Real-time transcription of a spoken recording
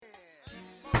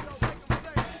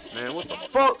Man, what the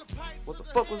fuck? What the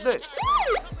fuck was that?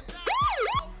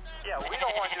 Yeah, we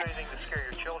don't want to do anything to scare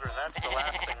your children. That's the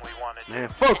last thing we want to do. Man,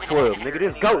 fuck 12, nigga.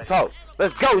 This GOAT talk.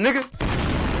 Let's go, nigga.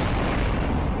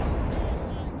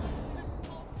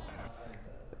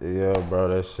 Yeah, bro,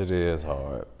 that shit is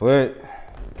hard. But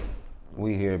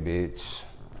we here, bitch.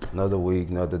 Another week,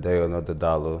 another day, another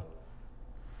dollar.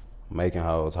 Making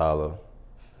hoes holler.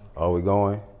 Are we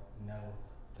going? No.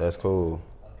 That's cool.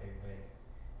 Okay, great.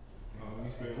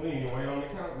 You said we ain't wait on the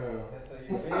countdown. That's so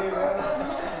you feel,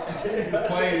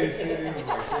 Play this shit. It was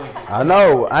like, fuck it. I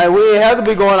know. We ain't have to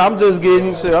be going. I'm just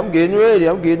getting shit. I'm getting ready.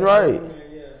 I'm getting right. Yeah,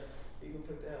 you can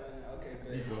put that one in. Okay,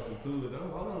 You great. go for two of them.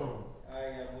 Hold on.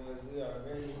 Alright, yeah, boys, we are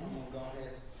ready. I'm gonna go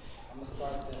ahead. I'm gonna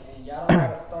start the, and y'all don't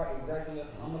gotta start exactly. I'm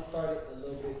gonna start it a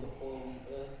little bit before we and you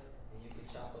can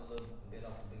chop a little bit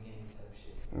off the beginning type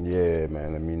shit. Yeah, man.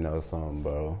 Let me know something,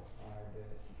 bro. Alright,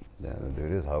 good. Damn,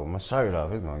 dude, this hoe. My shirt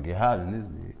off. It's gonna get hot in this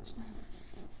bitch.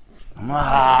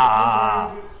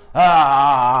 Ah,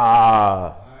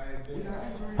 ah, Alright, good.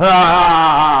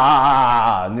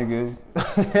 ah, nigga.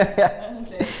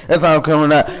 That's how I'm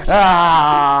coming out.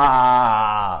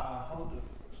 Ah. Hold it.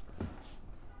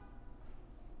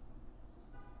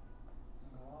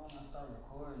 When I start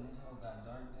recording, this hoe got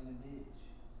dark than a bitch.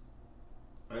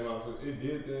 I ain't gonna say- It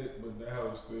did that, but that hoe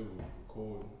was still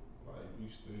recording. Like, you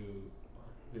still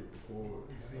hit record.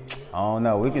 I don't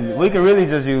know. We can really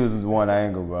just use one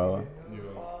angle, bro. Yeah.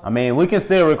 I mean, we can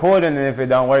still record it, and if it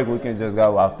don't work, we can just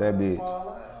go off that bitch.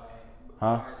 Huh?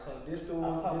 Alright, so this the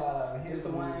one, this the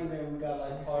one that we got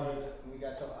like part of it. We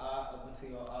got your eye up until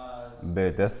your eyes.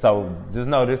 Bet that's so. Just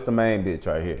know this the main bitch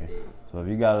right here. So if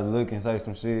you gotta look and say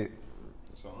some shit,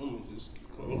 So I'm just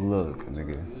look,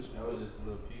 nigga. That was just a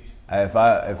little piece. Hey, if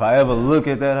I ever look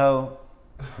at that hoe,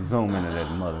 zoom into that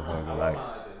motherfucker like.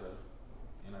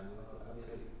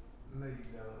 No, you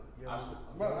don't. Yo, I swear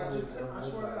to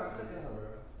God, I cut that hoe.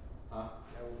 Huh?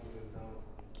 That was don't.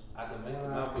 I can make it.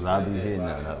 Cause I be hitting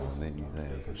that hoe, nigga,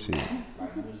 saying some shit.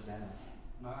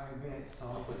 Alright, bet. So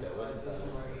I'm put gonna that start way. this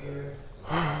one right here.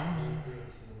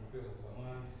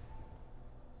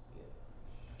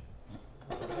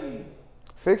 One.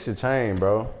 Fix your chain,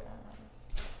 bro.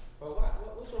 Bro,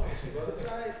 what's wrong with you, bro?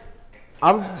 Right?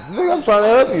 I'm trying to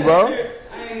help you, bro. I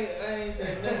ain't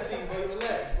saying nothing to you, bro.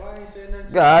 Relax, bro. I ain't saying nothing to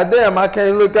you. God damn, I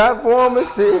can't look out for him and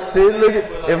shit. Look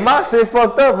at, if my shit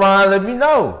fucked up, Ryan, let me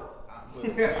know.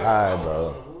 Alright,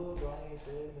 bro.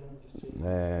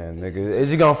 Man, nigga,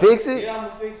 is you gonna fix it? Yeah, I'm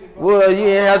gonna fix it, bro. Well, you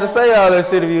ain't have to say all that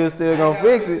shit if you was still gonna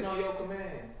fix it. On your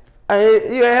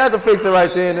command. You ain't have to fix it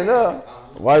right then and there.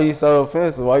 Why you so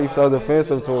offensive? Why you so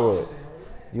defensive towards?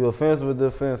 You offensive or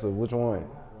defensive? Which one?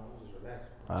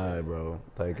 Alright, bro.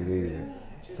 Take it easy.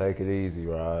 Take it easy,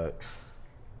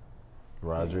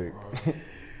 Roderick.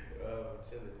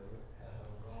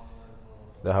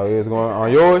 That how it is going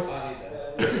on yours?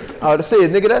 Oh, the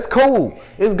shit, nigga, that's cool.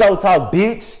 It's go talk,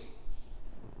 bitch.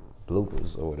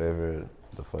 Bloopers or whatever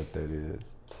the fuck that is.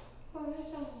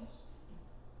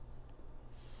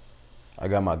 I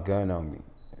got my gun on me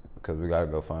because we gotta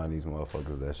go find these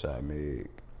motherfuckers that shot Meg.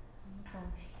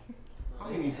 How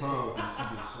many times did she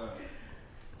get shot?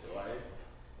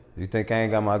 You think I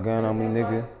ain't got my gun on me,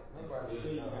 nigga?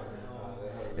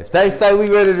 If they say we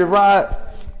ready to ride,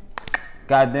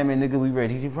 goddamn it, nigga, we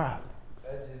ready to ride.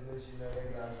 That just lets you know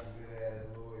they got some good ass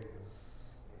lawyers.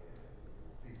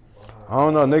 People behind I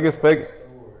don't know,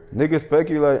 niggas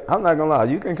speculate. I'm not gonna lie,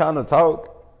 you can kind of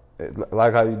talk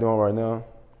like how you doing right now.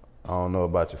 I don't know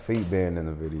about your feet being in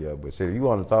the video, but shit, if you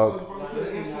want to talk,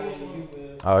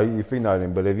 oh, your feet not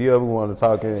in. But if you ever want to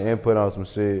talk and input on some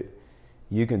shit,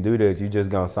 you can do that. You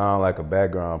just gonna sound like a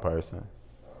background person.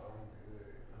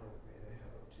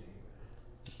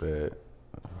 But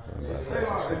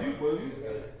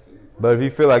But if you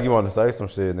feel like you want to say some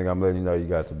shit, nigga, I'm letting you know you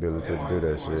got the ability to do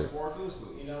that shit.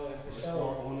 You know, and for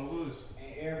sure. And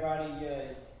everybody,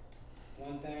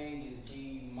 one thing is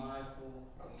be mindful.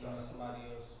 You know, somebody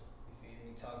else, you feel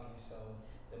me, talking, so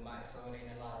it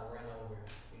ain't a lot of run over.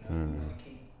 You know, you want to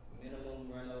keep minimum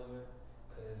run over,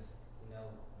 cause you know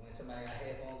when somebody got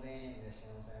headphones in, that shit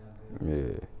don't sound good.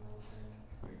 Yeah.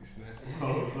 You know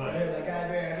what I'm saying? Like,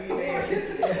 goddamn, these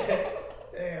days.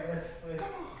 Damn, what the fuck?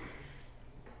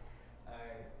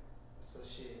 Alright, so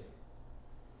shit.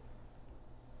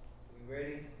 We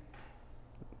ready?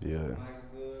 Yeah. Mike's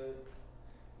good.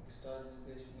 We can start this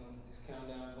bitch. We're gonna get this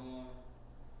countdown going.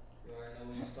 You already know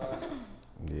when you start.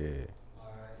 Yeah.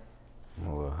 Alright. I'm a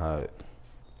little hot.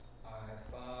 Alright,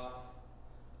 5,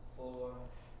 4,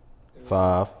 3.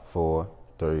 5, 4,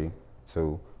 3,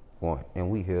 2, 1. And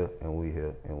we here, and we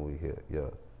here, and we here. Yeah.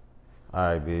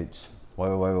 All right, bitch.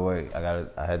 Wait.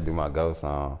 I had to do my go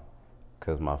song.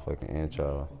 Cause my fucking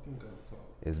intro Fucking go talk.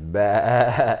 is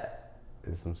bad.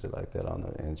 It's some shit like that on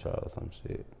the intro or some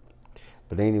shit.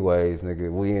 But anyways,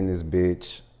 nigga, we in this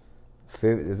bitch.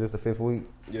 Is this the 5th week?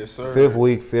 Yes, sir. 5th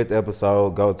week, 5th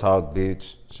episode. Go Talk,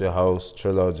 bitch. It's your host,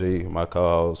 Trillo G. My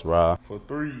co-host, Ra. For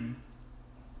 3.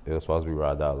 It was supposed to be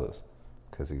Ra Dollars.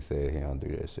 Cause he said he don't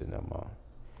do that shit no more.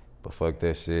 But fuck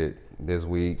that shit. This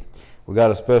week, we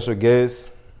got a special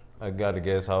guest. I got a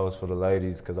guest host for the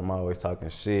ladies cause I'm always talking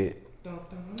shit.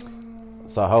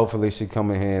 So hopefully she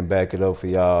come in here and back it up for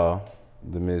y'all.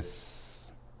 The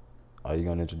Miss, are you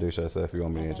gonna introduce yourself? You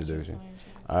want me to introduce you?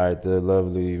 All right, the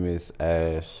lovely Miss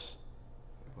Ash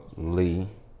Lee.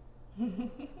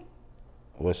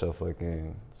 What's your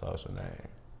fucking social name?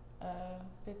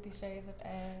 50 Shades of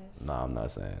Ash. No, I'm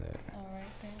not saying that. All right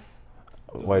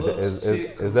then. Wait,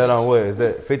 is that on what? Is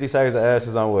that 50 Shades of Ash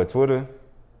is on what? Twitter?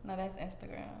 No, that's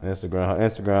Instagram. Instagram. Her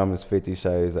Instagram is 50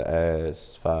 Shades of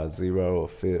Ash 50 or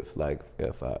 5th, like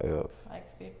FIF.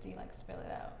 Like 50, like spell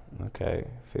it out. Okay,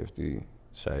 50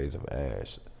 Shades of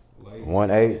Ash. Ladies,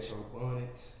 1H. your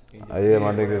bonnets and Oh your yeah,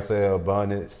 my hair nigga wraps sell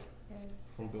bonnets. Yes.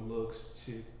 from Deluxe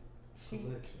Chick She.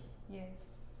 Selection. Yes.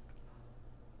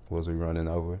 Was we running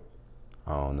over?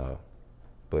 I don't know.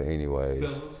 But anyways,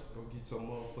 Fellas, go get your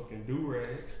motherfucking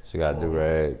do-rags. she got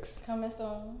do-rags, Coming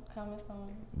soon. Coming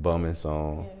soon. bumming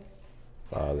song. Yes.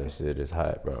 All that shit is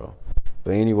hot, bro.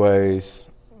 But anyways,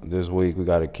 this week we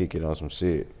gotta kick it on some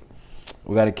shit.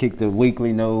 We gotta kick the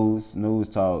weekly news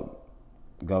talk,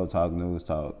 go talk, news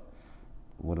talk.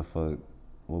 What the fuck?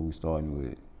 What we starting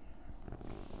with?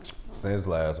 Since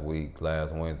last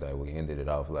Wednesday, we ended it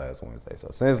off last Wednesday. So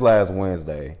since last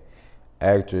Wednesday,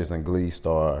 actress and Glee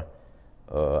star,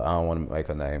 I don't want to make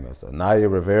her name up. So Naya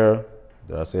Rivera,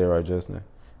 did I say it right, Justin?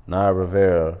 Naya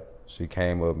Rivera, she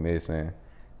came up missing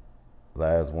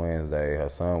last Wednesday. Her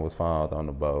son was found on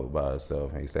the boat by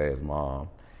herself, and he said his mom,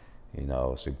 you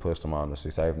know, she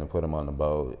saved him and put him on the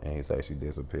boat, and he said she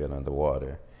disappeared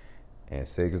underwater. And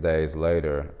 6 days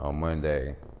later, on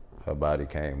Monday, her body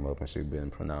came up and she'd been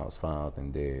pronounced found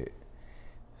and dead.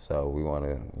 So we want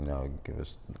to, you know, give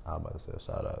us, I'm about to say a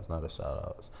shout out. It's not a shout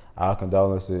out. Our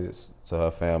condolences to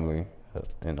her family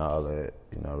and all that.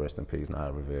 You know, rest in peace,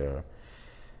 Naya Rivera.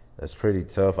 That's pretty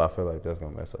tough. I feel like that's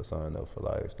going to mess her son up for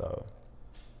life, though.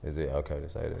 Is it okay to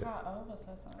say that? How old was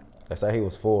her son? Though? They say he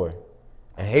was 4.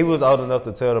 And he was old enough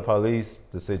to tell the police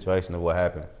the situation of what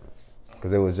happened.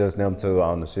 Because it was just them two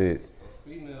on the shits. A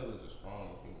female is a strong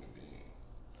human being.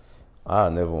 I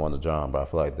never want to drown, but I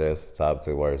feel like that's top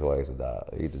 2 worst ways to die.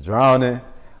 Either drowning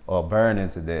or burning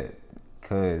to death.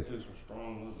 Because, There's some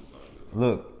strong mothers out there.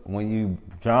 look, when you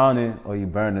drowning or you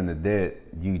burning to death,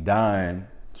 you dying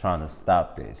trying to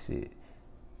stop that shit.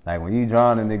 Like, when you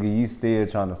drowning, nigga, you still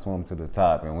trying to swim to the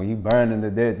top. And when you burning to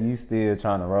death, you still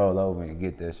trying to roll over and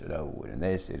get that shit over with. And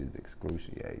that shit is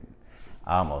excruciating.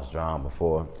 I almost drowned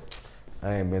before.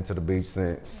 I ain't been to the beach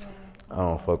since. I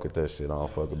don't fuck with that shit. I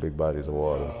don't fuck with big bodies of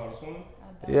water. How to swim?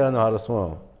 Yeah, I know how to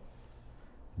swim.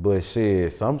 But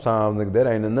shit, sometimes, nigga, that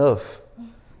ain't enough.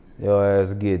 Your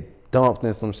ass get dumped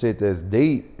in some shit that's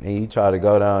deep, and you try to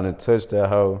go down and touch that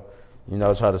hoe. You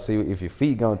know, try to see if your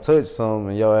feet gonna touch something,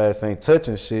 and your ass ain't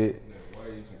touching shit. That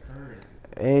waves and currents.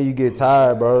 And you get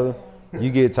tired, bro.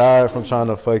 You get tired from trying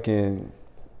to fucking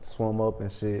swim up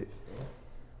and shit.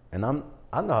 And I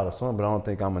know how to swim, but I don't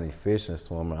think I'm an efficient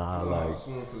swimmer. I like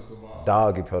Swim to survive.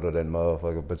 doggy pedal that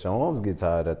motherfucker, but your arms get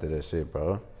tired after that shit,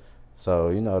 bro. So,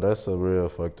 you know, that's a real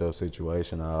fucked up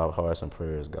situation. Our hearts and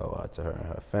prayers go out to her and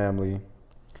her family.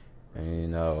 And, you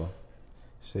know,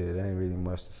 shit, ain't really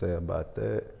much to say about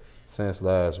that. Since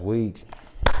last week,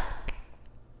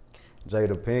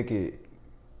 Jada Pinkett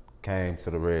came to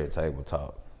the Red Table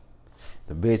Talk.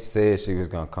 The bitch said she was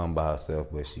gonna come by herself,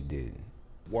 but she didn't.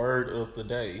 Word of the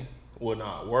day. Well,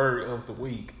 not word of the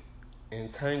week.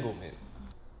 Entanglement.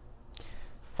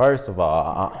 First of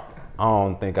all, I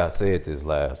don't think I said this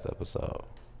last episode.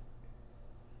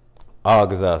 All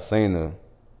 'cause I seen her,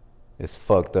 it's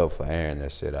fucked up for airing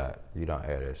that shit out. You don't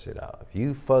air that shit out. If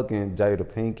you fucking Jada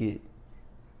Pinkett,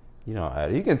 you don't air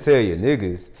it. You can tell your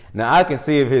niggas. Now I can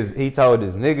see if he told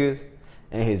his niggas,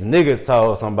 and his niggas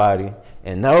told somebody,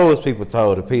 and those people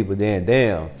told the people. Then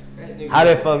damn, how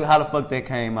the fuck that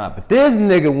came out? But this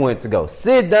nigga went to go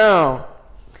sit down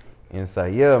and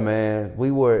say, yeah, man,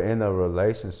 we were in a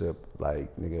relationship.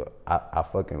 Like, nigga, I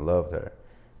fucking loved her.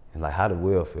 And like, how did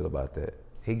Will feel about that?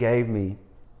 He gave me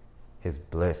his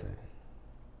blessing.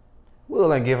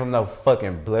 Will ain't give him no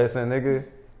fucking blessing, nigga.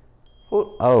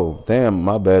 Oh, damn,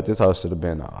 my bad. This house should have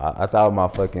been. I thought my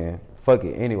fuck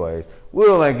it anyways.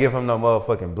 Will ain't give him no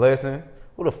motherfucking blessing.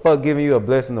 Who Who the fuck giving you a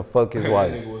blessing to fuck his That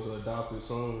wife? nigga was an adopted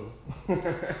son.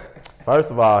 First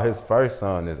of all, his first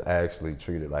son is actually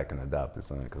treated like an adopted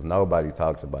son because nobody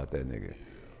talks about that nigga.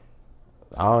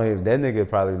 That nigga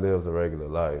probably lives a regular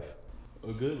life.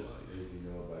 A good life.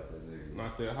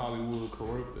 Not that Hollywood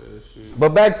corrupt ass shit. But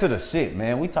back to the shit,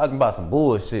 man. We talking about some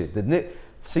bullshit.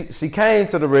 She came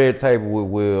to the red table with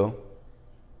Will,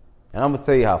 and I'm gonna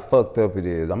tell you how fucked up it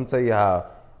is. I'm gonna tell you how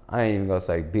I ain't even gonna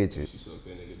say bitches. She sucked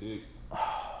that nigga dick.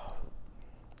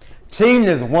 Cheating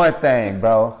is one thing,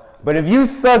 bro. But if you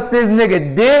suck this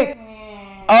nigga dick,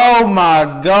 oh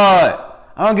my God.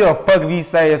 I don't give a fuck if you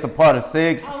say it's a part of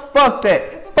sex. Fuck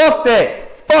that. Fuck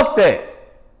that. Fuck that.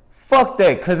 Fuck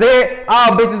that. Cause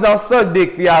all bitches don't suck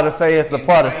dick for y'all to say it's a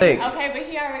part of sex. Okay, but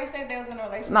he already said they was in a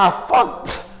relationship. Nah, fuck.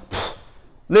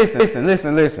 Listen.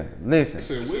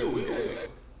 Said Will.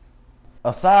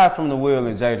 Aside from the Will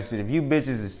and Jada shit, if you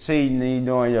bitches is cheating and you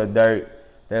doing your dirt,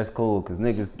 that's cool, cause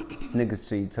niggas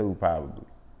cheat too probably.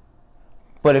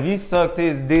 But if you sucked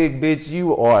his dick, bitch,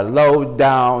 you are low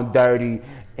down, dirty,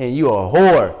 and you a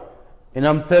whore. And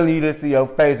I'm telling you this to your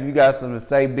face. If you got something to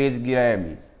say, bitch, get at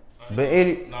me. But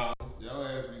Nah, y'all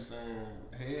ass be saying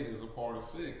head is a part of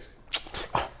sex.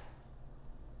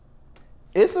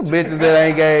 it's some bitches that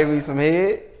ain't gave me some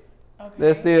head. Okay.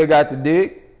 That still got the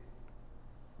dick.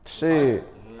 Shit.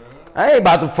 I ain't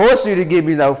about to force you to give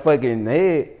me no fucking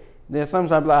head. Then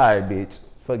sometimes like, all right, bitch.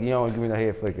 Fuck you don't give me no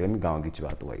head. Fuck it. Let me go and get you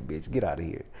out the way, bitch. Get out of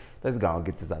here. Let's go and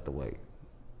get this out the way.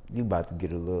 You about to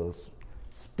get a little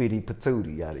spitty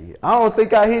patootie out of here. I don't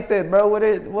think I hit that, bro.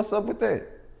 What's up with that?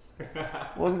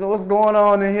 What's going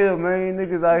on in here, man?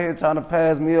 Niggas out here trying to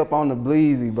pass me up on the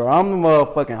bleezy, bro. I'm the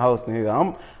motherfucking host in here.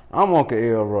 I'm Uncle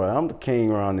Elroy. I'm the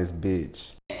king around this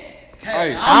bitch.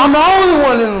 Hey, I'm the only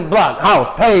one in the block house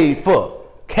paid for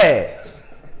cash.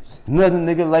 Another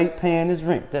nigga late paying his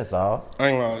rent. That's all. I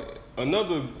ain't like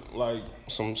another like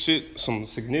some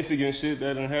significant shit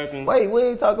that done happened. Wait, we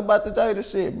ain't talking about the Jada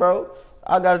shit, bro.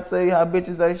 I gotta tell you how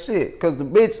bitches ain't shit. Cause the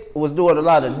bitch was doing a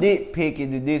lot of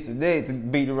nitpicking to this and that to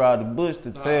beat around the bush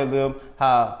to tell them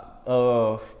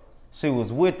how she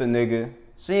was with the nigga.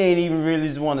 She ain't even really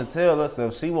just want to tell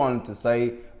herself. She wanted to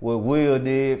say what Will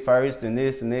did first and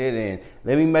this and that. And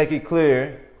let me make it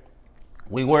clear,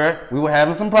 we were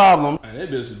having some problems. And that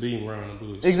bitch was beating around the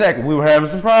bush. Exactly, we were having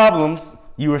some problems.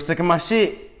 You were sick of my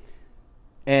shit,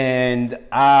 and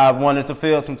I wanted to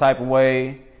feel some type of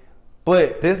way.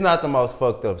 But this not the most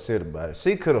fucked up shit about it.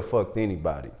 She could have fucked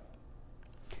anybody.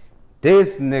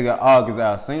 This nigga August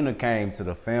Alsina came to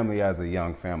the family as a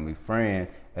young family friend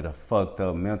at a fucked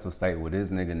up mental state where this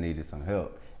nigga needed some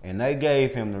help. And they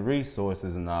gave him the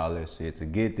resources and all that shit to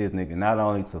get this nigga not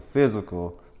only to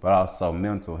physical, but also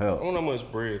mental I health. don't know how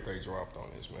much bread they dropped on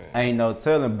this man. Ain't no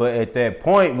telling, but at that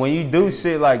point, when you do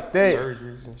shit like that,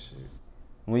 Surgeries and shit.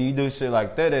 when you do shit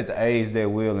like that at the age that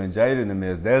Will and Jaden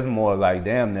is, that's more like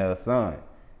damn near a son.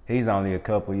 He's only a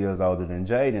couple years older than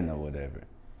Jaden or whatever.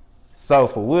 So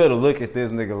for Will to look at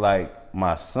this nigga like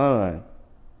my son,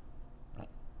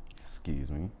 excuse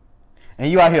me,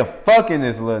 and you out here fucking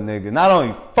this little nigga, not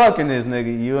only fucking this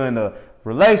nigga, you in a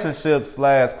relationship /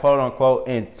 quote unquote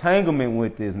entanglement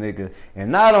with this nigga.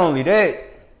 And not only that,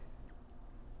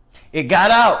 it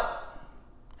got out.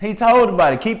 He told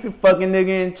about it. Keep your fucking nigga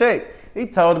in check. He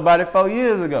told about it 4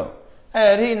 years ago.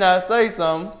 Had he not say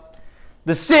something,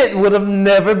 the shit would have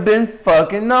never been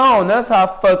fucking known. That's how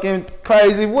fucking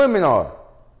crazy women are.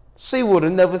 She would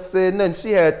have never said nothing.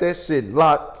 She had that shit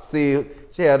locked, sealed.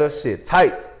 She had her shit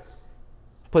tight.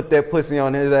 Put that pussy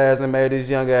on his ass and made his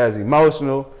young ass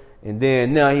emotional. And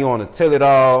then now he want to tell it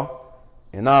all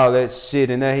and all that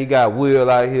shit. And then he got Will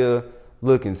out here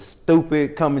looking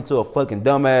stupid, coming to a fucking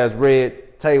dumbass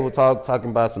red table talk, talking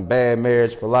about some bad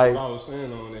marriage for life. I was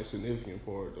saying on that significant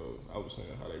part though, I was saying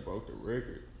how they broke the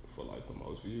record for like the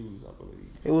most views, I believe.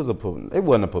 It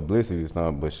wasn't a publicity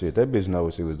stunt, but shit, that bitch know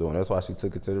what she was doing. That's why she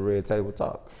took it to the red table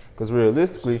talk. Because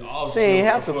realistically, she ain't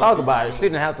have to talk about it. She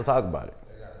didn't have to talk about it.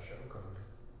 They got a show coming.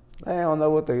 They don't know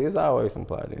what it's always some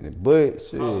plot in it. But shit,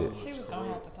 She was gonna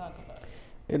have to talk about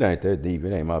it. it ain't that deep.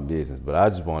 It ain't my business. But I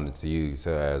just wanted to use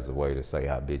her as a way to say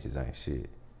how bitches ain't shit.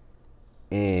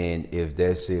 And if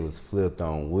that shit was flipped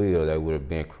on Will, they would have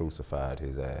been crucified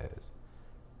his ass.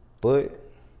 But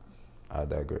I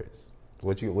digress.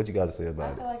 What you got to say I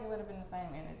about feel it? like it would have been the same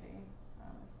energy,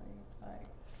 honestly. Like,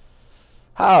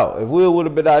 How? If Will would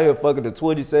have been out here fucking a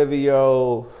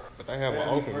 27-year-old, But they have an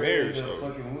open marriage though.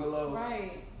 Fucking Willow.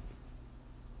 right.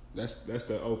 That's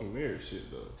the open marriage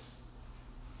shit though.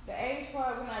 The age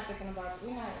part, we're not thinking about.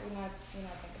 We're not thinking about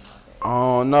that. I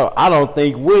don't know. I don't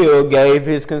think Will gave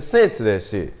his consent to that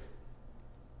shit.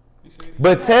 You see?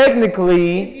 But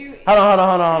technically, Hold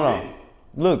on.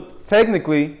 Look,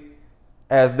 technically,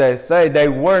 as they say, they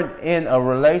weren't in a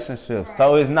relationship,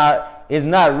 so it's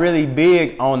not really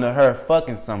big on her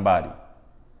fucking somebody.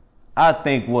 I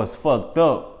think what's fucked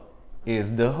up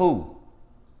is the who.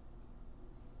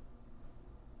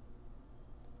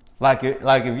 Like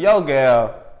if your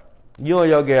gal, you and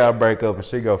your gal break up and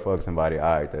she go fuck somebody,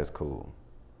 all right, that's cool.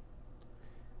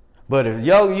 But if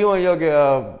you and your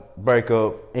girl break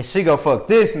up and she go fuck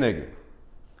this nigga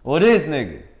or this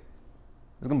nigga,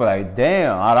 it's gonna be like,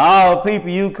 damn, out of all the people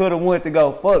you could have went to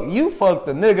go fuck, you fucked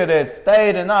the nigga that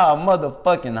stayed in our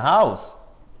motherfucking house.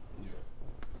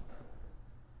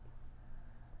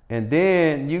 And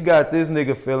then you got this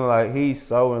nigga feeling like he's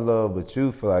so in love, but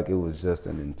you feel like it was just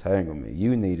an entanglement.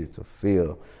 You needed to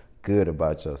feel good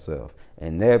about yourself.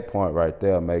 And that point right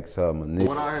there makes her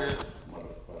manipulative.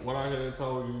 What I had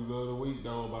told you the other week,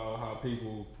 though, about how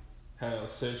people have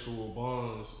sexual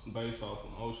bonds based off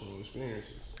emotional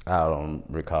experiences. I don't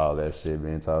recall that shit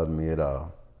being told to me at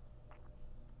all.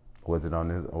 Was it on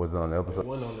the episode? It wasn't on the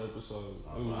episode.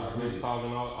 It was just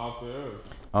talking off the air.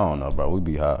 I don't know, bro. We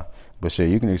be high. But shit,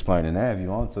 you can explain it now if you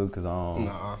want to, cause I don't.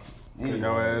 Nah.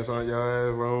 Your ass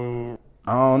on.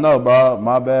 I don't know, bro.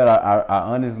 My bad. I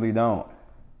honestly don't.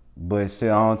 But shit,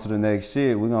 on to the next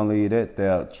shit. We're gonna leave that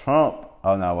there. Trump.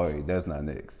 Oh no, wait, that's not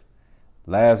next.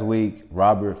 Last week,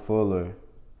 Robert Fuller,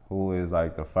 who is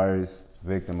like the first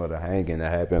victim of the hanging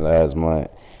that happened last month,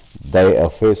 they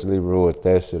officially ruled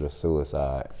that shit a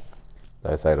suicide.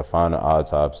 They say the final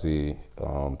autopsy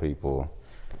people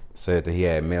said that he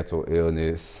had mental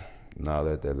illness and all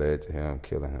that led to him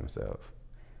killing himself.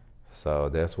 So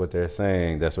that's what they're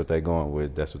saying. That's what they're going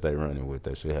with. That's what they're running with.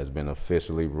 That shit has been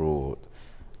officially ruled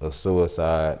a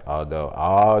suicide, although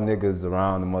all niggas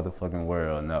around the motherfucking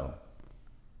world know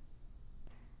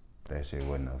that shit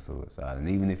wasn't no suicide. And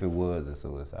even if it was a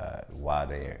suicide, why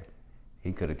there?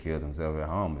 He could have killed himself at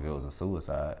home if it was a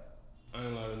suicide.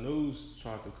 And like the news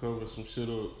tried to cover some shit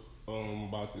up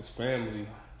about this family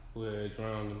who had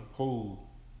drowned in the pool.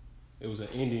 It was an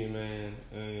Indian man,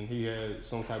 and he had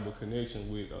some type of connection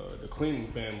with the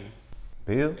Clinton family.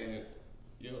 Bill? And,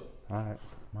 yeah. All right.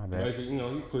 My bad. Basically,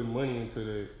 he put money into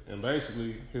that, and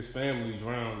basically his family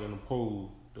drowned in the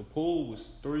pool. The pool was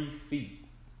 3 feet.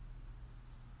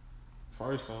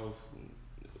 First off,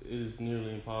 it is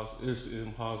nearly impossible. It's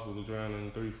impossible to drown in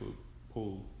a 3-foot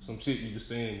pool. Some shit you can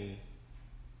stand in.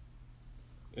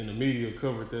 And the media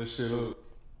covered that shit up.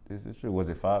 Is this true? Was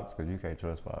it Fox? Because you can't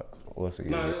trust Fox. What's it?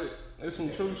 Nah, that's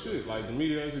some true shit. Like, the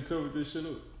media actually covered this shit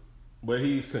up. But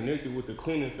he's connected with the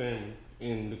Clinton family,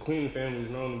 and the Clinton family is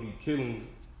known to be killing,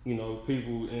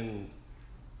 people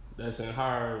that's in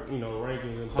higher,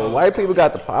 rankings. And but white people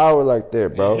got the power like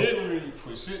that, bro. And Hillary,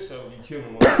 for shit, so be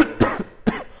killing motherfuckers.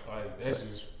 Like, that's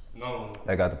just known.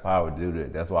 They got the power to do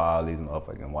that. That's why all these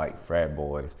motherfucking white frat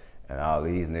boys and all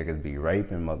these niggas be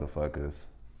raping motherfuckers,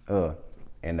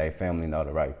 and they family know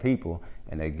the right people,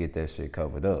 and they get that shit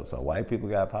covered up. So white people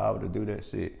got power to do that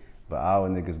shit, but our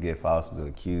niggas get falsely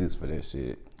accused for that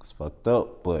shit. It's fucked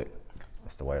up, but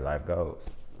that's the way life goes.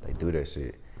 They do that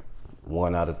shit.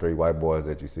 1 out of 3 white boys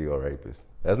that you see are rapists.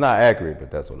 That's not accurate, but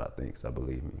that's what I think, so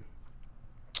believe me.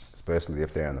 Especially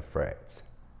if they're in the frats.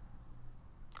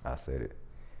 I said it.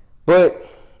 But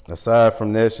aside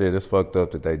from that shit, it's fucked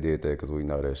up that they did that, because we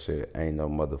know that shit ain't no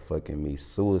motherfucking me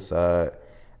suicide.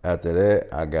 After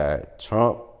that, I got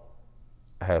Trump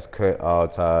has cut all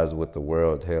ties with the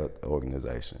World Health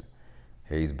Organization.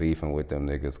 He's beefing with them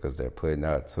niggas because they're putting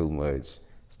out too much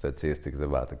statistics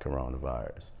about the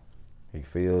coronavirus. He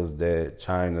feels that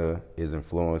China is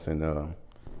influencing them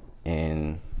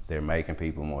and they're making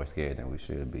people more scared than we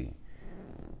should be.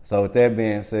 So with that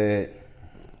being said,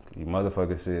 you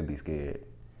motherfuckers should be scared.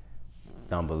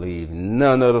 Don't believe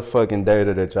none of the fucking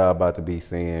data that y'all about to be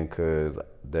seeing, because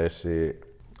that shit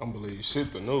Don't believe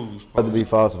shit the news about to be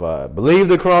falsified. Believe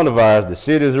the coronavirus, the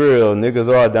shit is real, niggas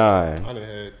are dying. I done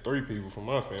had 3 people from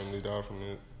my family die from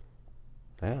it.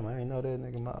 Damn, I ain't know that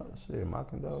nigga. My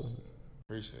condolences.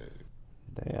 Appreciate it.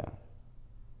 Damn.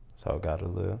 So got a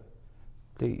little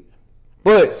deep.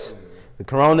 But the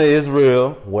corona is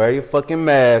real. Wear your fucking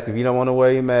mask. If you don't want to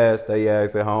wear your mask, stay your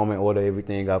ass at home and order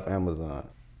everything off Amazon.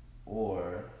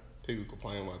 Or people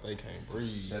complain about they can't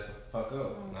breathe. shut the fuck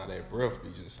up. Now that breath be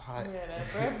just hot. Yeah,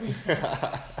 that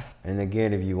breath. And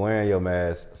again, if you wearing your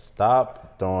mask,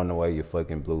 stop throwing away your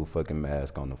fucking blue fucking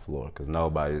mask on the floor, because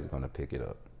nobody's gonna pick it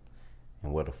up.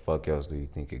 And where the fuck else do you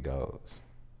think it goes?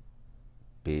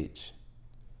 Bitch.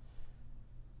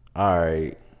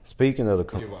 Alright, speaking of the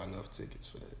Give out enough tickets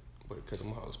for that. But because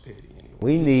them hoes petty anyway.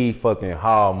 we need fucking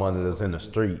hall monitors in the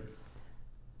street.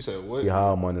 You said what?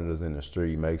 Hall monitors in the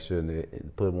street. Make sure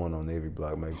that put one on every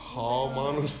block. Make Hall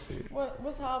monitors?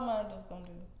 What's hall monitors gonna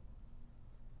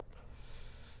do?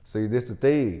 See, this the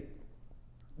thing.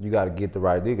 You gotta get the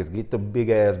right niggas. Get the big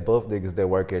ass buff niggas that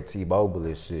work at T-Mobile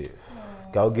and shit.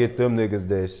 Go get them niggas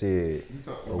that shit.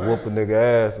 Or whoop a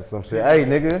nigga ass or some shit. Hey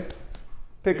nigga,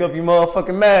 pick up your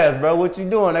motherfucking mask, bro. What you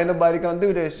doing? Ain't nobody gonna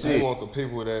do that shit. They want the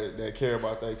people that care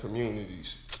about their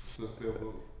communities to step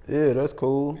up Yeah, that's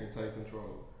cool. and take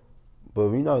control. But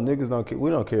you know, niggas we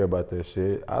don't care about that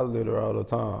shit. I litter all the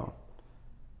time.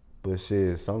 But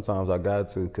shit, sometimes I got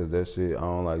to, cause that shit, I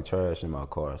don't like trash in my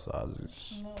car, so I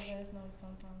just. No, there's no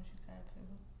sometimes you got to.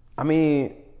 I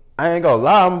mean, I ain't gonna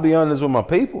lie, I'm gonna be honest with my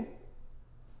people.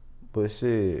 But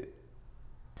shit.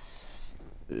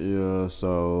 Yeah,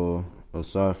 so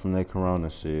aside from that corona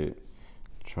shit,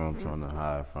 Trump trying to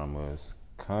hide from us.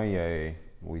 Kanye,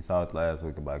 we talked last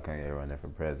week about Kanye running for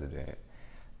president.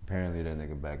 Apparently that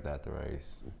nigga backed out the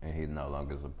race and he no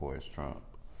longer supports Trump.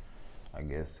 I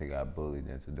guess he got bullied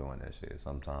into doing that shit.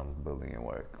 Sometimes bullying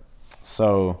work.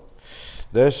 So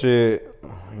that shit,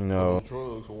 you know.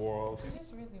 Drugs wore off.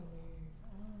 It's really weird.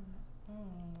 I don't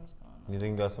know what's going on. You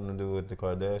think it got something to do with the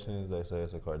Kardashians? They say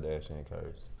it's a Kardashian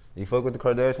curse. You fuck with the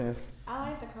Kardashians?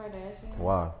 I like the Kardashians.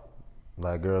 Why?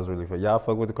 Like girls really fuck. Y'all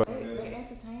fuck with the Kardashians? They're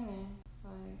entertaining.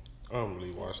 Like, I don't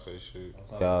really watch that shit.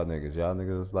 Y'all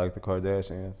niggas like the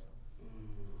Kardashians?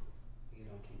 You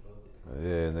don't keep up with it.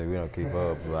 Yeah, nigga, we don't keep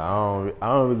up. But I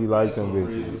don't really like them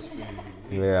bitches.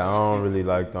 Yeah, I don't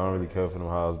really care for them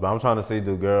hoes. But I'm trying to see,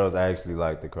 do girls actually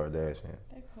like the Kardashians?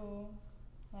 they're cool.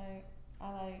 Like,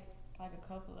 I like a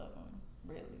couple of them,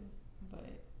 really.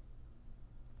 But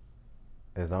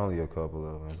It's only a couple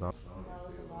of them. that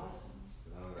was a lot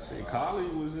of them. See,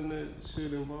 Kylie was in that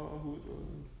shit involved with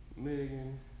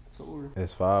Megan Tory.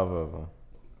 It's 5 of them.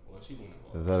 Well, she went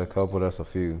Is that a couple? That's a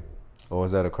few. Or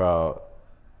is that a crowd?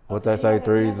 What Okay, they say, you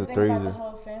threes have or to think threes? about the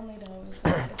whole family, though.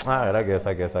 It's All right, I guess.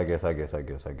 I guess. I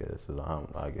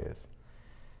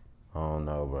don't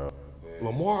know, bro.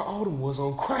 Lamar Odom was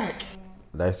on crack.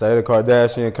 They say the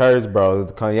Kardashian curse, bro.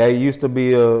 Kanye used to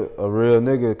be a real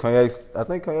nigga. I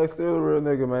think Kanye's still a real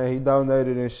nigga, man. He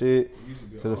donated and shit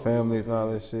to the families and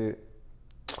all that shit.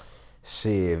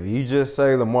 Shit, if you just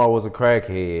say Lamar was a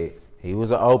crackhead, he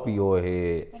was an opioid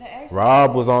head. But actually,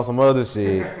 Rob was on some other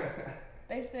shit.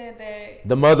 they said that,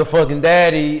 The motherfucking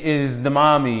daddy is the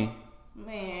mommy.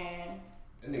 man,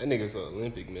 That nigga's an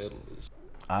Olympic medalist.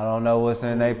 I don't know what's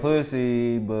in they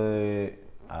pussy, but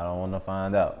I don't want to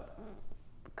find out.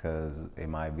 Because it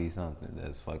might be something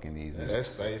that's fucking easy.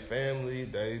 That's their family,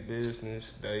 their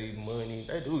business, their money.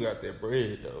 They do got their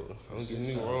bread, though. Don't get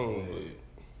me wrong, but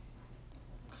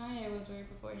Kanye was weird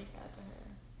before he got to her.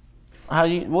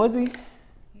 How was he?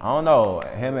 I don't know.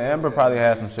 Him and Amber probably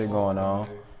had some shit going on.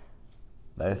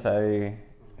 They say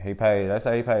he paid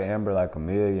Amber like $1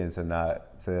 million to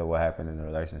not tell what happened in the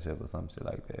relationship or some shit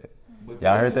like that.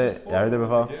 Y'all heard that? Y'all heard that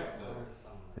before?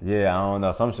 Yeah, I don't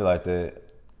know. Some shit like that.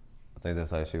 I think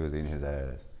that's like she was eating his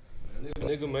ass.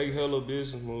 nigga make hella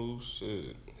business moves.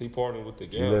 Shit. He partnered with the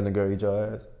You letting Gap. the girl eat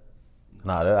your ass?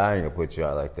 Nah, I ain't gonna put you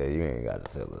out like that. You ain't gotta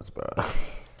tell us, bro.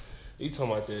 He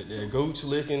talking about that gooch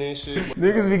licking and shit.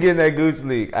 Niggas be getting that gooch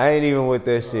leak. I ain't even with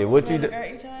that shit. What you Let the do? girl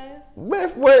eat your ass? Man,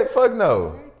 what? Fuck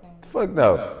no. Fuck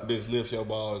no. Bitch lift your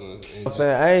balls and I'm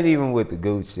saying I ain't even with the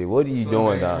gooch shit. What are you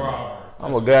doing down there?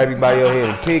 I'm gonna grab you by your head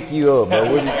and pick you up, bro.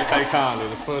 What you? they call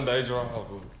it a Sunday drive.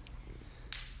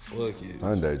 Fuck it.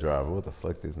 Sunday driver. What the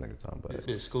fuck this nigga talking about?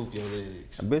 Bitch scoop your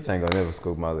legs. A bitch ain't gonna never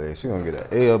scoop my leg. She gonna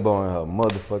get an elbow in her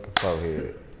motherfucking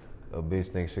forehead. A bitch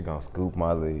thinks she gonna scoop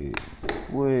my leg.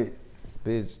 What?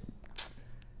 Bitch.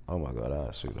 Oh my God,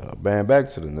 I'll shoot her. Man, back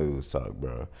to the news talk,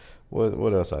 bro.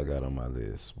 What else I got on my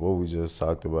list? What we just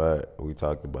talked about? We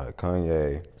talked about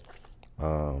Kanye.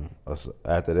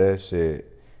 After that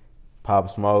shit, Pop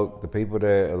Smoke, the people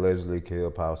that allegedly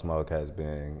killed Pop Smoke has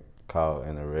been caught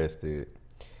and arrested.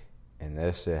 And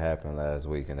that shit happened last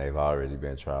week, and they've already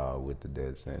been tried with the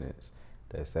death sentence.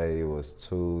 They say it was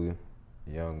two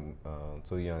young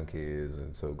kids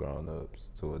and 2 grown-ups,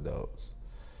 2 adults.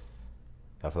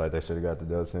 I feel like they should have got the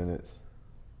death sentence.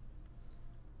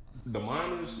 The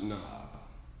minors, nah.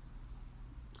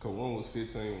 Cause one was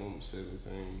 15, one was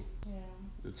 17. Yeah.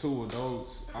 The 2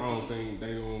 adults, I don't think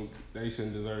they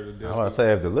shouldn't deserve the death. I want to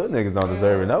say if the little niggas don't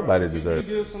deserve it, nobody If deserves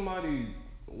you it. give somebody,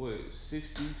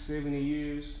 60, 70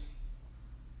 years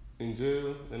in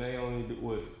jail, and they only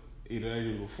do either they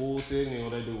do the full 70 or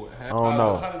they do half. I don't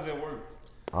know. How does that work?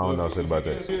 I don't know shit about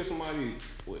If that. you give somebody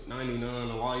 99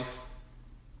 to life,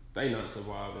 they not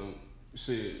surviving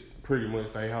shit. Pretty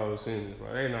much they whole sentence,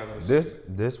 bro. They not gonna.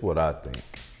 This what I think.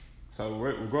 So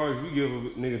regardless, if you give a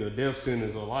nigga the death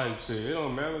sentence or life, shit, it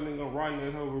don't matter. Nigga gonna write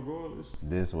that hoe regardless.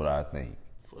 This is what I think.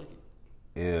 Fuck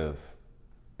it. If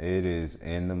it is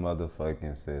in the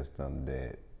motherfucking system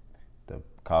that the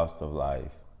cost of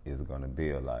life is gonna be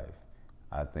a life,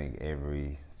 I think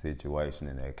every situation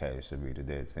in that case should be the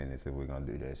death sentence if we're gonna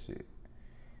do that shit.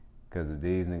 Because if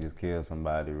these niggas kill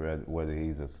somebody, whether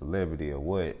he's a celebrity or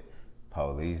what,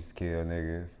 police kill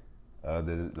niggas,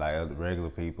 other regular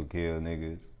people kill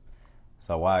niggas.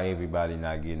 So why everybody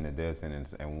not getting the death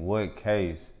sentence? And what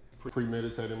case?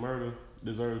 Premeditated murder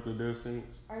deserves the death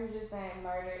sentence. Are you just saying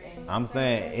murder and? I'm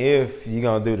saying if you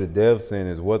gonna do the death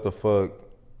sentence, what the fuck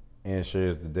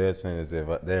ensures the death sentence if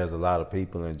there's a lot of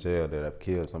people in jail that have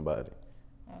killed somebody?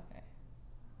 Okay.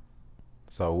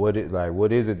 So what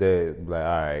is it that all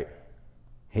right,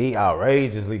 he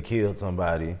outrageously killed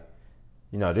somebody.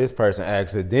 You know, this person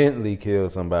accidentally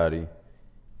killed somebody.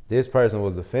 This person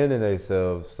was defending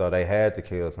themselves, so they had to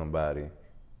kill somebody.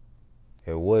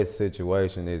 In what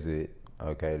situation is it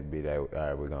okay to be that, all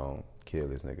right, we're going to kill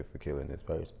this nigga for killing this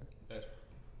person? That's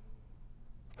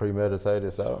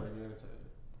premeditated, so?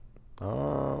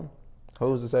 premeditated.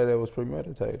 Who's to say that was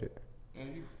premeditated?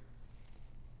 And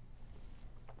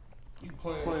you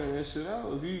playing that shit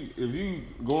out. If you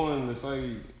going to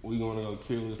say we gonna go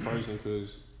kill this person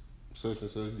because such and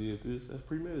such did this, that's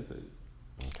premeditated.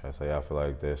 Okay, so y'all feel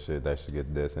like that shit, they should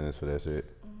get the death sentence for that shit?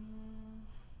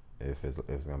 If it's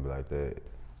gonna be like that.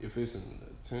 If it's an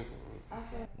attempt. I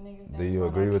feel niggas Do you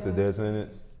agree with the death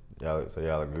sentence?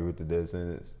 Y'all agree with the death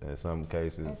sentence? In some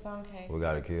cases, In some cases. we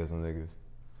gotta kill some niggas.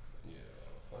 Yeah.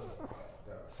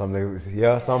 Some niggas,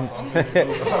 yeah, some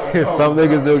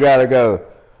niggas do gotta go.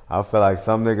 I feel like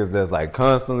some niggas that's like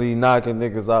constantly knocking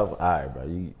niggas off. All right, bro,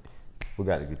 we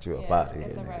gotta get you up out of here.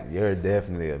 it's a wrap. Nigga. You're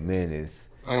definitely a menace.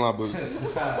 I ain't like,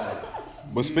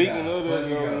 but speaking of that,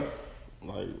 though,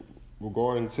 like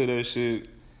regarding to that shit,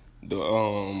 I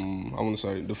want to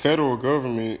say the federal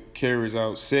government carries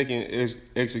out second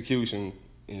execution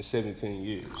in 17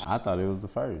 years. I thought it was the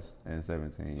first in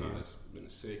 17 years. Nah, it's been the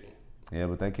second. Yeah,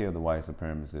 but they killed the white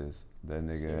supremacists. That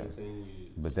nigga. 17 years.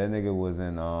 But that nigga was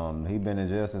in. He been in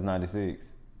jail since '96.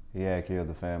 He had killed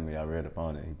the family. I read up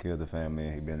on it. He killed the family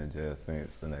and he been in jail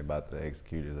since. And they about to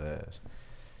execute his ass.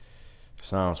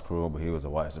 Sounds cruel, but he was a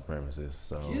white supremacist.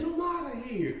 So Get him out of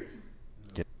here.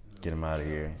 Get him out of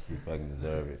here. He fucking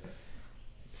deserve it.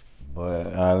 But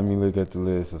let me look at the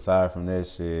list. Aside from that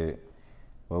shit,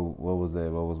 what was that?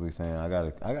 What was we saying? I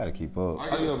gotta keep up.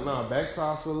 Now back to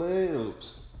our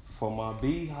celebs for my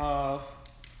Beehive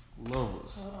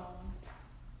lovers. Hold on.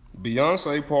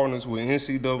 Beyonce partners with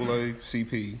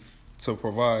NCAACP to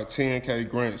provide 10K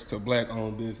grants to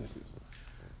black-owned businesses.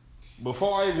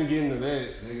 Before I even get into that,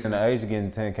 And the age of getting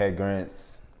 10K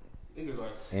grants. niggas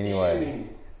like Anyway. scamming.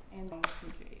 And don't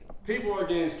shoot jail. People are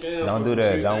getting scammed. Don't for do some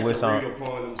that. shit Don't they wish can on- read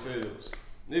upon themselves.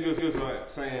 Niggas like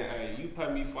saying, "Hey, you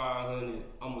pay me $500,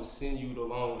 I'ma send you the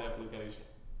loan application."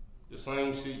 The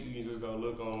same shit you can just go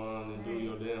look online and do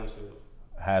your damn self.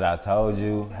 Had I told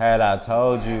you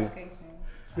Application.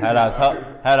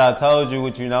 Had I told you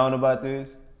what you known about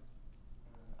this,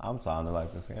 I'm sounding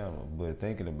like a scammer. But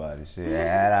thinking about it, shit.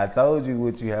 Had I told you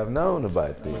what you have known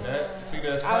about this,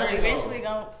 That's I was crazy. eventually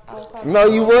going. no,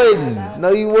 you wouldn't.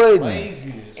 No, you wouldn't.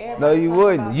 Laziness. No, you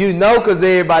wouldn't. You know, cause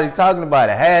everybody talking about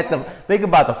it. Had them think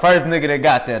about the first nigga that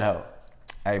got that hoe.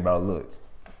 Hey, bro, look.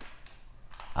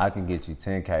 I can get you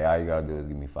 10K. All you gotta do is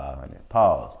give me 500.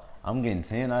 Pause. I'm getting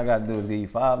 10. All I gotta do is give you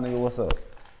 5, nigga. What's up?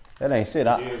 That ain't shit.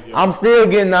 I'm still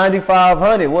getting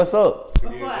 9,500. What's up?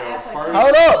 Before application.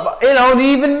 Hold up. It don't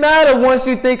even matter once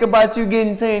you think about you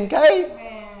getting 10K.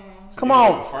 Man. Come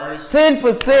on.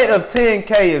 10% of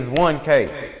 10K is 1K.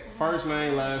 First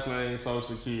name, last name, social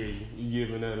security. You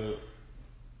giving that up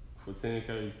for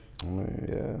 10K.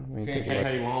 Yeah.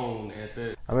 10K loan at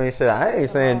that. I mean, shit,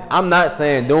 I'm not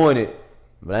saying doing it,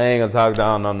 but I ain't gonna talk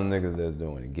down on the niggas that's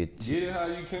doing it. Get it how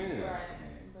you can.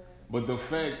 But the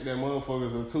fact that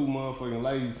motherfuckers are too motherfucking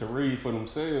lazy to read for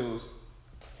themselves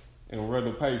and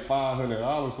rather pay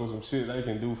 $500 for some shit they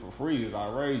can do for free is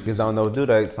outrageous. Niggas don't know do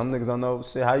that. Some niggas don't know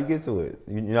shit. How you get to it?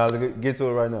 You know how to get to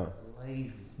it right now.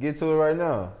 Lazy. Get to it right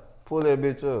now. Pull that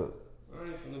bitch up. I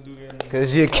ain't finna do that.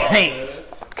 Cause you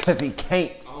can't. Cause he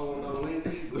can't. I don't know link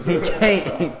either. He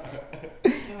can't.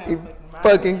 He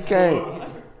fucking can't.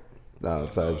 No,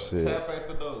 type shit. Tap at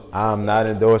the door. I'm not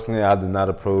endorsing it. I do not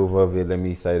approve of it. Let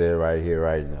me say that right here,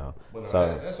 right now. But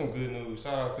So, that's some good news.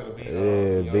 Shout out to the B.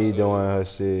 yeah, B doing her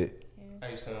shit.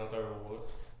 H-Town Third Ward.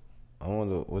 I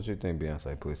wonder what you think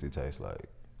Beyonce pussy tastes like.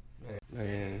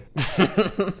 Man.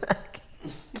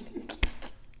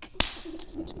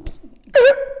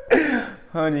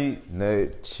 Honey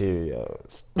Nut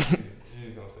Cheerios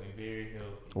She's gonna say very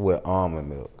healthy. with almond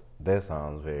milk. That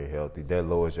sounds very healthy. That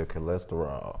lowers your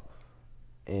cholesterol.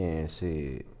 And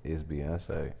shit, it's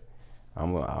Beyonce.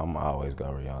 I'm always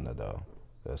got Rihanna though.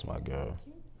 That's my girl.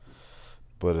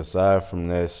 But aside from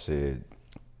that shit,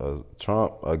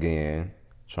 Trump again.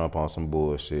 Trump on some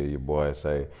bullshit. Your boy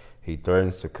say he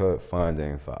threatens to cut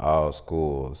funding for all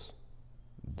schools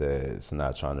that's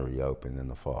not trying to reopen in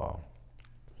the fall.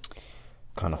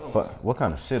 What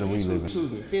kind of shit are we living?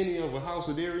 Choosing Finney over House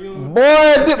of Darion.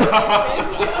 Boy,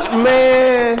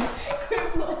 man.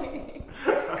 Quit playing.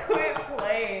 Quit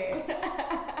playing.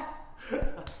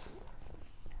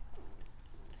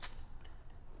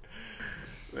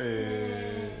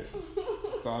 Man.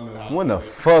 So I know. When the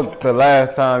fuck the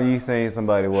last time you seen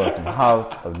somebody was some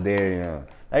House of Darion?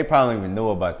 They probably don't even know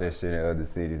about that shit in other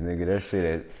cities, nigga. That shit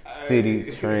at City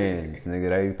Trends, nigga.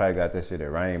 They probably got that shit at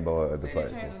Rainbow or other City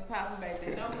places. Trends was popping back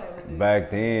then. Don't play with it.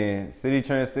 Back then, City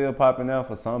Trends still popping out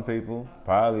for some people,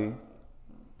 probably.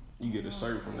 You get a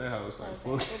shirt from that house, like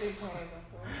fuck. City Trends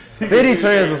and City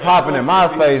Trends was popping in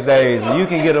MySpace days, and you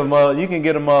can get a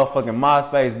motherfucking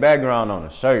MySpace background on a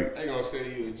shirt. They gonna send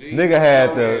you a G. Nigga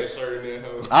had snowman the- shirt in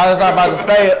that house. I was about to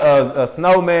say a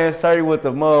snowman shirt with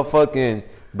the motherfucking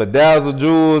bedazzled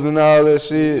jewels and all that You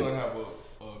shit. gonna have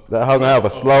That hoe gonna have a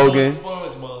slogan.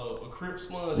 SpongeBob, a Crip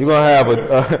SpongeBob. You gonna have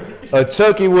a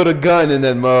Chucky with a gun in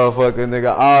that motherfucker,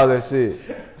 nigga. All that shit.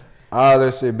 All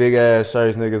that shit, big ass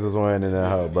shirts niggas was wearing in that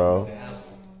hoe, bro.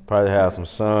 Probably have some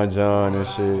Sean John and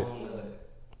shit.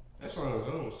 That song is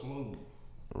on smooth.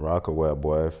 Rockaway,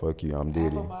 boy. Fuck you, I'm Diddy.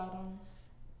 apple bottoms.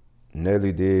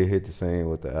 Nelly did hit the scene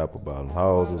with the apple bottom.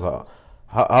 Hoes was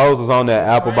on that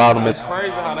apple bottom. It's crazy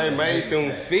how they made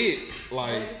them fit.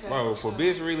 Like, bro, for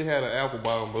bitch really had an apple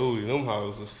bottom booty, them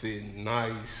hoes was fitting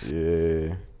nice.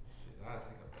 Yeah. I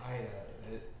take a bite out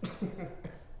of it.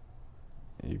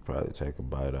 You probably take a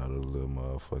bite out of the little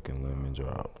motherfucking lemon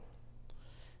drop.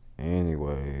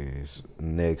 Anyways,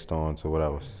 next on to what I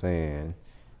was saying.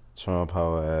 Trump,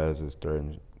 how ass is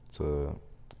threatening to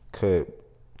cut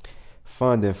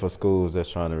funding for schools that's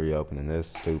trying to reopen, and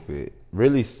that's stupid.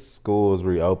 Really, schools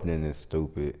reopening is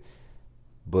stupid.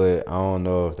 But I don't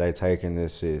know if they taking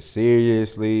this shit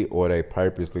seriously or they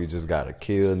purposely just gotta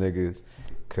kill niggas.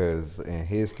 Cause in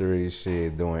history,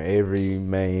 shit, during every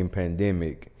main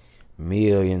pandemic,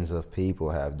 millions of people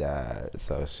have died.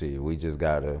 So shit, we just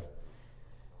gotta.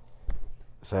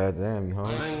 Sad damn, you I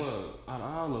hungry? ain't look, out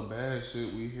of all the bad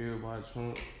shit we hear about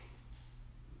Trump,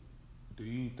 do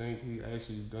you think he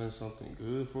actually done something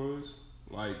good for us?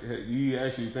 Like, do you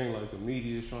actually think like the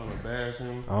media is trying to bash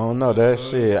him? I don't know that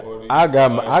shit. I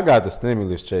got the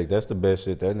stimulus check. That's the best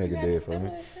shit that nigga did for me.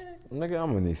 Nigga,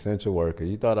 I'm an essential worker.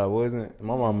 You thought I wasn't?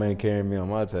 My mom ain't carrying me on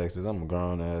my taxes. I'm a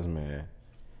grown ass man.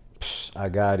 Psh, I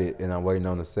got it, and I'm waiting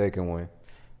on the second one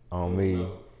on me.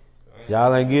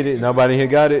 Y'all ain't get it? Nobody here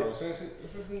got it?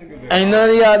 Ain't none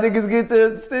of y'all niggas get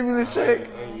the stimulus check?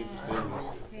 Hell no.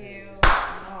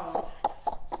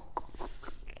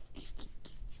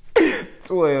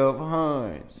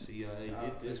 1,200. See how they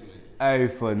get this man. Hey,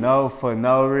 for no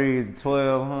reason,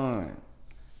 1,200.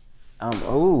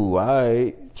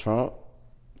 Alright, Trump.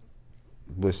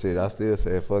 But shit, I still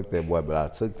said fuck that boy, but I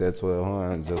took that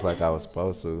 1,200 just like I was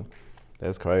supposed to.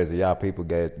 That's crazy. Y'all people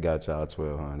got y'all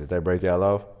 1,200. Did they break y'all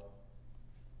off?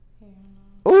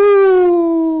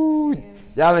 Ooh,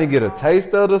 y'all didn't get a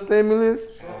taste of the stimulus?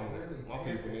 Everybody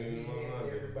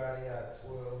out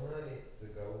 1,200 to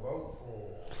go vote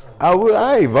for him.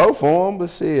 I ain't vote for him, but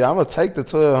shit, I'ma take the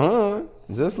 1,200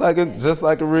 just like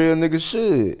a real nigga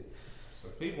should. So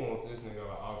people want this nigga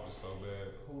out of office so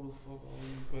bad. Who the fuck are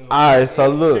you feeling? Alright, so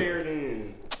look.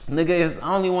 Then? Nigga, it's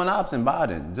only one option,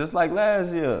 Biden. Just like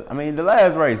last year. I mean, the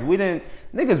last race,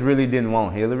 niggas really didn't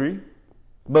want Hillary.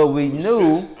 But we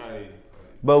knew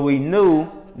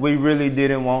we really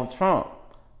didn't want Trump.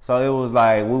 So it was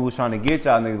like, we was trying to get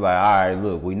y'all niggas like, all right,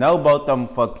 look, we know both of them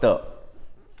fucked up.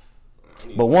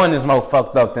 But one is more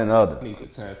fucked up than the other. I need to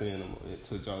tap in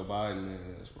to Joe Biden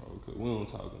ass, bro, because we don't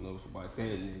talk enough about that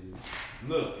nigga.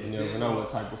 Look, You never know what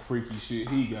type of freaky shit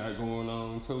he got going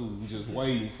on, too. Just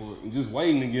waiting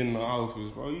to get in the office,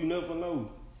 bro. You never know.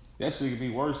 That shit could be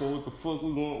worse than what the fuck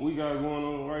we got going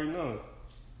on right now.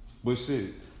 But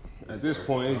shit, at this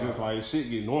point, it's just like shit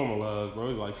get normalized, bro.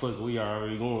 It's like, fuck it, we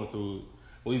already going through it.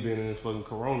 We been in this fucking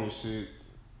corona shit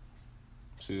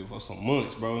for some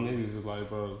months, bro. Niggas is like,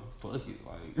 bro, fuck it.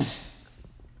 Like,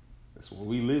 that's what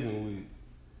we living with.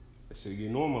 That shit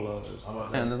get normalized.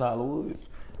 And that's all it was.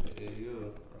 Yeah.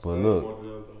 But look,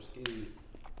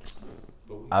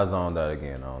 I zoned out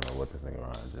again. I don't know what this nigga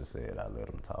Ryan just said. I let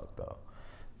him talk though.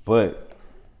 But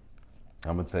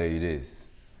I'm gonna tell you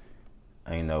this: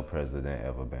 ain't no president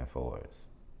ever been for us.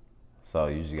 So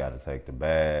you just gotta take the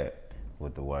bad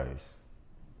with the worst.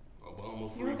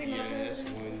 Obama freaky ass.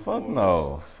 Fuck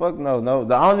no. Fuck no. No.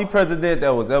 The only president that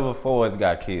was ever for us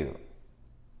got killed.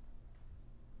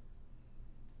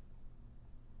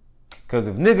 Cause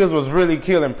if niggas was really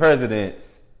killing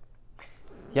presidents,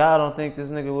 y'all don't think this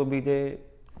nigga would be dead?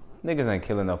 Niggas ain't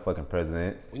killing no fucking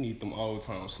presidents. We need them old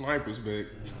time snipers back.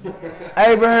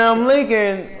 Abraham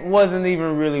Lincoln wasn't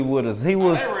even really with us. He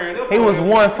was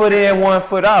 1 foot in, 1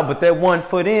 foot out, but that 1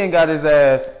 foot in got his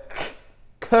ass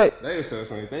cut. They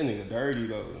assassinated that nigga dirty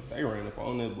though. They ran up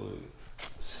on that boy.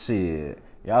 Shit.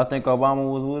 Y'all think Obama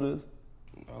was with us?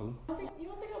 No. You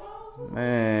don't think Obama was with us?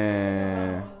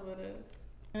 Man. Obama was with us.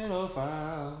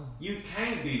 Pedophile. You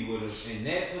can't be with us. In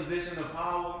that position of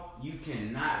power, you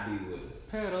cannot be with us.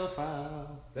 Pedophile.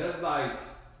 That's like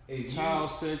if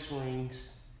Child sex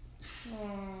rings.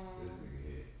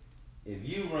 If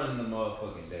you run the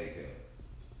motherfucking daycare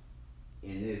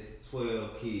and it's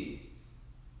 12 kids,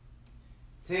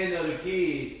 10 of the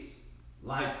kids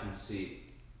like some shit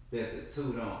that the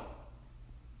 2 don't.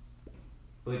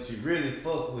 But you really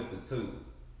fuck with the 2.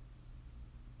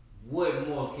 What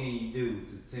more can you do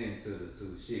to tend to the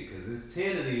 2 shit? Cause it's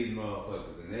 10 of these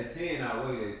motherfuckers and that 10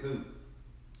 outweigh that 2.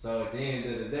 So at the end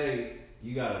of the day,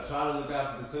 you gotta try to look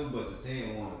out for the 2, but the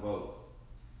 10 wanna vote.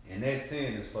 And that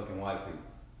 10 is fucking white people.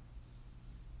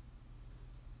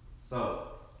 So,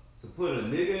 to put a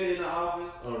nigga in the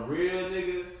office, a real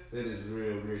nigga, that is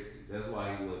real risky. That's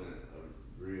why he wasn't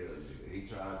a real nigga. He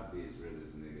tried to be as real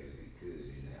as a nigga as he could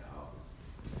in that office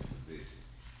position.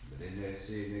 But in that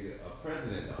shit, nigga, a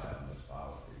president don't have much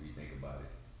power if you think about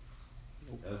it.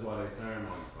 That's why they term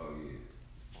only 4 years.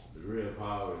 The real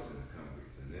power is in the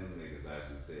Congress. And them niggas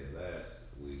actually said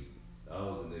last week,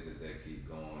 those are niggas that keep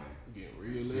going. Getting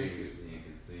reelected.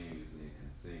 Continuously.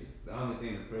 The only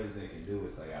thing the president can do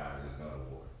is say, alright, let's go to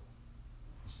war.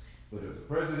 But if the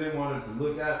president wanted to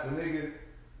look out for niggas,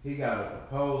 he gotta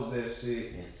propose that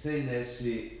shit and send that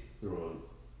shit through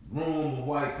a room of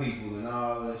white people and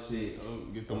all that shit.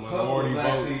 Get the a couple minority of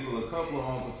black vote. people, a couple of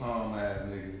Uncle Tom ass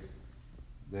niggas,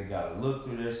 they gotta look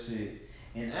through that shit.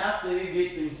 And after they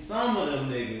get through some of them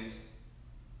niggas,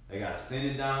 they gotta send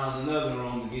it down another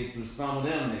room to get through some of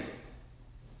them niggas.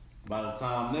 By the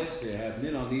time that shit happened,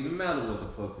 it don't even matter what the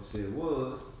fuck the shit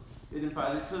was. It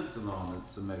probably took too long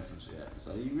to make some shit happen.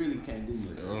 So you really can't do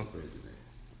much as president.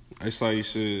 They say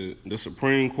shit. The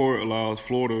Supreme Court allows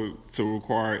Florida to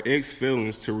require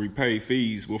ex-felons to repay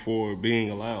fees before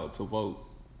being allowed to vote.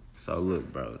 So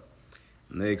look, bro.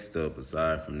 Next up,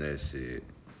 aside from that shit,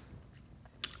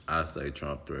 I say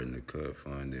Trump threatened to cut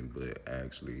funding, but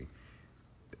actually,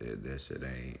 that shit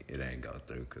ain't go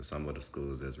through because some of the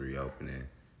schools that's reopening,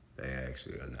 they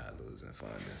actually are not losing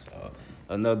funding. So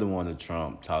another one of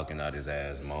Trump talking out his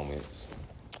ass moments.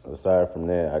 Aside from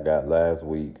that, I got last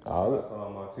week. That's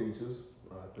all my teachers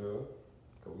right there.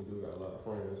 Because we do got a lot of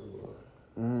friends who are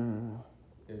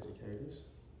educators.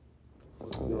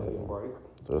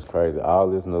 So it's crazy. All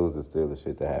this news is still the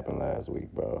shit that happened last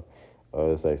week, bro.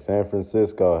 It's like San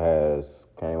Francisco has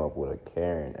came up with a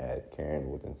Karen Act, Karen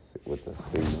with a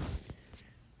C,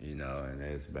 you know, and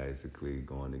it's basically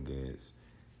going against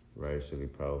racially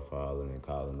profiling and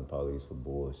calling the police for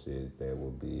bullshit. That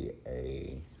would be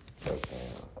a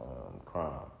fucking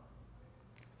crime.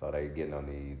 So they getting on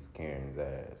these Karen's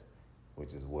ass,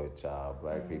 which is what y'all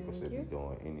black people should be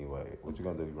doing anyway. What you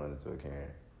gonna do if you run into a Karen?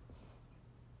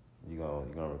 You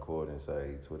gonna record and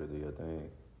say Twitter do your thing?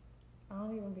 I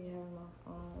don't even be having my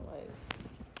phone, like.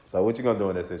 So what you gonna do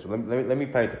in that situation? Let me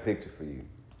paint the picture for you.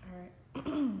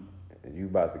 Alright. You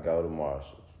about to go to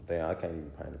Marshalls. Damn, I can't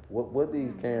even paint it. What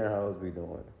these Karen hoes be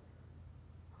doing?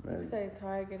 Man, You say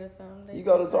Target or something. you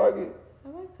go to Target? I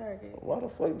like Target. Why the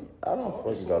fuck? I don't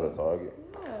fucking go to Target.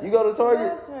 Yeah. You go to Target?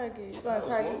 I love Target. You go to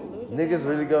Target. Niggas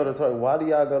really go to Target. Why do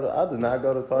y'all go to? I do not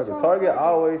go to Target. Target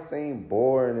always seem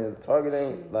boring, and Target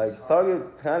ain't like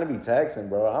Target kind of be taxing,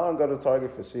 bro. I don't go to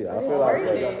Target for shit. I feel like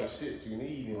They got the shit you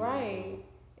need in Right.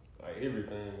 there. Like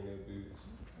everything in that bitch.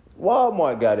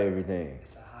 Walmart got everything.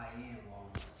 It's a high-end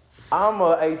Walmart. I'm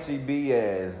a H-E-B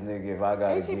ass nigga if I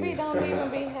gotta H-E-B get don't shit. even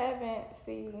be having,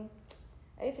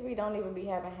 H-E-B don't even be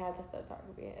having half the stuff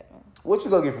Target be having. What you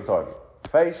gonna get from Target?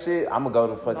 Face shit? I'm gonna go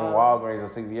to fucking No. Walgreens or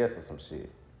CVS or some shit.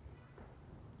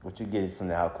 What you get from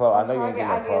the house? Clothes? I know you ain't Target, get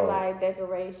no I get clothes. like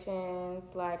decorations,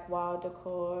 like wall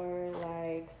decor,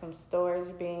 like some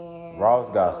storage bins. Ross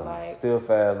got some like, still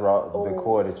fast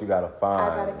decor that you gotta I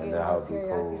find, gotta and get that my house be cool.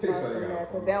 teriyaki They sauce say you from gotta there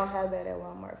because find they don't have that at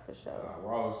Walmart for sure.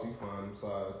 Ross, you find them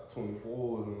size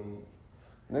 24s and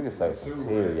Niggas say some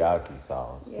teriyaki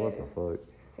sauce. Yeah. What the fuck?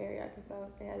 teriyaki sauce.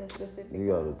 They had a specific. You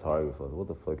go to Target for what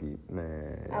the fuck you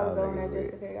man? I would y'all go in there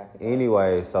niggas just weird. for teriyaki sauce.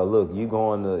 Anyway, so look, you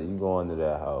going to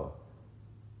that hoe,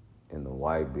 and the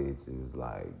white bitch is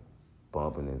like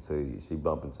bumping into you. She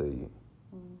bumping to you,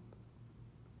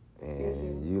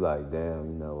 and you like, damn,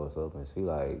 you know what's up? And she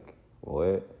like,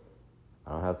 what?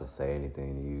 I don't have to say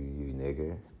anything to you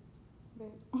nigga.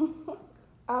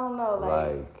 I don't know,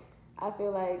 Like, I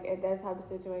feel like at that type of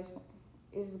situation,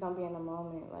 it's just gonna be in the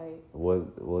moment. Like, what?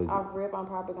 off rip, I'm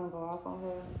probably gonna go off on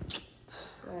her.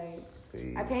 Like,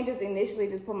 See, I can't just initially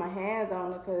just put my hands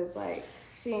on her because like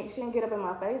she ain't get up in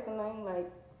my face or nothing.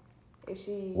 Like, if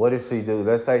she what if she do?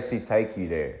 Let's say she take you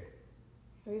there.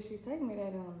 if she take me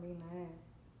there, then I'm being nice.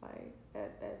 Like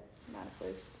that's not a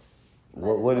question.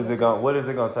 What is it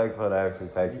gonna take for her to actually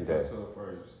take you there? Touch her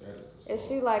first. That is a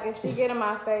If she get in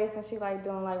my face and she like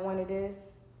doing like one of this,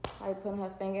 like putting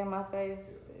her finger in my face.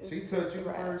 She it's touched a you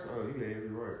wrap. first? Oh, you gave every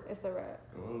right. It's a wrap.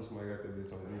 As long as somebody got that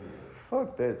bitch on video.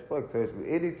 Fuck that. Fuck touch me.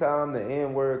 Anytime the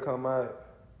N word come out,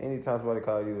 anytime somebody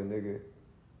call you a nigga,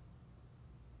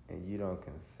 and you don't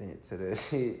consent to that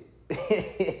shit.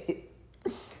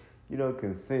 You don't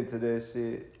consent to that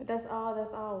shit. But that's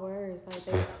all words. Like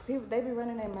they be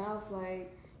running their mouth like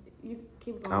you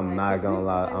keep going. I'm like, not gonna people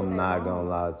lie. say what I'm they not want. gonna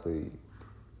lie to you.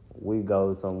 We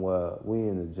go somewhere. We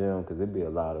in the gym because it be a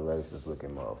lot of racist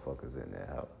looking motherfuckers in that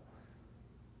house.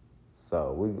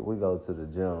 So we go to the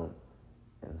gym,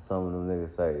 and some of them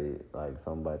niggas say like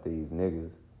something about these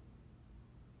niggas.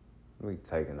 We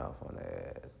taking off on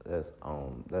their ass. That's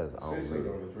on Essentially, me.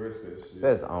 don't address that shit.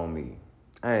 That's on me.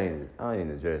 I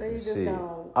ain't addressing just shit.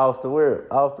 don't- Off the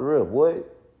rip,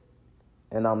 what?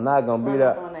 And I'm not gonna be Run there.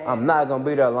 up on their I'm ass. not gonna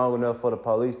be there long enough for the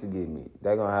police to get me.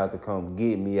 They're gonna have to come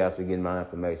get me after getting my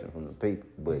information from the people.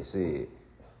 But shit,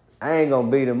 I ain't gonna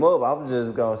beat him up. I'm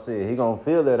just gonna shit. He gonna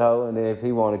feel that hoe, and then if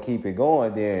he wanna keep it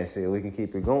going, then shit, we can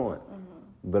keep it going.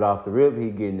 But off the rip, he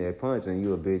getting that punch, and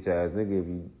you a bitch ass nigga if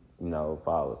you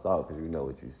follow assault because you know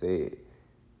what you said.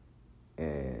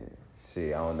 And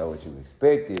shit, I don't know what you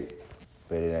expected.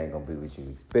 But it ain't gonna be what you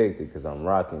expected because I'm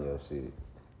rocking your shit.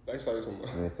 They say some.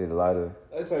 You see the lighter?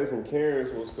 They say some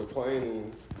Karens was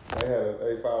complaining.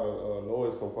 They filed a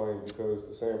noise complaint because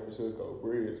the San Francisco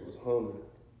bridge was humming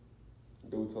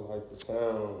due to like the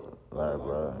sound, Right, like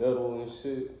bro. metal and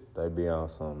shit. They be on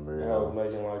something And I was real.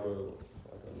 making like an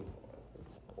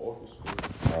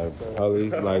orchestra. Like,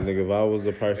 police, like, nigga, if I was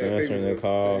the person And answering people the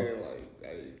call, was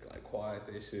saying, like quiet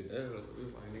that shit down. It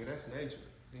was like, nigga, that's nature.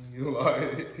 And you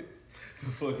like, the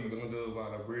fuck you gonna do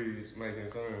about a bridge making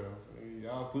sounds? And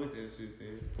y'all put that shit there.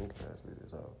 who passed me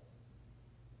this out?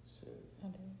 Shit.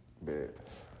 Bet.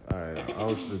 Alright,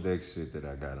 on to the next shit that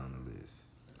I got on the list.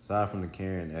 Aside from the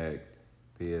Karen Act,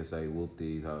 PSA whoop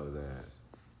these hoes ass.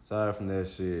 Aside from that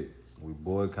shit, we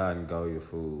boycotting Goya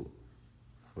Food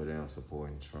for them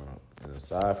supporting Trump. And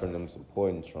aside from them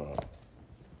supporting Trump,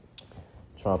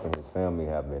 Trump and his family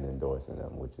have been endorsing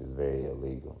them, which is very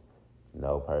illegal.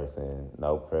 No person,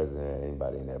 no president,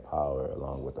 anybody in their power,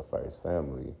 along with the first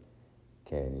family,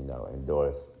 can,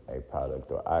 endorse a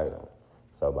product or item.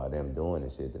 So by them doing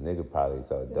this shit, the nigga probably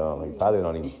so dumb, he probably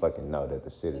don't even fucking know that the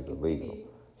shit is illegal.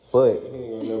 But He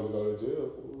ain't gonna never go to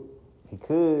jail for it. he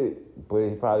could, but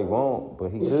he probably won't,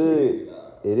 but he could.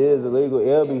 It is illegal.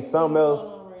 It'll be something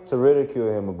else to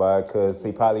ridicule him about because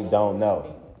he probably don't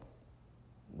know.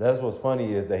 That's what's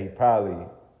funny is that he probably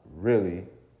really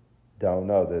don't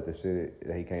know that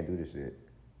that he can't do this shit.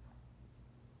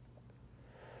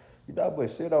 But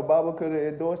shit, Obama could have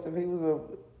endorsed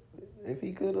if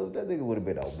he could have, that nigga would have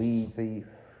been on BET.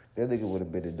 That nigga would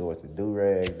have been endorsing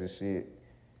do-rags and shit.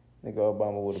 Nigga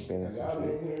Obama would have been in some Y'all been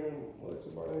shit. hearing what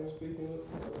somebody speaking of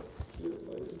shit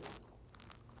lately?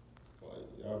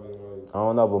 Like, y'all been like, I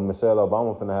don't know, but Michelle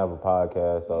Obama finna have a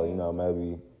podcast, so,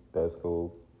 maybe that's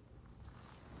cool.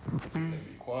 they be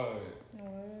quiet.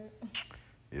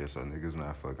 Yeah, so niggas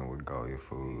not fucking with Goya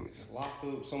Foods. Lock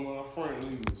up some of our friend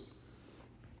leaders.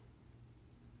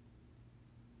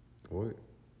 What?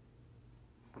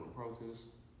 On protest.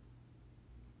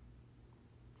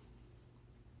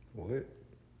 What?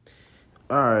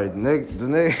 Alright,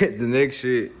 the next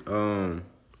shit, DMX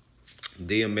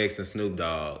and Snoop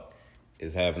Dogg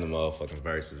is having a motherfucking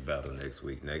versus battle next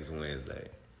Wednesday.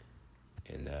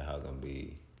 And that how gonna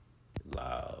be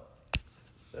loud.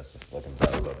 That's the fucking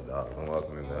battle of the dogs. I'm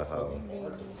welcoming that hoe.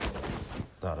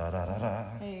 Da da da da da.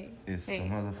 Hey. It's Hey. the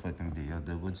motherfucking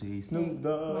D-O-double-G Snoop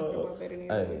Dogg. Hey.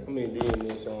 Hey. I mean,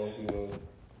 DMX songs,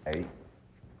 Hey.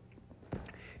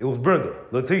 It was Brenda,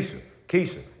 Letitia,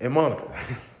 Keisha, and Monica.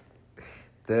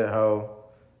 That hoe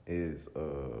is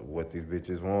what these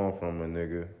bitches want from a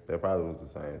nigga. That probably was the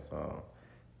same song.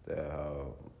 That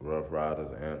Rough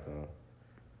Riders anthem.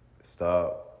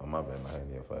 Stop. Oh, my bad, my hand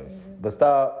in your face. But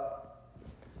stop,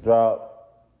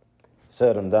 drop,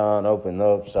 shut them down, open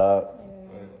up shop.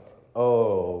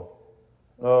 Oh.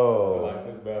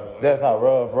 That's how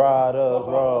Rough Riders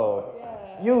roll.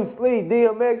 You sleep.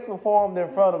 DMX performed in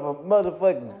front of a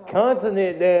motherfucking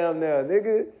continent damn now,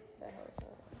 nigga.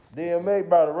 DMX,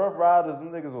 bro, the Rough Riders,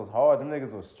 them niggas was hard. Them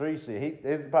niggas was street shit.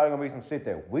 This is probably gonna be some shit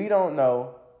that we don't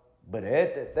know. But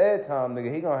at that time,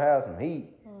 nigga, he gonna have some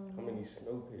heat. How many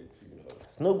Snoop hits you know?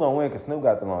 Snoop gonna win because Snoop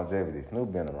got the longevity.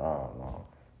 Snoop been around long.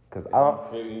 Cause You still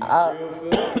feel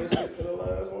like this shit for the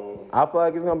last one? I feel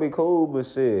like it's gonna be cool, but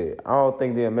shit, I don't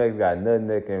think DMX got nothing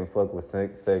that can fuck with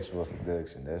sexual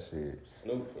seduction. That shit.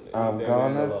 Snoop for the I'm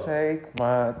gonna take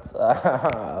my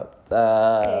time.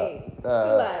 Hey,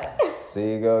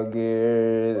 She gon' get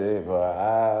it,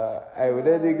 but hey, when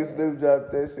that nigga Snoop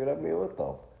dropped that shit, I mean, what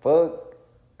the fuck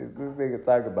is this nigga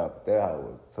talking about? That hoe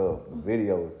was tough. The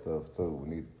video was tough too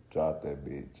when he dropped that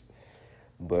bitch.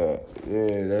 But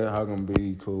yeah, that hoe gonna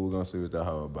be cool. We're gonna see what that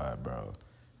hoe about, bro.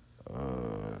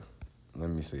 Let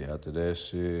me see. After that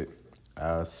shit,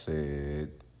 I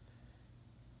said,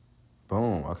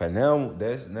 boom. Okay, now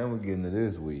we getting to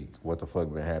this week. What the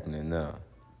fuck been happening now?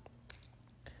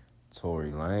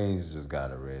 Tory Lanez just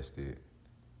got arrested,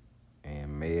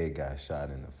 and Meg got shot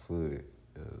in the foot.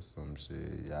 Some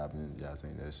shit. Y'all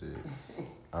seen that shit?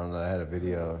 I don't know. I had a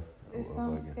video. It's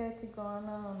something sketchy going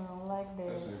on. I don't like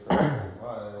that.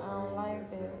 I don't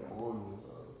like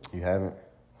that. You haven't?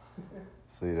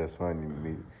 See, that's funny to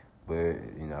me. But,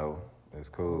 you know, it's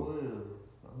cool.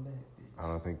 I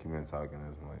don't think you've been talking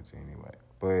as much anyway.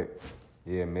 But,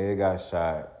 yeah, Meg got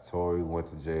shot. Tory went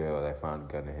to jail. They found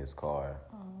a gun in his car.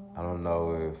 I don't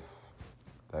know if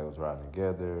they was riding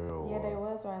together or... Yeah, they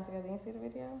was riding together. You see the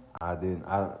video? I didn't.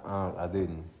 I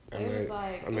didn't. It was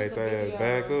like... I made it's a that video-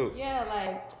 back up. Yeah,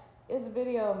 like... It's a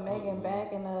video of Megan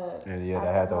backing up. And yeah,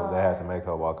 they had to make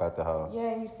her walk out the house.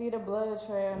 Yeah, and you see the blood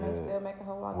trail, and they still making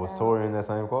her walk out. Was Tory in that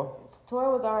same car?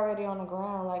 Tory was already on the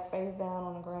ground, like face down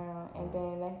on the ground, and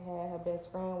then they had her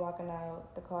best friend walking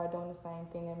out the car doing the same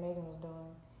thing that Megan was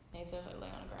doing. They told her to lay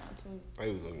on the ground too.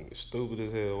 They was looking stupid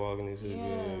as hell walking these Yeah,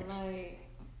 zigzags. like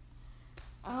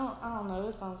I don't know.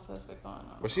 There's something suspect going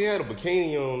on. But she had a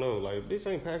bikini on though. Like, bitch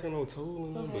ain't packing no tool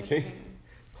in no Who had bikini.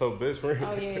 Her best friend.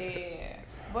 Oh yeah.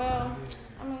 Well,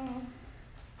 I mean,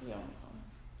 you don't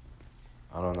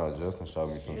know. I don't know. Justin showed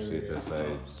me some shit that say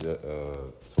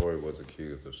Tory was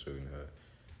accused of shooting her,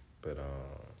 but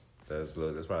that's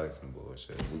probably some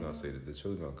bullshit. We're gonna see that the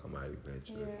truth gonna come out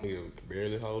eventually. Yeah. Nigga could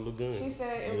barely hold a gun. She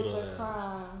said it was Little a ass.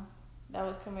 crime that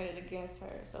was committed against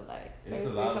her. So like, It's a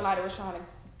basically lot of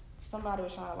somebody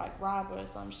was trying to like rob her or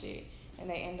some shit, and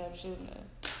they ended up shooting her.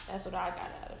 That's what I got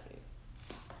out of it.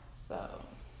 So,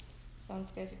 something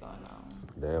sketchy going on.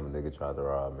 Damn, a nigga tried to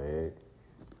rob Meg.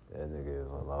 That nigga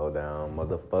is a low down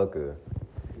motherfucker.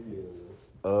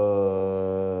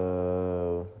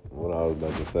 What I was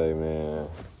about to say, man.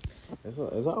 It's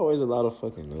always a lot of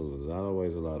fucking news. Not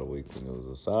always a lot of weekly news.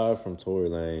 Aside from Tory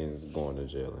Lanez going to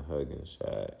jail and her getting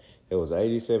shot, there was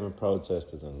 87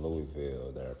 protesters in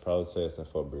Louisville that are protesting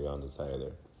for Breonna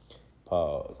Taylor.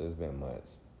 Pause. It's been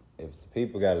months. If the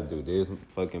people got to do this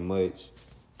fucking much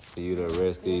for you to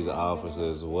arrest these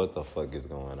officers, what the fuck is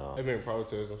going on? They've been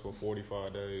protesting for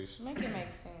 45 days Make it make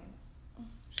sense.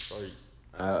 straight.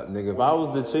 Nigga, if I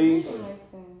was the chief, Make it make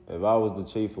sense. if I was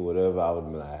the chief or whatever, I would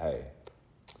be like, hey,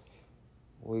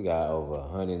 we got over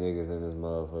 100 niggas in this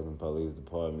motherfucking police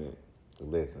department.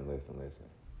 Listen.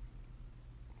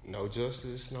 No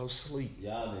justice, no sleep.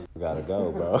 Y'all niggas gotta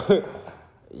go, bro.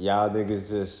 Y'all niggas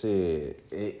just shit.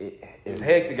 It's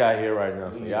hectic out here right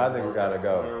now, so y'all niggas gotta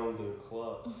go. Around the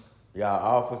clock. Y'all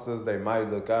officers, they might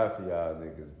look out for y'all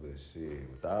niggas, but shit,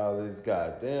 with all this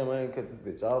goddamn, I ain't cut this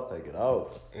bitch off, take it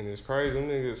off. And it's crazy, them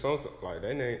niggas, sometimes, like, they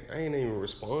ain't even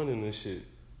responding to shit.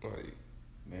 Like,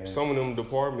 Man. some of them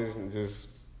departments just,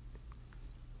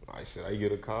 like, should I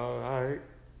get a call? All right.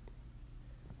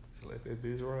 Just let that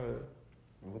bitch ride.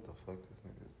 What the fuck this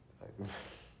nigga? Like,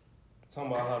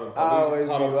 Talking about how the police. I always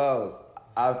how be the- lost.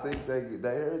 I think they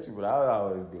heard you, but I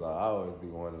always be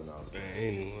wondering. Man,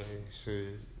 anyway,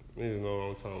 shit. Niggas know what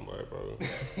I'm talking about, bro.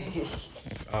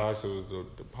 All I said was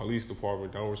the police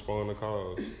department don't respond to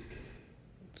calls.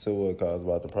 So what calls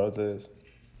about the protest?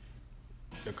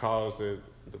 The calls that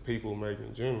the people make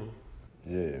in general.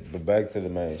 Yeah, but back to the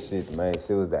main shit. The main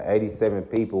shit was that 87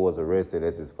 people was arrested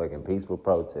at this fucking peaceful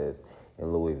protest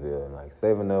in Louisville, and like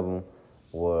 7 of them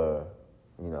were,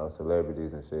 you know,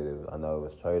 celebrities and shit. I know it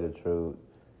was Trader Truth,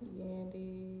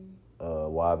 Yandy.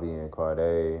 Wabi and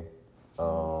Cordae,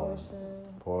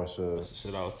 Portia. That's the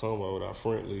shit I was talking about with our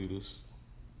front leaders.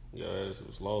 Yeah, it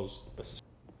was lost.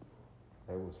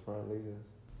 They was front leaders.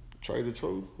 Trey the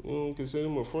Truth, you don't consider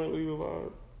him a front leader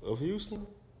of Houston?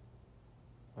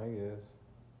 I guess.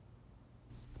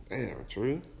 Damn,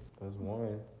 Trey. That's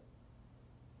one.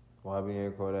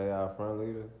 YBN Corday, our front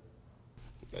leader?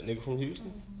 That nigga from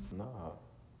Houston? Nah.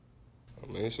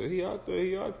 I mean, shit, he out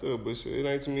there, but shit, it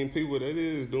ain't too many people that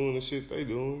is doing the shit they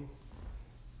doing.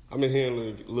 I been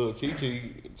hearing Lil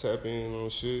Kiki tap in on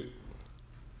shit.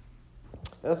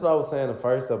 That's what I was saying in the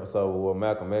first episode with what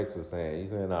Malcolm X was saying. You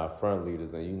saying our front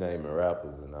leaders and you naming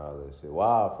rappers and all that shit. Why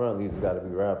our front leaders got to be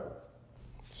rappers?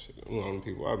 Shit, them the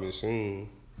people I've been seeing.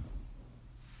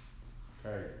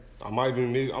 Hey. I might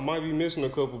be missing a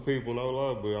couple people, no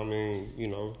lie, but I mean, you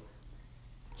know,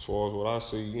 as far as what I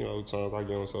see, you know, times I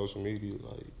get on social media,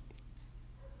 like,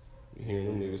 you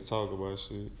hearing them niggas talk about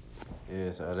shit.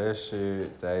 Yeah, so that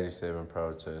shit, the 87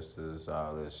 protesters,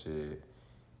 all that shit.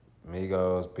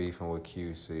 Migos beefing with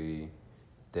QC,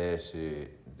 that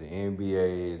shit. The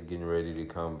NBA is getting ready to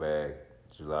come back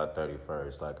July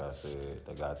 31st, like I said.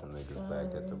 They got them niggas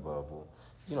back at the bubble.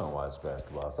 You don't watch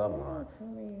basketball, stop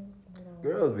lying.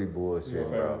 Girls be bullshit,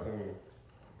 bro.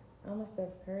 I'm a Steph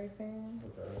Curry fan.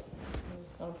 Okay. I'm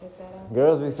just gonna put that out.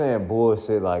 Girls be saying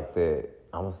bullshit like that.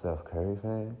 I'm a Steph Curry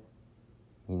fan.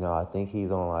 You know, I think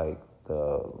he's on like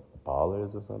the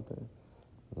Ballers or something.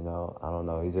 You know, I don't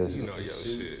know. He just You know your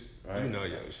shit. Right? You know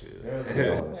your shit.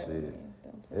 Girls know shit.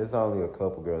 It's only a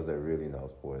couple girls that really know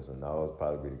sports, and those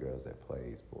probably be the girls that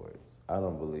play sports. I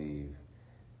don't believe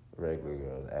regular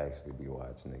girls actually be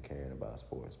watching and caring about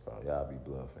sports, bro. Y'all be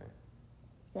bluffing.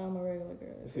 So I'm a regular girl,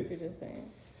 is what you're just saying.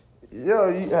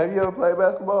 Yo, have you ever played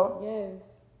basketball? Yes.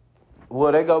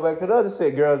 Well, they go back to the other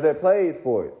shit, girls that play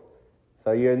sports.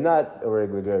 So you're not a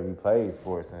regular girl if you play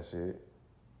sports and shit.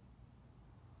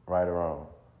 Right or wrong?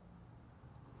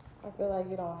 I feel like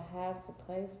you don't have to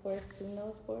play sports to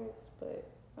know sports, but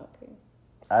okay.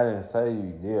 I didn't say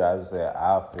you did. I just said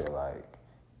I feel like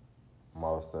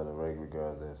most of the regular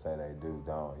girls that say they do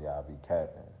don't. Y'all be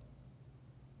capping.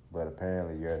 But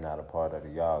apparently you're not a part of the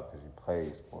y'all because you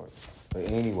play sports.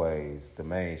 But anyways, the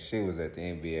main shit was that the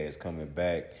NBA is coming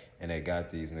back and they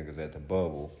got these niggas at the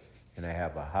bubble and they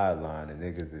have a hotline and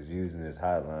niggas is using this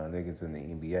hotline. Niggas in the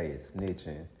NBA is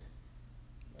snitching.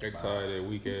 They tired of that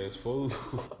weak ass food.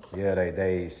 Yeah,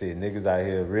 they shit. Niggas out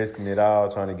here risking it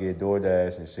all, trying to get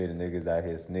DoorDash and shit, and niggas out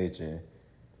here snitching.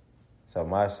 So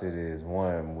my shit is,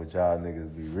 one, would y'all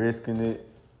niggas be risking it,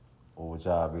 or would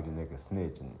y'all be the nigga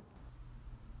snitching it?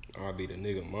 I'll be the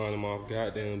nigga minding my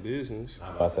goddamn business.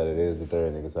 I said it is the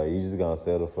third nigga, so you just gonna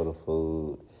settle for the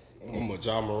food. I'm a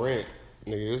Ja Morant.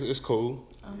 Nigga, it's cool.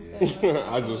 Yeah.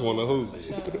 I just want to hoop.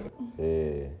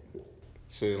 Yeah.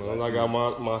 Shit, as long as I got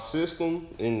my system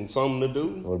and something to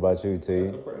do. What about you, T?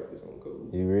 I practice, I'm cool.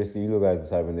 You risky? You look like the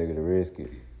type of nigga to risk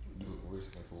it.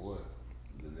 Risking for what?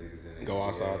 The niggas in Go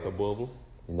outside the bubble.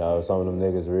 You know, some of them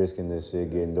niggas risking this shit,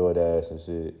 getting DoorDash and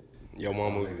shit. Your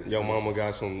mama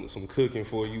got some cooking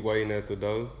for you waiting at the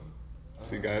door.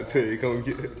 She gotta tell you come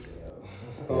get it.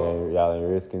 Yeah, y'all ain't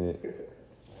risking it.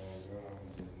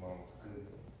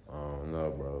 I don't know,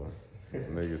 bro.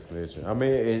 Niggas snitching. I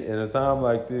mean, in a time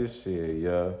like this, shit,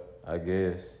 yeah, I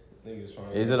guess.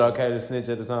 Is it okay to snitch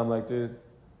at a time like this?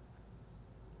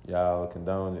 Y'all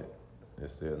condone it?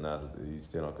 It's still not. You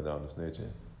still don't condone the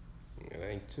snitching. It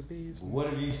ain't to be. What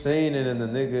have you seen it in the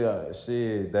nigga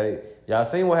shit? Y'all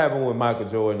seen what happened with Michael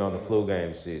Jordan on the flu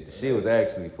game shit? The shit was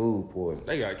actually food poisoning.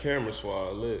 They got camera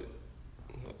swab lit.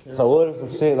 So what if some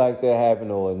shit like that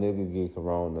happened or a nigga get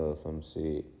corona or some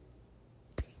shit?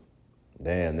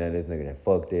 Damn, now this nigga done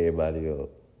fucked everybody up.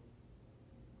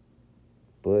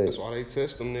 But That's why they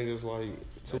test them niggas like.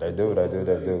 they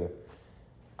do.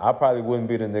 I probably wouldn't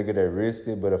be the nigga that risked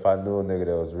it, but if I knew a nigga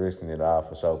that was risking it, I'd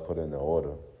for sure put in the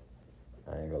order.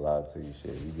 I ain't gonna lie to you,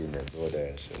 shit. You getting that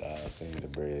DoorDash shit, I seen the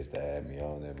breads that had me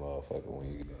on that motherfucker when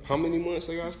you... How many months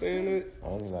they got staying at?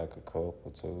 Only like a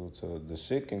couple, two. The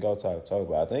shit can go to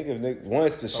October. I think if nigga,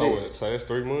 once the shit... Oh, so that's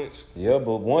 3 months? Yeah,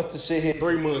 but once the shit hit...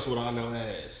 3 months without no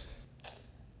ass.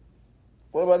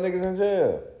 What about niggas in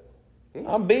jail?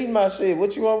 I'm beating my shit.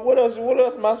 What you want? What else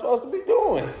am I supposed to be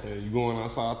doing? So you going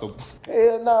outside the...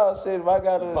 Hell no, shit. If I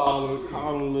gotta...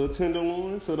 Calling a little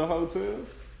tenderloin to the hotel?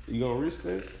 You gonna risk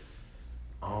that?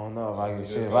 I don't know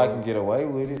if I can get away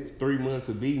with it. 3 months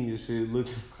of beating your shit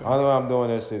looking... Only way I'm doing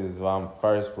that shit is if I'm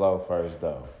first flow, first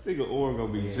though. Nigga Oren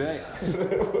gonna be jacked.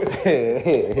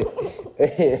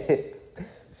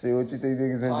 See what you think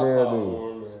niggas in jail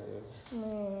do?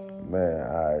 Man,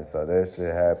 alright, so that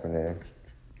shit happening.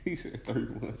 He said 3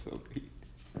 months of beating.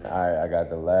 All right, I got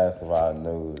the last of our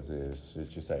news is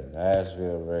what you say,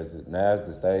 Nashville versus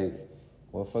the state.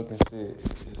 What fucking shit?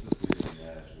 It's the city of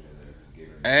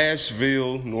Nashville.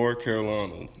 Asheville, North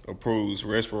Carolina approves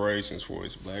reparations for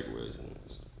its black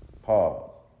residents.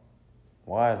 Pause.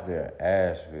 Why is there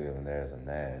Asheville and there's a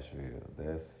Nashville?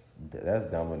 That's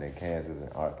dumber than Kansas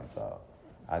and Arkansas.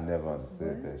 I never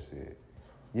understood that shit.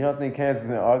 You don't think Kansas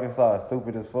and Arkansas are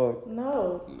stupid as fuck?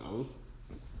 No. No.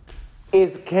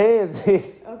 It's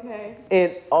Kansas Okay.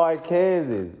 and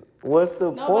Arkansas. What's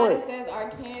the Nobody point? says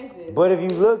Arkansas. But if you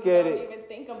look at Don't it, even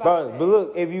think about bro, that. but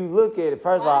look, if you look at it,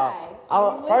 first Why? of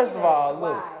all, first of all,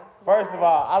 look, Why? first of Why?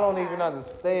 all, I don't Why? even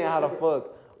understand how the fuck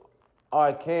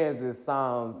Arkansas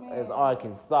sounds as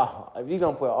Arkansas. If you're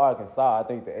gonna put Arkansas, I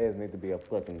think the S need to be a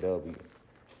fucking W.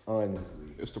 Honestly.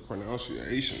 It's the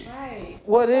pronunciation. Right.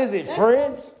 What is it,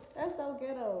 French? That's so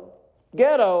ghetto.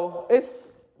 Ghetto?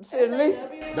 It's shit, at least.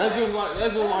 That's just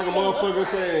like a motherfucker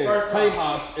saying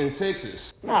Tejas in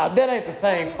Texas. Nah, that ain't the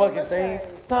same fucking thing.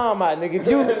 Talking about,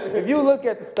 nigga, if you look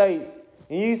at the states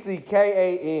and you see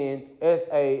Kansas,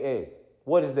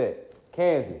 what is that?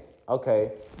 Kansas.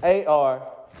 Okay.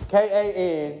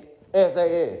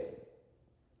 ARKANSAS.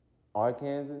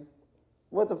 Arkansas?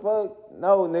 What the fuck?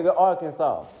 No, nigga,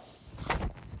 Arkansas.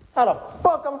 How the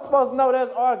fuck I'm supposed to know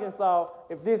that's Arkansas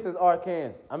if this is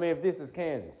Arkansas? I mean, if this is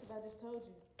Kansas. I just told you.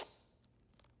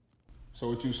 So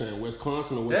what you saying,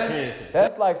 Wisconsin or Wisconsin?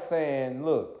 That's like saying,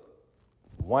 look,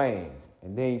 Wayne,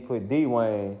 and then you put D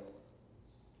Wayne,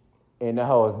 and the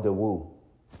hoe is the Woo.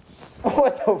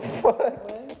 What the fuck?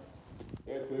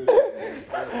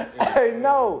 Hey,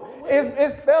 no,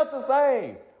 it's spelled the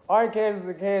same. Arkansas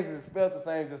and Kansas is spelled the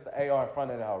same, just the AR in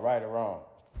front of the hoe, right or wrong.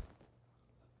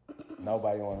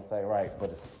 Nobody want to say right, but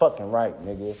it's fucking right,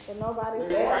 nigga. But nobody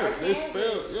They said right. They Arkansas.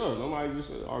 spelled, yeah, nobody just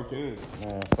said Arkansas.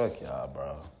 Man, fuck y'all,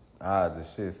 bro.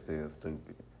 This shit's still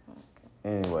stupid.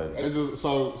 Anyway, It's just,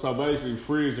 so basically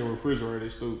fridge and refrigerator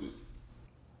is stupid.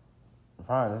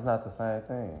 Brian, it's not the same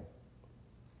thing.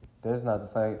 That's not the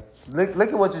same. Look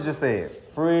at what you just said.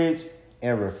 Fridge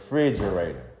and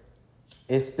refrigerator.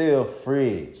 It's still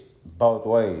fridge both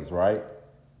ways, right?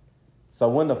 So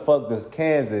when the fuck does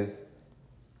Kansas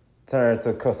turn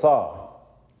to Kansas?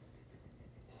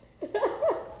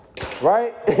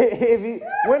 Right?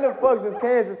 When the fuck does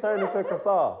Kansas turn into Kansas?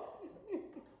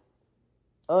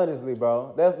 Honestly,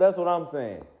 bro, that's what I'm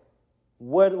saying.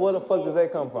 Where the fuck does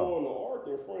that come from? Throwing the arc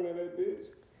in front of that bitch.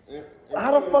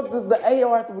 How the fuck does the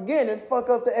AR at the beginning fuck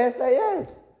up the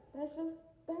SAS? That's just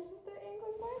the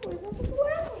English language. That's just the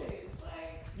language.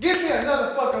 Like, Give me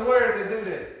another fucking word to do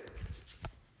that.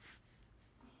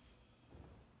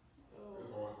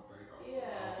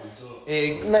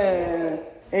 Man.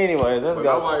 Anyways, let's But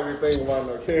go. nobody even think about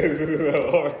no Kansas and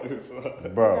Arkansas.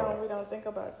 Bro. we don't think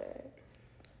about that.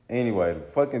 Anyway, the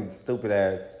fucking stupid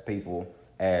ass people,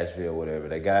 Asheville, whatever,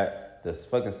 they got this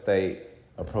fucking state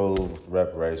approved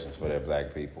reparations for their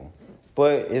black people.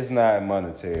 But it's not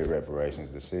monetary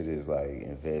reparations. The shit is like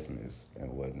investments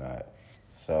and whatnot.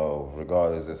 So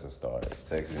regardless, it's a start.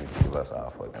 Texas needs to give us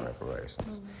our fucking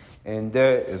reparations. And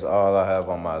that is all I have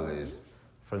on my list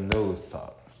for news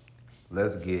talk.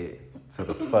 Let's get to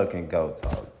the fucking go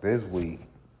talk. This week,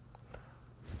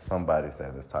 somebody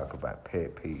said let's talk about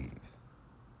pet peeves.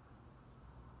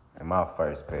 And my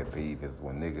first pet peeve is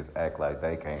when niggas act like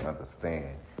they can't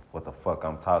understand what the fuck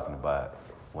I'm talking about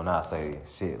when I say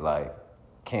shit like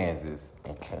Kansas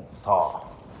and Kansas. So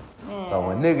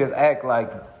when niggas act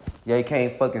like they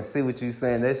can't fucking see what you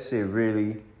saying, that shit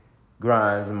really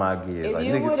grinds my gears. If Like,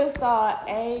 you niggas, would have saw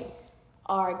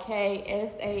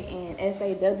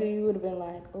ARKSANSAW, you would have been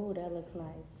like, oh, that looks nice.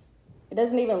 It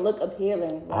doesn't even look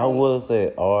appealing. I Like, would have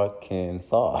said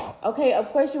Arkansas. okay, of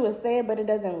course you would say it, but it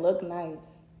doesn't look nice.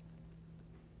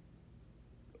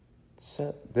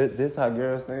 Shut. This how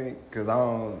girls think? Cause I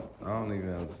don't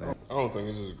even understand. I don't think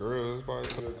it's just girls. It's probably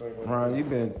something. Ron, you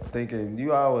been thinking.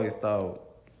 You always thought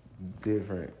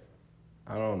different.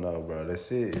 I don't know, bro. That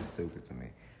shit is stupid to me.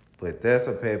 But that's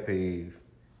a pet peeve.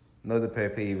 Another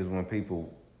pet peeve is when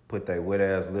people put their wet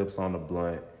ass lips on the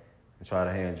blunt and try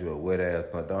to hand you a wet ass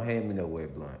blunt. Don't hand me no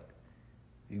wet blunt.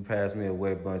 You pass me a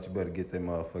wet blunt, you better get that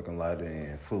motherfucking lighter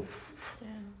and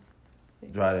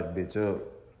dry that bitch up.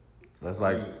 That's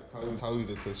like Tell you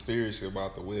the conspiracy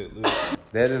about the wet lips.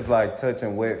 that is like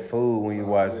touching wet food when you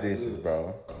wash dishes,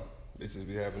 bro. Bitches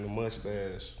be having the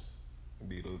mustache.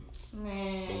 Be the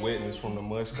Man. wetness from the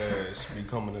mustache be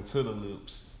coming into the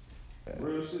lips.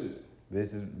 Real shit.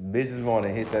 Bitches want to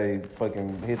hit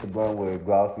the blunt with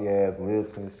glossy ass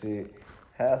lips and shit.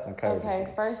 Have some courtesy.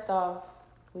 Okay, first off,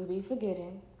 we be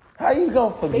forgetting. How you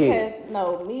gonna forget? Because,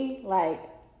 no, me, like,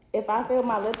 If I feel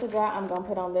my lips are dry, I'm gonna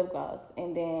put on lip gloss,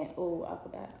 and then I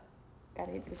forgot,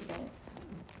 gotta hit this again.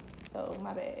 So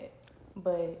my bad,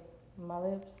 but my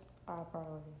lips are a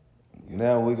priority.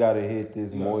 Now we gotta hit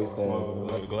this moist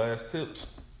ass. Like glass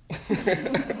tips.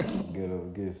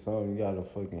 Get some. You gotta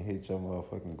fucking hit your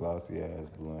motherfucking glossy ass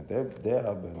blunt. That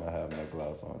I better not have no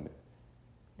gloss on it.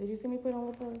 Did you see me put on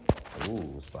lip gloss?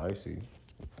 Ooh, spicy.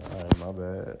 Alright, my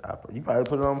bad. You probably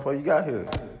put it on before you got here.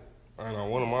 I know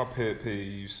one of my pet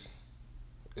peeves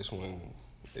is when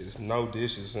there's no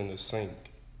dishes in the sink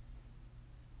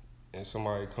and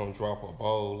somebody come drop a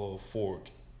bowl or a fork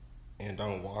and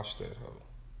don't wash that hoe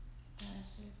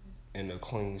in the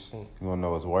clean sink. You wanna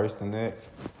know what's worse than that?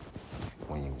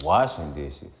 When you washing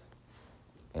dishes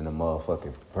and the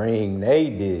motherfucker bring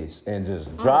they dish and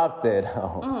just drop that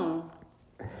on.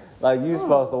 Like you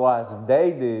supposed to wash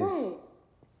they dish. Right.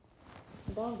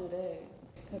 Don't do that.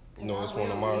 You know, it's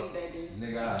one of my.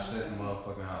 Nigga, I set the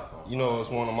motherfucking house on. You know, it's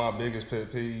one of my biggest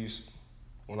pet peeves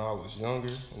when I was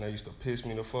younger, and they used to piss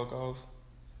me the fuck off.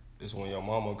 Is when your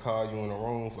mama call you in the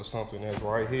room for something that's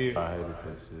right here. I hated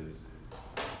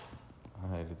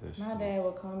that shit. My dad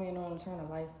would come in on and turn the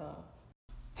lights off.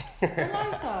 The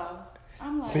lights off.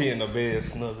 I'm like, Be in the bed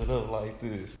snuggled up like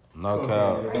this. No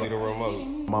cap. Give me the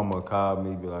remote. Mama called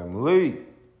me, be like, Malik.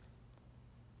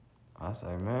 I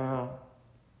say, man,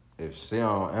 if she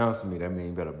don't answer me, that means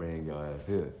you better bring your ass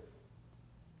here.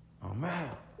 Oh, man.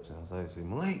 She say,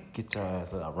 Malik, get your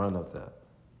ass up. I run up there.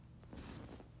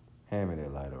 Hand me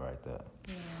that lighter right there.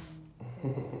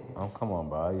 Come on,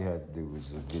 bro. All you had to do was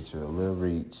just get you a little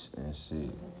reach and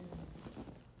shit.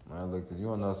 Man, look, you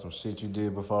wanna know some shit you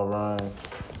did before Ryan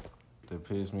that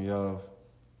pissed me off?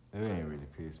 It ain't really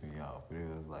pissed me off, but it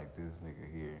was like this nigga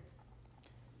here.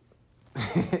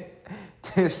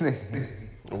 This nigga.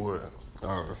 What?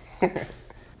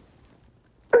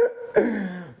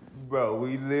 Bro,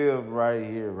 we live right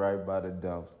here, right by the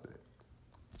dumpster.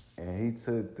 And he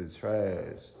took the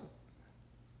trash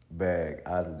bag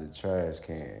out of the trash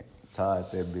can, tied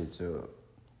that bitch up,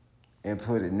 and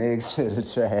put it next to the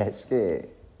trash can.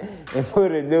 And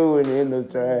put a new one in the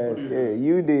trash can.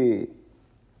 You did.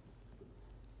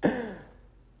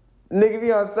 Nigga, if you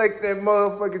don't take that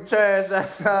motherfucking trash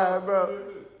outside, bro.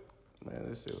 Man,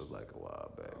 this shit was like a while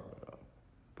back, bro.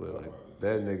 But like,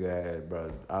 that nigga had,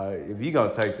 bro, if you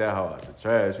gonna take that hoe out the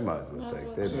trash, you might as well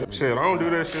take that bitch. Shit, I don't do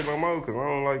that shit no more because I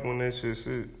don't like when that shit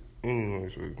sit. Anyway,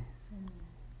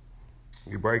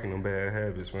 you breaking them bad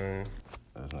habits, man.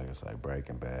 This nigga's like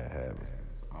breaking bad habits.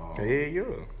 Yeah.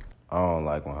 I don't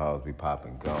like when hoes be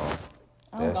popping gum.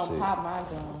 I'm gonna pop my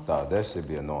gum. Thought that shit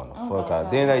be annoying the fuck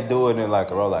out. Then they do it in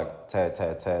like a row, like tat,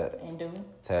 tat, tat. And do?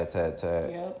 Tat, tat, tat.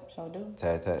 Yep, so do.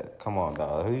 Tat, tat. Come on,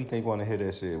 dog. Who you think want to hear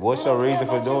that shit? What's your reason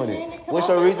for doing it? What's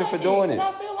your reason for doing it?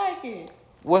 Because I feel like it.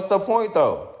 What's the point,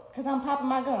 though? Because I'm popping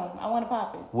my gum. I want to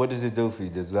pop it. What does it do for you?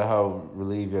 Does that help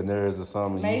relieve your nerves or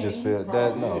something? Maybe, You just feel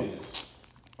that? No.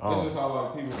 This is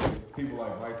how like people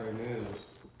like bite their nails.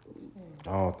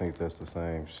 I don't think that's the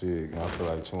same shit. I feel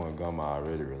like chewing gum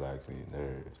already relaxing your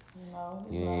nerves. No.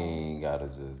 You ain't gotta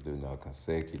just do no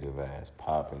consecutive ass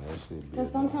popping. That shit be.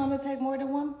 Because sometimes it take more than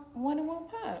one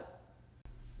pop.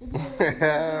 If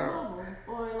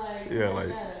you or like, Yeah,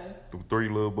 like the 3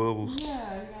 little bubbles.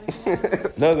 yeah, you gotta get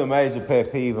out. Another major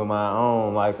pet peeve of my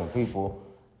own, like when people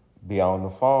be on the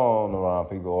phone around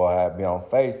people or be on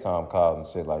FaceTime calls and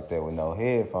shit like that with no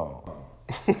headphones.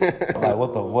 Like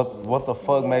what the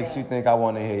fuck makes you think I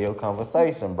want to hear your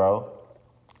conversation, bro?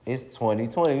 It's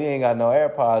 2020. You ain't got no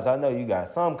AirPods. I know you got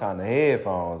some kind of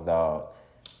headphones, dog.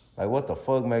 Like what the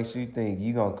fuck makes you think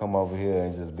you gonna come over here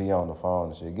and just be on the phone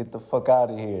and shit? Get the fuck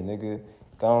out of here, nigga.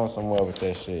 Go on somewhere with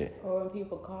that shit. Or when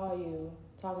people call you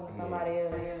talking to somebody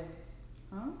else.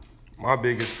 Huh? My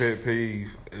biggest pet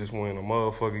peeve is when a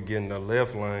motherfucker get in the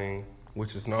left lane,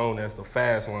 which is known as the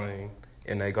fast lane,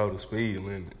 and they go the speed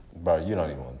limit. Bro, you don't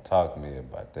even want to talk to me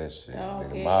about that shit. Nigga,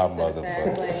 Okay, my that's a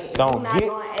fast lane. motherfucker. Don't not get.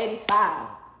 going 85.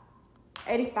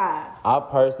 85. I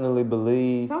personally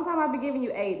believe. Sometimes I be giving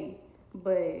you 80,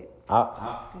 but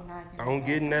Don't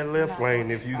get in that left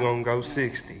lane if you gonna go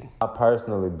 60. I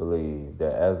personally believe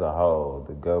that as a whole,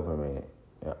 the government,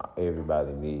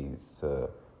 everybody needs to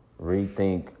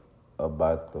rethink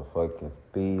about the fucking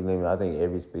speed limit. I think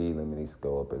every speed limit needs to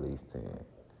go up at least 10.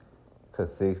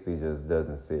 Cause 60 just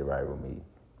doesn't sit right with me.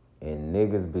 And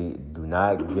niggas do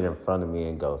not get in front of me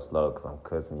and go slow, cause I'm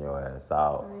cussing your ass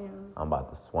out. Oh, yeah. I'm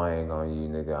about to swing on you,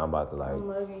 nigga. I'm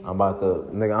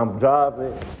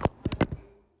driving.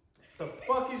 The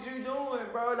fuck is you doing,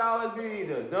 bro? It always be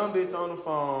the dumb bitch on the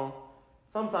phone.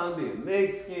 Sometimes be a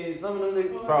Mexican. Some of them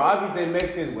niggas, bro, I be seeing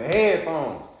Mexicans with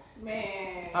headphones.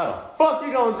 man, How the fuck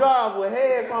you gonna drive with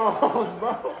headphones,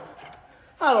 bro?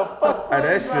 How the fuck? Hey,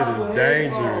 that you shit drive is with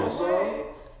dangerous. headphones, bro?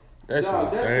 That Dog,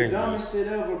 shit that's the dangerous. dumbest shit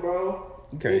ever, bro.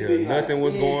 You can't hear nothing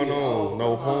what's going on.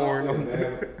 No horn.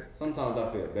 Sometimes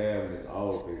I feel bad when it's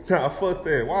old people. Nah, fuck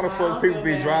that. Why the fuck people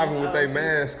be driving with their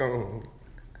mask on?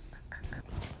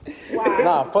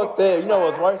 Nah, fuck that. You know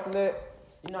what's worse than that?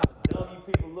 You know how dumb you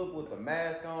people look with the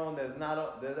mask on that's not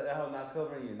up, that hoe not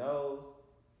covering your nose?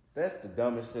 That's the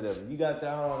dumbest shit ever. You got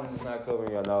that on and it's not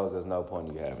covering your nose, there's no point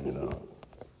in you having it on.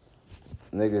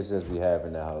 Niggas just be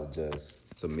having that hoe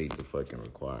just to meet the fucking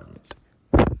requirements.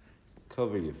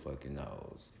 Cover your fucking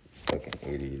nose. Fucking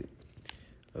idiot.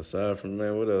 Aside from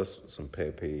that, what else? Some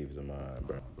pet peeves of mine,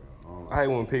 bro. I hate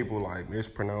when people like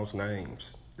mispronounce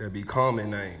names. That be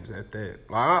common names at that.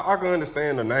 Like I can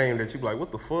understand the name that you be like,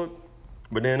 what the fuck?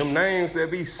 But then them names that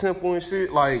be simple and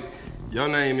shit, like your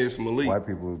name is Malik. White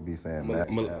people would be saying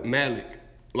Malik.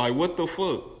 Like what the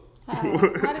fuck?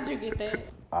 How did you get that?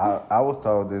 I was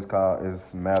told this called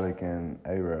is Malik and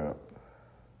Arab.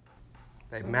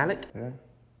 Hey, Malik? Yeah.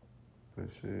 But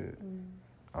shit.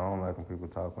 I don't like when people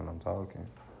talk when I'm talking.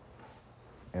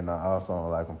 And I also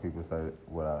don't like when people say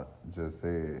what I just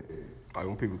said. Like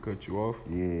when people cut you off?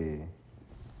 Yeah.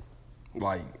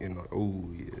 Like, you know,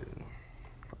 ooh, yeah.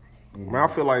 Man, I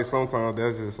feel like sometimes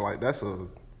that's just like I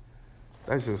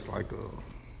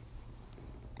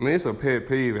mean, it's a pet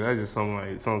peeve, and that's just something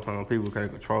like sometimes people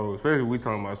can't control. Especially we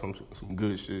talking about some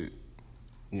good shit,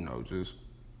 you know, just.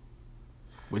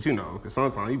 But you know, because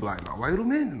sometimes you be like, no, wait a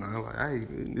minute, now. Like, hey,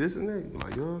 this and that.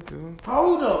 Like, yeah.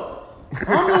 Hold up.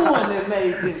 I'm the one that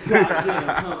made this shot game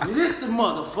company. This the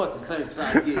motherfucking things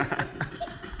I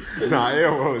get. Nah,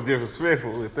 everyone was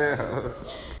disrespectful with that.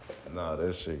 Nah,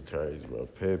 that shit crazy, bro.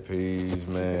 Pet peeves,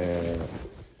 man.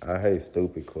 I hate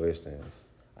stupid questions.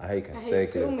 I hate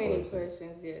consecutive too many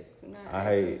questions. yes.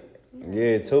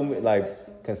 Too many,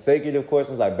 like consecutive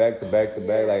questions, like back to back to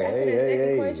back. Like, After that hey,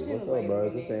 second question, what's wait up, a bro?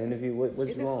 Is minute. this an interview? What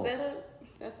It's you a want? setup.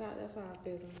 That's how I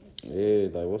feel. Yeah,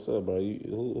 like, what's up, bro?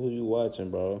 Who you watching,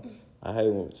 bro? I hate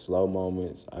when slow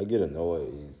moments. I get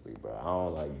annoyed easily, bro. I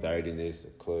don't like dirtiness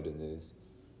or clutterness.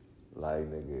 Like,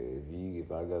 nigga,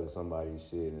 if I go to somebody's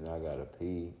shit and I gotta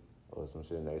pee or some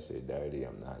shit and that shit dirty,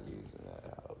 I'm not using that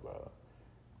house, bro.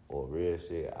 Or real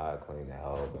shit, I clean that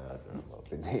whole bathroom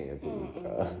up and then pee,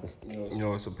 bro. You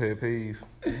know, it's a pet peeve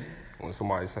when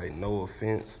somebody say no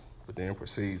offense, but then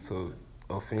proceed to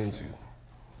offend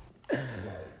you.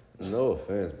 No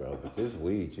offense, bro, but this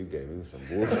weed you gave me some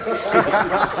bullshit.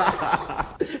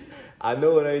 I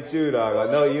know it ain't you, dog.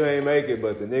 I know you ain't make it,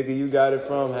 but the nigga you got it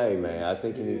from, hey, man, I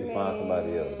think you need to find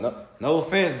somebody else. No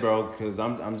offense, bro, because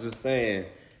I'm just saying,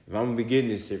 if I'm going to be getting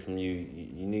this shit from you,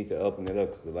 you need to open it up,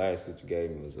 because the last shit you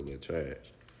gave me was a little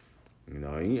trash. You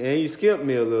know, and you skipped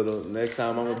me a little. Next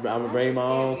time I'm gonna bring my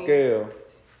own scale.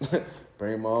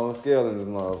 Bring my own scale in this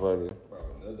motherfucker. Bro,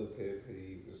 another pet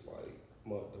peeve is like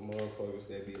the motherfuckers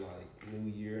that be like, new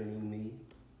year, new me,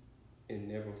 and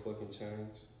never fucking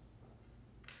change.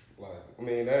 Like, I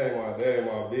mean, that ain't my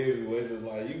business, but it's just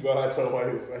like, you go out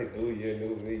somebody and say, new year,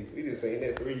 new me. We just saying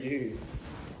that 3 years.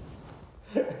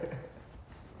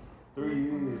 3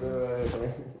 years,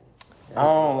 I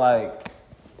don't like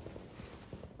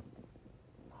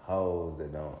hoes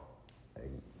that don't.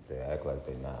 They act like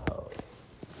they not hoes.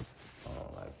 I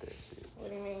don't like that shit. What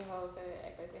do you mean hoes that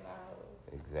act like they're not hoes?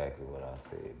 Exactly what I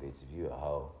said, bitch. If you a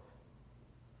hoe,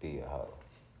 be a hoe.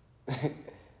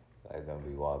 Like, don't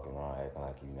be walking around acting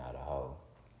like you not a hoe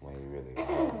when you really a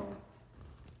hoe.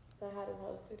 So how do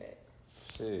hoes do that?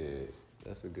 Shit,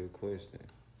 that's a good question.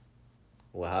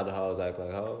 Well, how do hoes act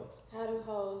like hoes? How do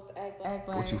hoes act like?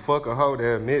 Would you fuck a hoe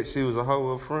that admit she was a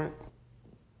hoe up front?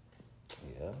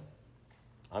 Yeah.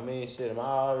 I mean, shit, am I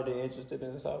already interested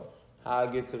in this hoe? How I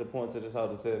get to the point to this hoe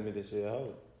to tell me that she a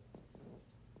hoe?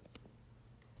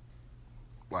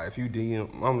 Like, if you DM,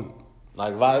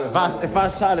 Like, if I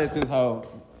shot at this hoe,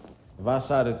 in her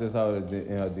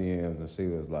DMs and she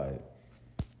was like,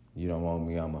 you don't want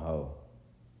me, I'm a hoe.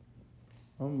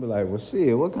 I'm gonna be like, well,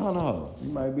 shit, what kind of hoe?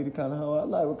 You might be the kind of hoe I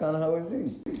like. What kind of hoe is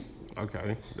she?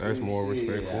 okay, that's more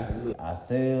respectful. I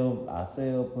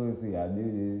sell pussy. I do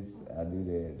this. I do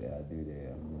that. I do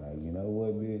that. I'm like, you know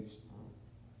what, bitch?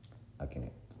 I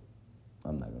can't.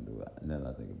 I'm not gonna do it. Now that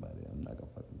I think about it, I'm not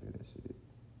gonna fucking do that shit.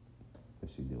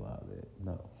 If she do all that,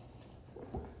 no.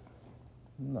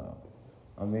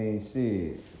 I mean,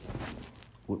 shit.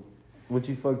 Would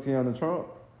you fuck Tiana Trump?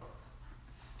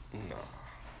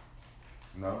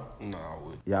 No? No, I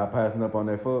would. Y'all passing up on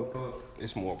that fuck?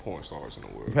 It's more porn stars in the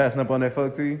world. You passing up on that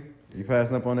fuck, T? You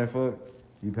passing up on that fuck?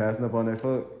 You passing up on that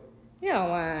fuck? You don't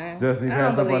lying. Justin, you I don't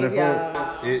passed up on believe that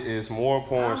y'all. It is more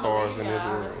porn stars in this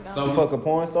world. So you fuck a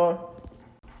porn star?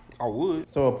 I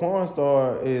would. So a porn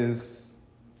star is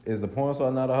a porn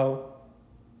star not a hoe?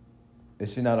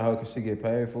 Is she not a hoe because she get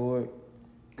paid for it?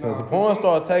 Because a porn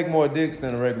star take more dicks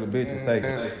than a regular bitch and say. I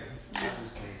just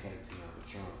can't take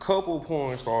Tiana Trump. Couple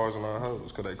porn stars are not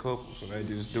hoes because they couples and they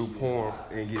just do porn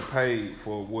and get paid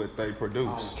for what they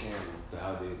produce.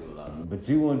 But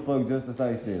you wouldn't fuck just to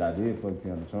say shit. I did fuck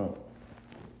Tiana Trump.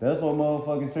 That's what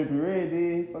motherfucking Trippie Redd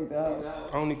did. He fucked that hoe.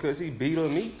 Only because he beat her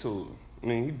meat to her. I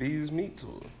mean, he beat his meat to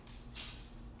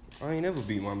her. I ain't never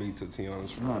beat my meat to Tiana I'm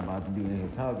Trump. not about to be in here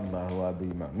talking about who I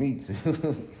beat my meat to.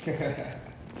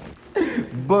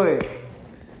 But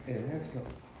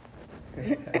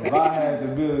if I had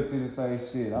the ability to say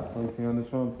shit, I fuck Tiana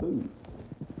Trump too.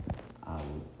 I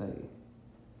would say.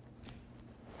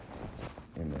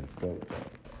 And that's good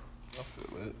talk. I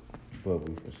feel it. But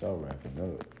we for sure wrapping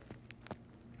up.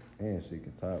 And she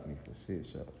can top me for shit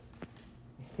show.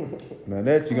 Now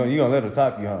that you gonna let her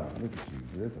top you, huh? Look at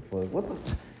you. What the fuck? What the?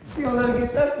 You gonna let her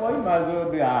get that far? You might as well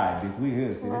be alright, bitch. We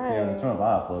here. Shit, Right. Tiana Trump.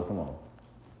 I'll fuck. Come on.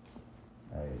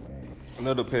 Hey man.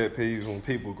 Another pet peeve is when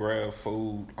people grab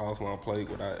food off my plate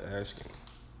without asking.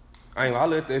 I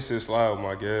let that shit slide with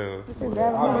my girl.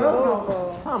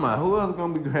 Talking about who else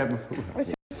gonna be grabbing food?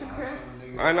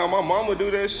 I know my mama do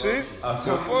that shit. So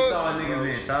fuck? niggas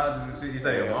being charges and shit. You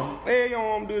say your mama? Hey, your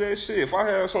mom do that shit. If I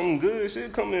have something good,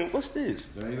 shit come in. What's this?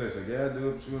 Then you let your dad do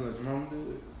it, but you gonna let your mama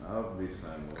do it? I'll be the same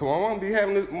way. Come on, my mom be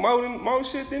having this more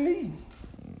shit than me.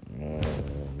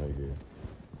 Nigga.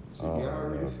 She be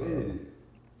already fed.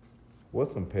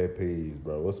 What's some pet peeves,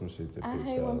 bro? What's some shit that I piss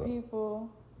hate y'all when off? people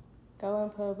go in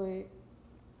public,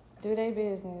 do their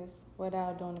business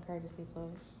without doing the courtesy flush.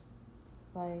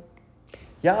 Like,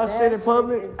 Y'all that shit in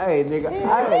public? shit is- Hey, nigga, I ain't gonna you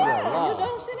lie.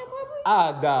 don't shit in public?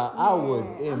 I die. I would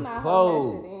Man, I'm not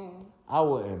holding that implode. shit in. I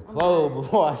would implode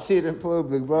before I shit in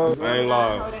public, bro. I ain't I'm not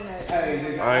lying. holding that. I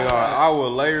ain't lying. I would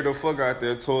layer the fuck out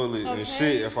that toilet Okay. and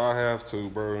shit if I have to,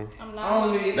 bro. I'm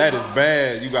not. That is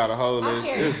bad. You gotta hold I that.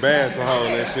 carry- It's bad to hold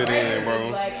I that shit carry in, bro.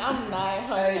 Like, I'm not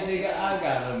holding that. I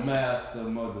got a master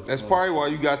motherfucker. That's probably why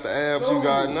you got the abs you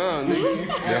got now, nigga.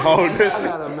 That hold that I shit.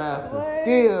 got a master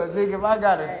skill, nigga. If I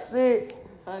got a shit,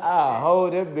 I'll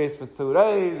hold that bitch for 2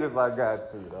 days if I got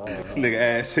to, dog. Nigga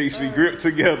ass cheeks be gripped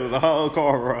together the whole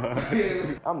car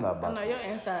ride. I'm not I about know to. your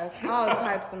insides all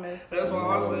types of messed up. That's what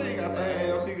I was saying. I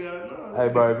think AFC got enough. Hey,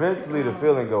 bro, eventually the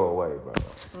feeling go away, bro.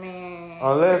 Man.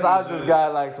 Unless I just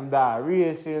got like some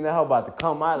diarrhea shit and that hoe about to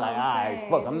come out, like, alright,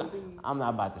 fuck, I'm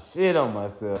not about to shit on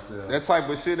myself. That type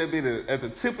of shit that be at the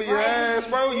tip of your ass,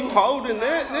 bro. You holding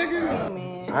that, nigga?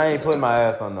 Man. I ain't putting my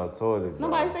ass on no toilet, bro.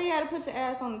 Nobody say you had to put your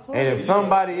ass on the toilet. And if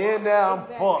somebody in there, I'm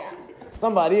fucked.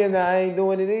 Somebody in there, I ain't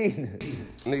doing it either.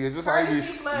 Nigga, just how you be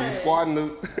squatting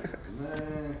the.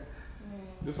 Man.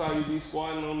 Just how you be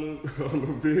squatting on the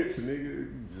bitch, nigga.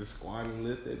 You just squatting and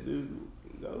let that bitch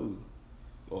go.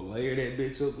 Or layer that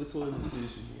bitch up with toilet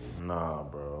tissue. Nah,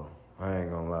 bro. I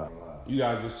ain't gonna lie. You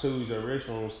gotta just choose your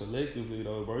restroom selectively,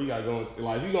 though, bro. You gotta go into,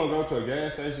 like, if you gonna go to a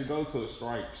gas station, go to a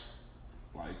Stripes.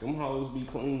 Like, them hoes be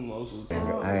clean most of the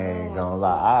time. I ain't gonna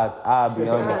lie. I'll be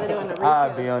honest.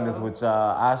 I'll be honest with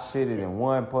y'all. I shitted in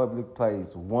one public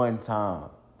place one time.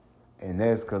 And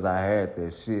that's cause I had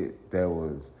that shit that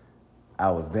was, I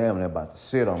was damn near about to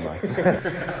shit on myself. Have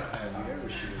you ever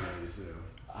shit on yourself?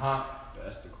 Huh?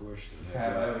 That's the question.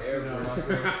 Have I ever shit on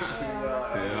myself?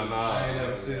 Hell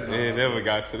nah. They ain't never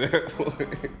got to that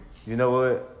point. You know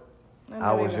what?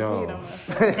 I was young.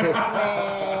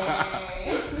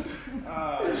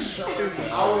 I was short.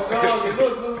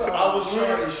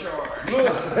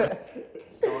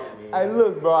 Hey,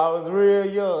 look, bro, I was real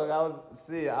young.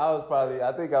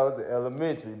 I think I was in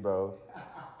elementary, bro.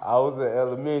 I was in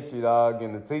elementary, dog,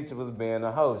 and the teacher was being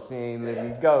a hoe. She ain't let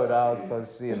me go, dog, so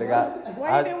shit.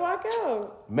 Why you didn't walk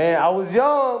out? Man, I was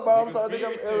young, bro. I'm sorry, I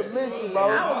think I'm elementary, bro.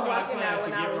 I was walking out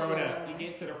when I was young. You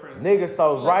get to the principal. Nigga,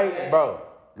 so right, bro.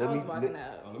 I was walking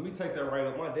out. Let me take that right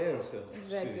up my damn self.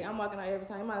 Exactly. Shit. I'm walking out every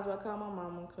time. You might as well call my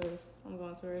mama because I'm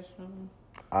going to the restroom.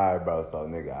 All right, bro. So,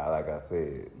 nigga, like I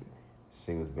said,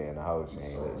 she was being a hoe. She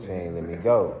ain't let me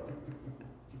go.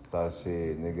 So,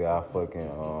 shit, nigga, I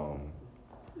fucking,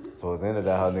 towards the end of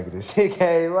that hoe, nigga, the shit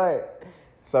came right.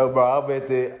 So, bro, I bet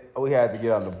that we had to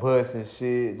get on the bus and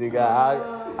shit, nigga.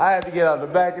 I had to get on the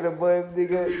back of the bus,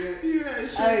 nigga.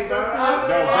 Hey,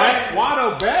 Why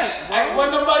the back? Hey,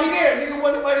 wasn't nobody there, nigga.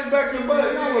 Wasn't nobody back in the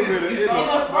bus.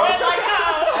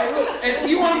 Hey, look, and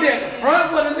you want to be at the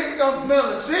front where the nigga gonna smell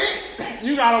the shit?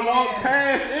 You gotta walk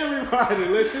past everybody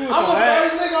unless you was I'm the the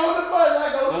last. first nigga on the bus.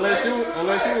 I go Unless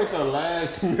you was the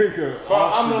last nigga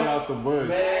off to get out the bus.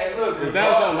 Man, look. If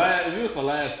that was your last, if you was the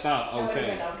last stop,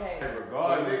 okay.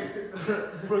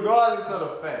 Regardless of the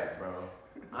fact, bro,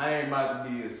 I ain't about to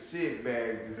be a shit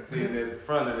bag just sitting in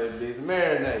front of that bitch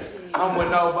marinate. I'm with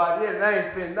nobody else. I ain't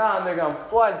sitting down, nigga. I'm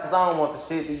squatting because I don't want the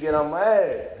shit to get on my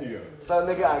ass. Yeah. So,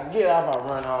 nigga, I get off, I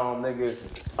run home, nigga.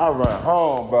 I run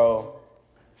home, bro.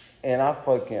 And I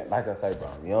fucking, like I say, bro,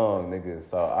 I'm young, nigga.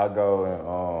 So I go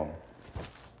and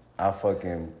I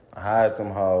fucking hide them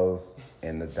hoes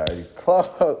in the dirty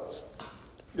clothes.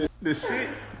 The shit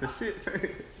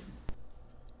pants.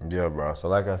 Yeah, bro. So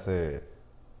like I said,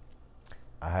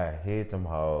 I had hid them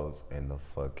hoes in the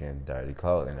fucking dirty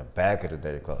clothes, in the back of the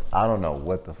dirty clothes. I don't know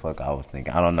what the fuck I was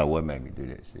thinking. I don't know what made me do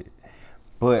that shit.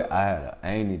 But I had an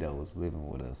auntie that was living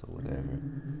with us or whatever.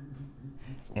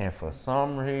 And for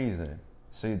some reason,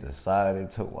 she decided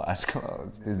to wash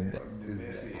clothes.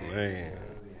 Man.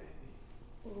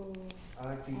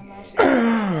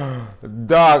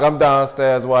 Dog, I'm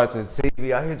downstairs watching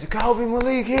TV. I hear Jacoby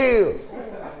Malik Hill.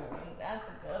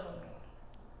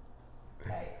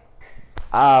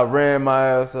 I ran my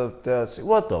ass up there. She,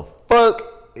 what the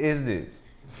fuck is this?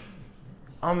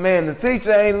 Oh man, the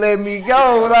teacher ain't let me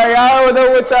go. Like, I don't know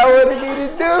what y'all wanted me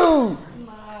to do.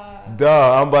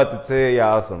 Dog, I'm about to tell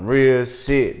y'all some real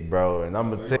shit, bro. And I'm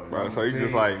gonna tell Bro, so you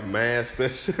just like masked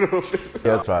that shit up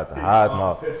there. y'all tried to hide them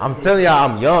off. I'm telling y'all,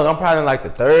 I'm young. I'm probably in like the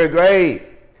 3rd grade.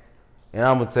 And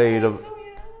I'm gonna tell you the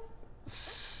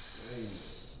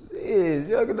is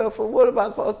young enough for what am I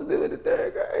supposed to do in the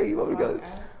 3rd grade? You want me to go?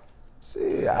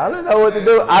 Shit, I didn't know what to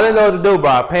do. I didn't know what to do, bro.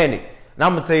 I panicked. And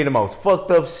I'm gonna tell you the most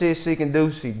fucked up shit she can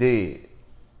do, she did.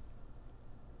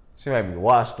 She made me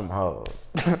wash them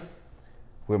hoes.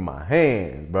 With my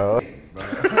hands, bro.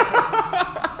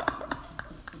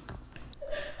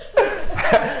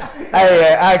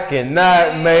 Hey, I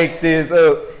cannot make this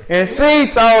up. And she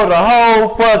told the whole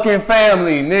fucking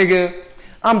family, nigga.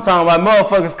 I'm talking about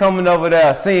motherfuckers coming over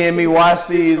there seeing me wash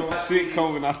these. Shit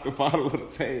coming out the bottom of the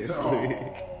pants.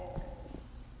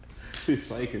 She's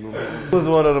shaking them. It was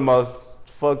one of the most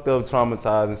fucked up,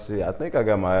 traumatizing shit. I think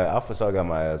I for sure got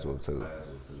my ass whooped too.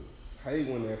 I hate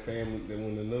when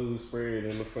when the news spread in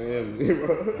the family,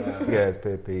 bro. Yes,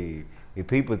 pet peeve. If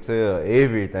people tell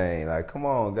everything, like, come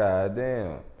on,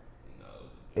 goddamn.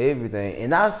 Everything.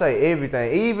 And I say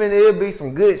everything. Even it'll be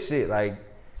some good shit, like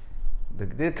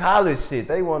the college shit.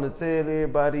 They want to tell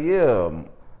everybody, yeah,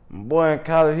 my boy in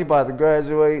college, he about to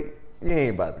graduate. You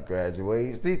ain't about to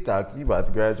graduate. He thought you about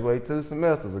to graduate 2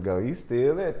 semesters ago. You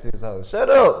still at this house. Shut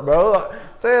up, bro.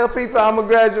 Tell people I'm going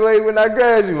to graduate when I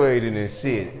graduated and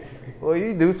shit. Well,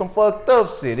 you do some fucked up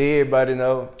shit. Everybody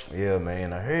know. Yeah,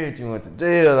 man, I heard you went to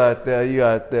jail out there. You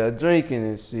out there drinking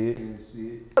and shit.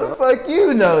 How the fuck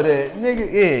you know that?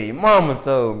 Nigga, yeah, your mama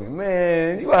told me.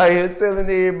 Man, you out here telling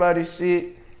everybody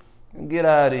shit. Get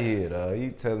out of here, dog. You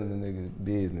telling the nigga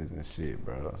business and shit,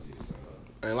 bro.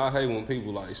 And I hate when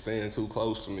people like stand too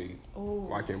close to me,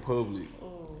 like in public.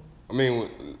 I mean,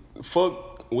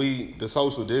 the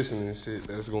social distancing shit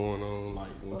that's going on. Like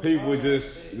when people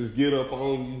just get up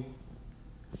on you,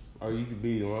 or you could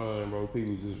be in line, bro.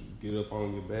 People just get up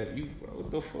on your back. You, bro,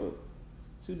 what the fuck? What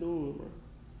you doing, bro?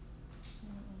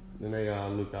 Then they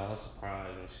all look all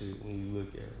surprised and shit when you look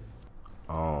at them.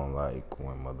 I don't like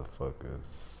when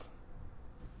motherfuckers.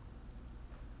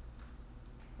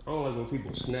 I don't like when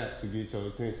people snap to get your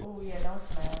attention. Oh yeah, don't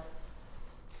snap.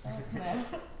 Don't snap.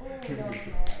 Oh, don't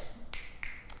snap.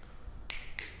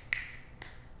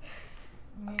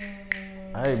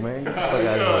 Man. Hey, man, get the fuck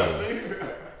out of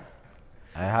here.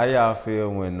 Hey, how y'all feel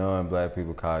when non-black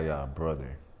people call y'all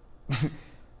brother?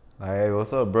 Like, hey,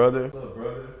 what's up, brother? What's up,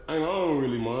 brother? I don't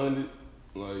really mind it.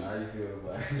 Like, How you feel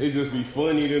about it? it just be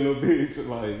funny than a bitch.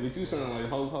 Like, but you sound like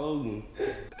Hulk Hogan.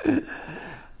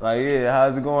 Like, yeah,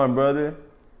 how's it going, brother?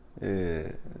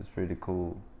 Yeah, it's pretty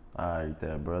cool. Alright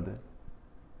there, brother.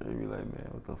 They be like, man,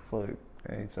 what the fuck?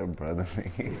 I ain't your brother,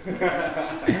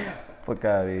 nigga. Fuck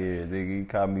out of here, nigga. You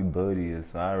call me buddy or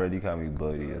something. I already call me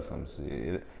buddy or some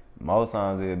shit. Most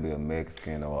times it'll be a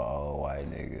Mexican or an old white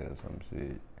nigga or some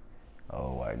shit.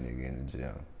 Old white nigga in the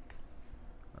gym.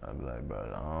 I'll be like,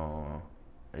 brother, I don't know.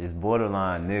 It's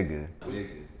borderline nigga.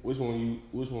 Which one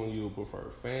you would prefer,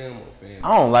 fam or family?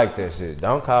 I don't like that shit.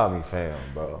 Don't call me fam,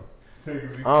 bro. I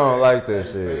don't like that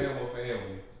shit. Fam or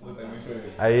family? What they be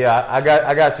saying? Hey, yeah, I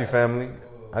got you, family.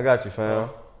 I got you, fam.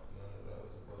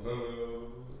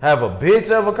 Have a bitch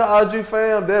ever called you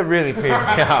fam? That really pissed me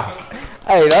off.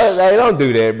 Hey, don't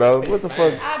do that, bro. What the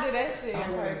fuck? I do that shit.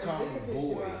 They call me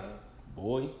boy.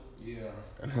 Boy? Yeah.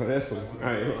 That That's An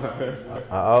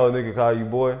old nigga call you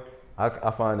boy,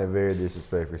 I find that very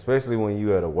disrespectful, especially when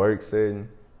you at a work setting.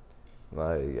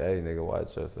 Like, hey, nigga,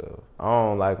 watch yourself. I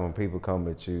don't like when people come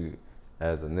at you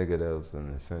as a nigga that's an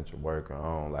essential worker. I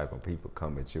don't like when people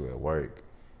come at you at work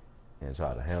and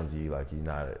try to handle you like you're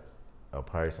not a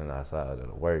person outside of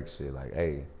the work shit. Like,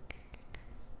 hey,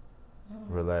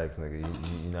 relax, nigga.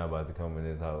 You not about to come in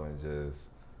this hoe and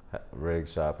just rig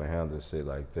shop and handle shit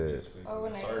like that. Or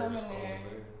when they come in there,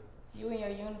 you in your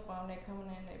uniform, they come in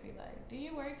there and they be like, "Do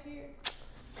you work here?"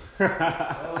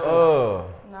 Oh.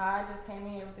 No, I just came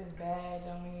in here with this badge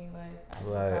on me,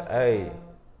 Like, hey,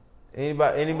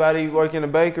 anybody work in a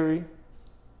bakery?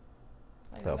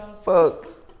 The fuck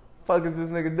is this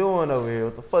nigga doing over here?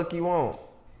 What the fuck you want?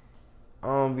 I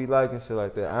don't be liking shit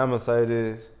like that. I'ma say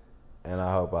this, and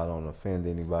I hope I don't offend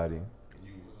anybody.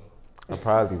 You will. I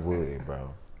probably would,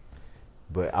 bro.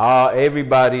 But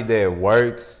everybody that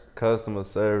works customer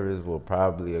service will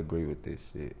probably agree with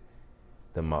this shit.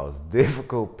 The most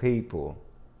difficult people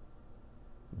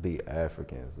be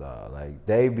Africans, dog. Like,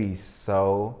 they be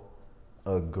so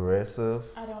aggressive.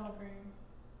 I don't agree.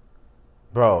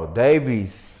 Bro, they be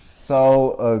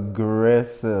so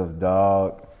aggressive,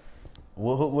 dog.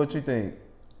 What you think?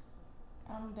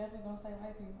 I'm definitely gonna say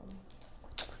white people.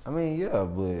 I mean, yeah,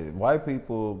 but white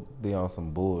people be on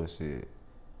some bullshit.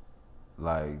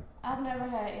 Like, I've never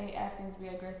had any Africans be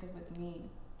aggressive with me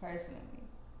personally,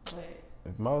 but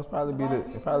most probably be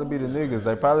the niggas.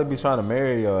 They probably be trying to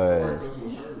marry your ass.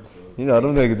 You know,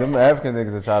 them niggas, them African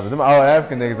niggas them old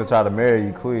African niggas will try to marry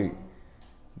you quick.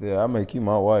 Yeah, I make you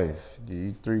my wife. Give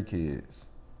you 3 kids.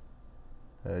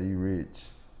 Hey, you rich.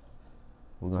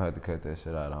 We're gonna have to cut that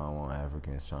shit out. I don't want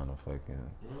Africans trying to fucking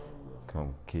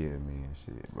come kill me and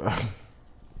shit, bro.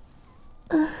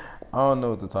 I don't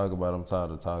know what to talk about. I'm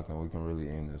tired of talking. We can really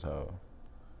end this hoe.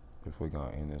 If we're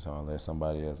gonna end this hoe, unless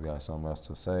somebody else got something else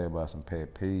to say about some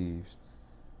pet peeves.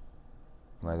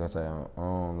 Like I say, I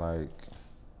don't like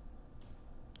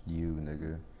you,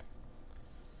 nigga.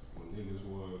 When niggas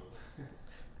were.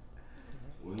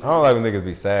 I don't like when niggas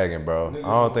be sagging, bro. I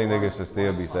don't think niggas should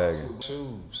still be sagging.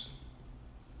 Shoes.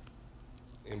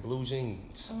 And blue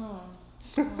jeans. I know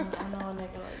a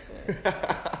nigga like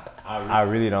that. I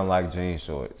really don't like jean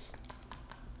shorts.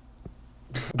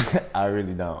 I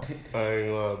really don't. I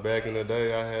ain't gonna lie, back in the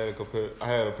day, I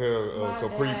had a pair of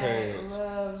capri pants.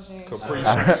 Capri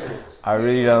shorts. I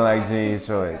really don't like jean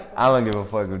shorts. I don't give a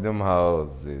fuck if them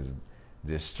hoes is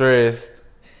distressed,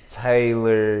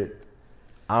 tailored.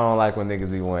 I don't like when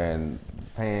niggas be wearing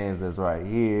pants that's right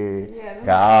here. Yeah,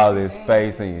 got all this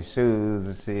space in your shoes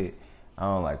and shit. I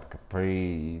don't like the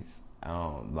capris. I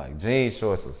don't like jean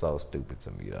shorts are so stupid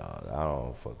to me, dog. I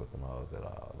don't fuck with them hoes at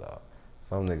all, dog.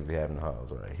 Some niggas be having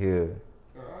hoes right here.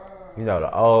 You know,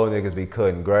 the old niggas be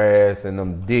cutting grass in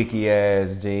them dicky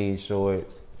ass jean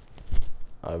shorts.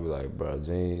 I be like, bro,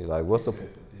 jeans, like, what's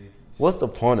the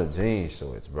point of jean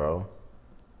shorts, bro?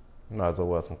 You might as well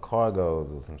wear some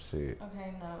cargos or some shit.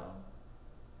 Okay, no.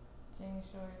 Jean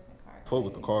shorts and cargos. Fuck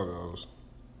with the cargos.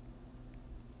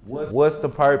 What's the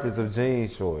purpose of jean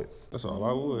shorts? That's all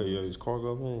I would. Yeah, these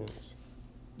cargo pants.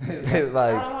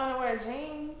 Like, I don't want to wear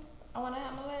jeans. I want to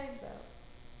have my legs out.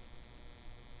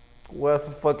 wear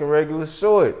some fucking regular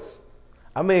shorts.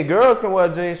 I mean, girls can wear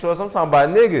jean shorts. I'm talking about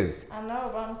niggas. I know,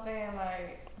 but I'm saying,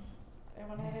 like, they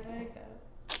want to have their legs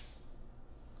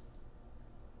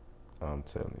out. I'm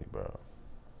telling you, bro.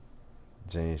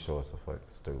 Jean shorts are fucking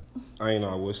stupid. I ain't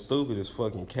know what's stupid is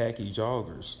fucking khaki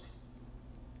joggers.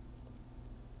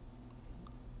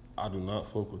 I do not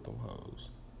fuck with them hoes.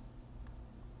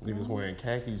 Niggas wearing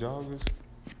khaki joggers,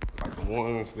 like the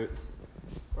ones that,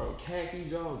 Bro, khaki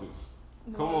joggers.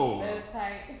 Come on, man. That's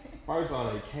tight. First of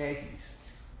all, they khakis.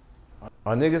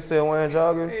 Are niggas still wearing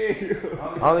joggers?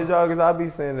 Only joggers I be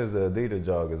seeing is the Adidas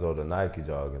joggers or the Nike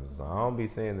joggers. So I don't be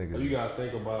seeing niggas. You gotta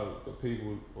think about the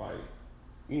people like,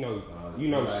 shit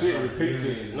repeats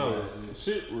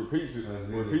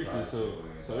itself.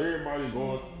 So everybody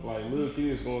going, like, little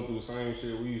kids going through the same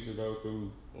shit we used to go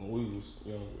through when we was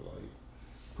younger. Like,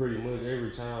 pretty much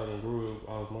every child that grew up,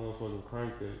 I was motherfucking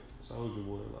cranked that Soulja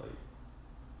Boy. Like,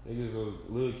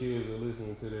 little kids are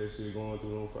listening to that shit, going through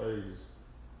them phases,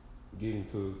 getting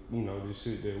to, this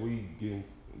shit that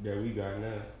we got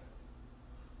now.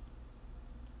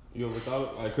 You ever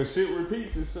thought, like, cause shit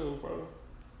repeats itself, bro.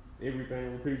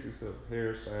 Everything repeats itself.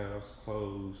 Hairstyles,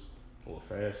 clothes, or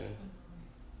fashion.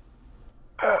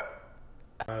 All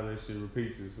that shit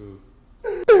repeats itself.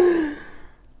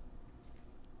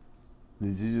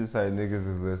 Did you just say niggas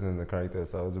is listening to Crank That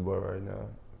Soulja Boy right now?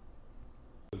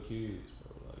 The kids,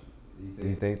 bro. Like,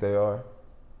 You think they are?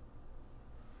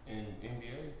 in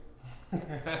NBA.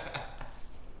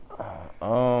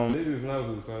 Niggas know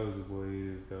who Soulja Boy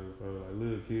is, though, bro. Like,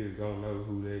 little kids don't know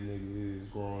who that nigga is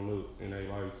growing up in their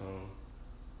lifetime.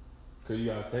 Cause you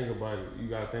gotta think about it. You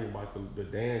gotta think about the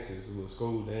dances, the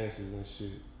school dances and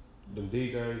shit. Them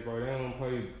DJs, bro, they don't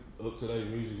play up to their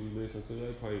music we listen to.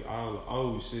 They play all the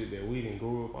old shit that we done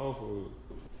grew up off of.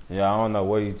 Yeah, I don't know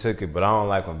where you took it, but I don't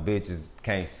like when bitches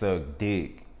can't suck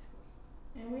dick.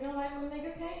 And we don't like when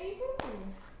niggas can't eat pussy.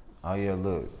 Oh yeah,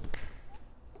 look.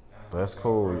 That's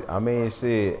cool. I mean,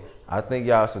 shit. I think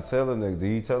y'all should tell a nigga. Do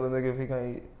you tell a nigga if he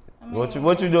can't eat? I mean,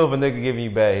 What you do if a nigga giving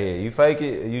you bad head? You fake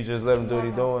it, or you just let him do what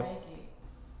he doing? Fake it.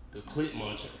 The clit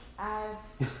muncher.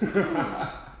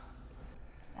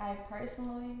 I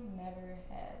personally never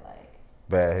had like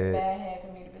Bad head. bad head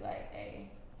for me to be like, hey,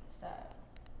 stop.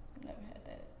 Never had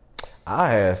that. I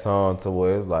had some to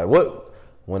where it's like, what?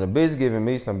 When a bitch giving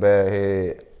me some bad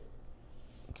head,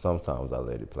 sometimes I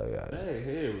let it play out. That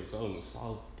hair was on the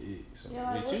soft dick. So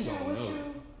Yeah, like, bitch, you what's don't know. your-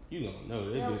 You don't know.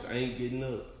 That Yeah. bitch ain't getting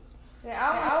up.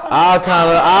 Yeah, I'll kind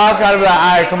of be like,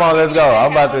 all right, come on, let's go.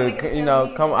 I'm about to, you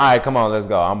know, all right, come on, let's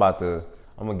go. I'm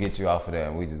gonna get you off of that,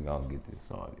 and we just gonna get this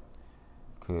started.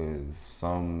 Cause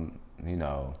some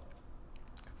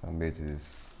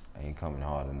bitches ain't coming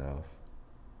hard enough.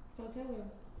 So tell her.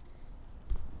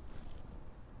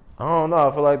 I don't know.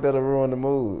 I feel like that'll ruin the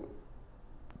mood.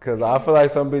 Cause I feel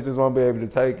like some bitches won't be able to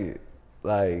take it.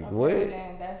 Like, Okay, what?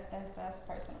 then that's a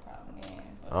personal problem then.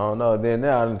 I don't know. Then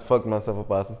now I done fucked myself up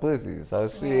by some pussy. So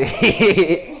shit.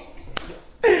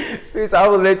 Bitch, I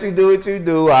will let you do what you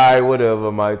do. All right, whatever.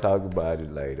 I might talk about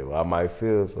it later. I might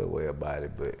feel some way about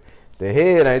it. But the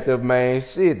head ain't the main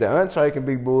shit. The entree can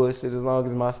be bullshit as long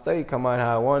as my steak come out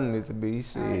how I wanted it to be.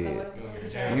 Shit. Alright, so what if the pussy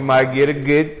trash? You might get a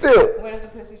good tip. What if the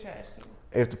pussy trash too?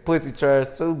 If the pussy trash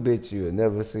too, bitch, you'll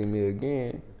never see me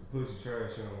again. The pussy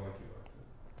trash, she don't like you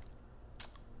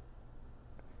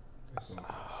like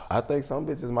that. I think some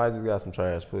bitches might just got some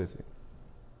trash pussy.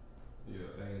 Yeah,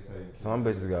 they ain't taking Some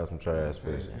bitches got some trash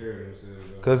pussy. care of themselves,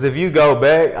 though. Cause if you go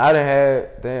back, I done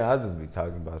had, I just be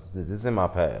talking about some shit. This in my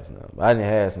past now. But I done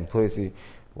had some pussy.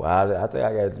 Well, I think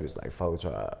I got just like 4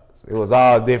 tries. It was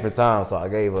all different times, so I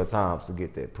gave her time to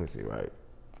get that pussy right.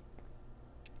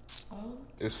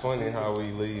 It's funny how we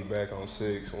lead back on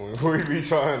sex when we be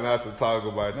trying not to talk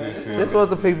about this shit. This what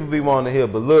the people be wanting to hear.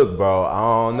 But look, bro, I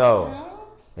don't know.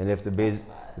 And if the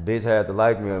bitch had to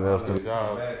like me enough to,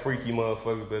 Y'all freaky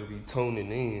motherfuckers better be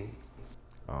tuning in.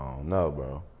 I don't know,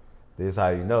 bro. This how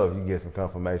you know if you get some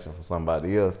confirmation from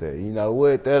somebody else that, you know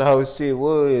what, that whole shit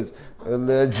was a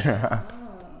little dry.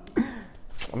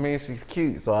 I mean, she's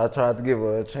cute, so I tried to give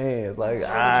her a chance. Like,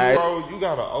 alright. Bro, you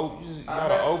gotta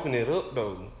open it up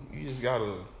though. You just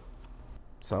gotta.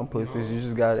 Some pussies, you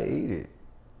just gotta eat it.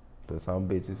 But some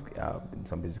bitches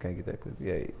can't get that pussy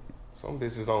ate. Some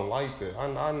bitches don't like that. I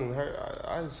done heard.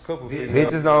 I just a couple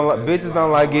Bitches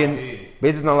don't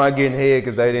like getting head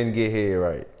because they didn't get head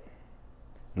right.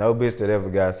 No bitch that ever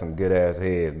got some good ass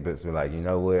head, but be like, you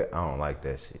know what? I don't like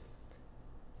that shit.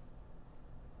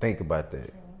 Think about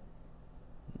that.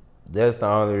 That's the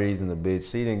only reason the bitch,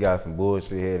 she done got some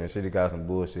bullshit head, and she done got some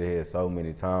bullshit head so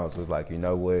many times. Was like, you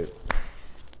know what?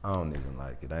 I don't even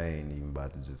like it. I ain't even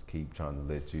about to just keep trying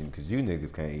to let you, because you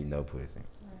niggas can't eat no pussy.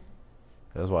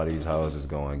 That's why these hoes is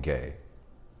going gay.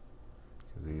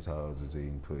 Because these hoes is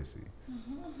eating pussy.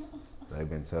 They've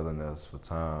been telling us for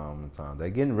time and time. They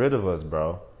getting rid of us,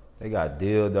 bro. They got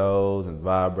dildos and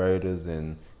vibrators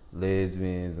and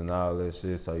lesbians and all that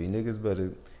shit. So you niggas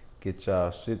better get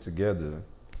y'all shit together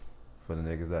for the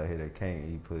niggas out here that can't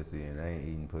eat pussy and ain't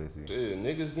eating pussy. Shit,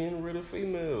 niggas getting rid of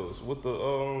females with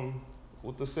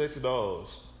the sex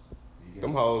dolls.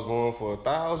 Them hoes going for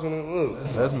 1,000 and look.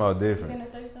 That's more You different.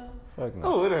 gonna say so? Fuck no.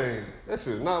 No, it ain't. That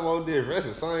shit not more different. That's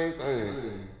the same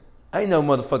thing. Ain't no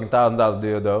motherfucking $1,000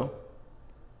 dildo.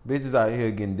 Bitches out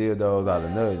here getting dildos out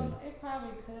of nothing. It probably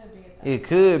could be. It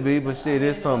could be, but shit,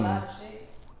 it's A some. lot of shit.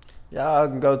 Y'all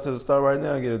can go to the store right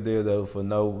now and get a dildo for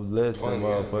no less than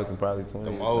motherfucking probably 20.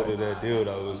 Them older that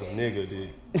dildo is a nigga dick.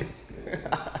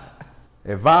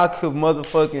 If I could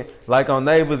motherfucking, like on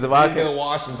Neighbors, if I Nigga could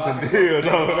Washington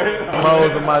dildo.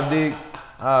 moles of my dick,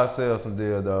 I'll sell some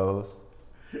dildos.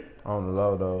 On the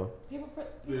low though. People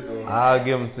put. I'll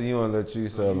give them to you and let you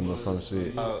sell them or some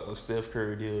shit. A Steph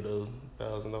Curry dildo,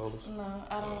 $1,000. No,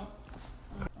 I don't.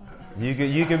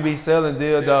 You can be selling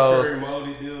dildos. Curry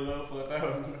moldy dildo for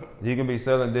 $1,000. You can be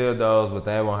selling dildos, but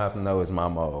they won't have to know it's my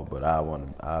mold. But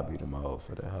I'll be the mold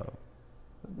for that hoe.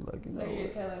 I'll be like, you know So you're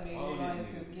what? telling me you're going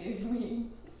to give me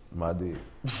My dick.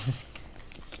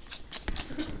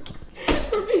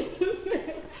 for me to sell?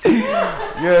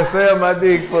 Yeah, sell my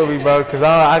dick for me, bro. Cause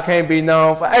I can't be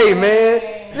known for. Hey man,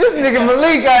 This nigga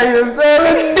Malik out here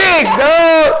selling dick,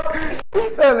 dog. He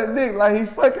selling dick like he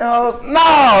fucking hoes.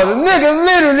 No, the nigga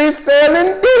literally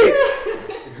selling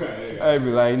dick. I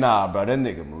be like, nah, bro, that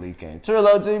nigga Malik ain't.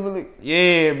 Trillo G Malik.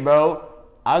 Yeah, bro.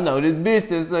 I know this bitch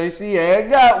that say she had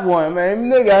got one, man.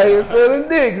 Nigga out here selling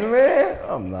dicks, man.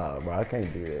 I'm nah, bro. I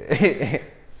can't do that.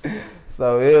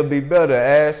 So it'll be better.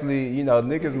 Ashley, you know,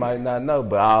 niggas might not know,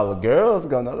 but all the girls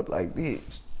gonna know. Like,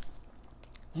 bitch,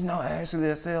 you know Ashley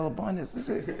will sell abundance and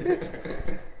shit.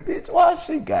 Bitch, why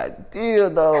she got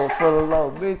dildo for the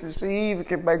low, bitch, and she even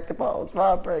can make the balls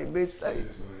vibrate, bitch.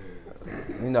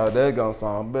 You know, that gonna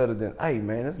sound better than, hey,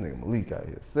 man, this nigga Malik out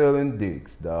here selling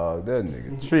dicks, dog. That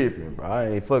nigga tripping, bro. I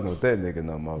ain't fucking with that nigga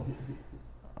no more.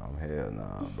 I'm hell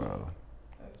nah, bro.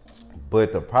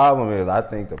 But the problem is, I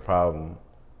think the problem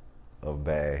of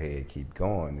bad head keep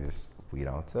going is we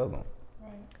don't tell them.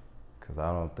 Right. Cause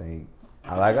I don't think,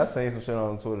 like I seen some shit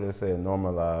on Twitter that said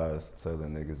normalize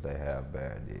telling niggas they have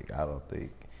bad dick. I don't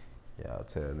think y'all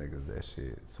tell niggas that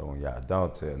shit. So when y'all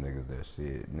don't tell niggas that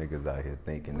shit, niggas out here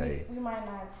thinking we might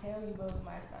not tell you, but we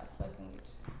might start fucking with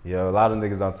you. Yeah, a lot of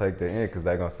niggas don't take that in cause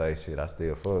they gonna say shit, I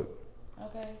still fuck.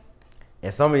 Okay.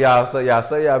 And some of y'all say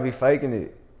y'all be faking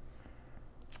it.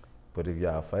 But if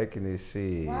y'all faking this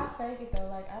shit, why fake it though?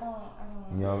 Like I don't.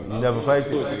 You never fake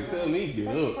it. Tell me to get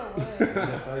up.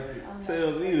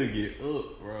 Tell me to get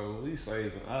up, bro. We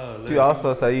saving. You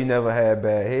also say you never had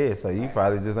bad head, so you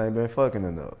probably just ain't been fucking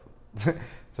enough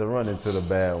to run into the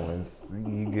bad ones.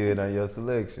 You good on your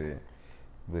selection.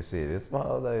 But shit, it's some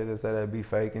hoes out here that say they be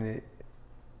faking it,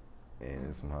 and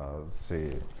it's some hoes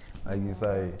shit. Like you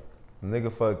say,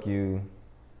 nigga, fuck you.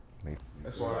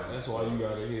 That's why you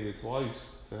gotta hit it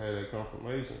twice to have that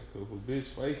confirmation. Cause if a bitch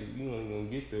fake it, you ain't gonna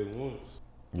get that once.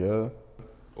 Yeah.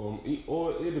 Or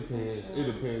it depends. It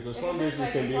depends. Cause some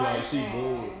bitches can be like she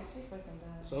bored.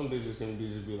 Some bitches can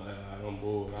just be like, I'm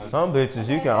bored. Some bitches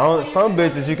you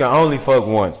can only fuck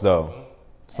once though.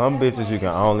 Some bitches you can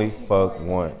only fuck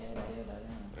once.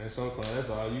 And sometimes that's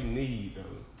all you need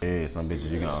though. Yeah, some bitches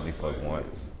you can only fuck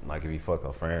once. Like if you fuck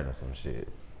a friend or some shit,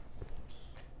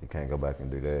 you can't go back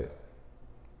and do that.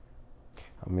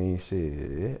 I mean, shit,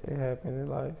 it happened in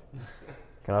life.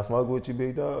 Can I smoke with you,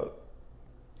 big dog?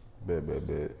 Bet.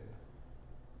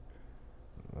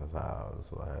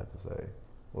 That's what I had to say.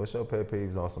 What's your pet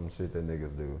peeves on some shit that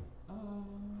niggas do?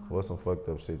 What's some fucked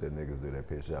up shit that niggas do that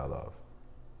piss y'all off?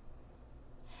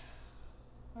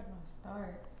 Where do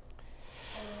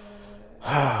I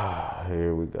start?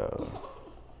 Here we go.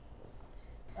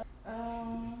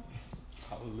 I'm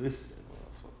listening,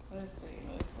 motherfucker. Let's see.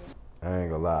 I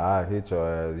ain't gonna lie, I hit your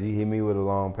ass. You hit me with a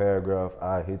long paragraph,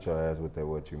 I hit your ass with that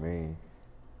what you mean.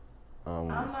 I'm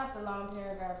not the long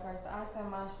paragraph person. I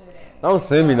send my shit in. Don't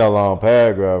send me no long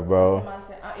paragraph, bro.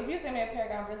 If you send me a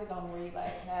paragraph, I'm really gonna read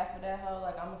like half of that hoe.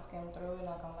 Like I'm gonna skim through it,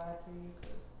 not gonna lie to you,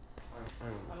 cause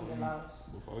I'm gonna get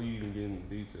lost. Before you even get into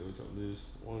detail with your list,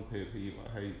 one pet peeve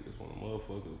I hate is when a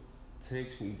motherfucker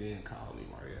text me then call me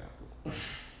right after.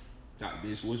 Like,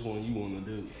 bitch, which one you wanna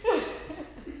do?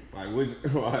 Like, which,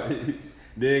 like,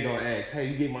 they gonna ask, hey,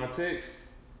 you get my text?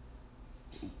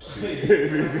 Shit.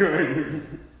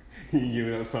 You give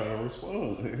me enough time to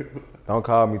respond. Don't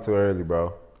call me too early,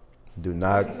 bro. Do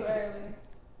not. Too early.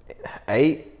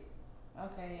 8?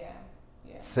 Okay,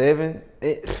 yeah. 7?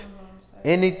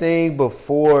 Anything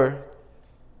before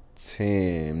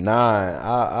 10, 9.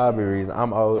 I'll be reason.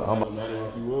 I'm old. No matter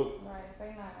if you up. Right,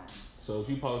 say 9. So if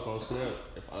you post on Snap,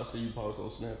 if I see you post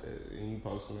on Snap and you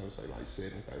post on there, say like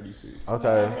 7:36.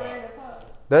 Okay.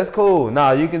 That's cool.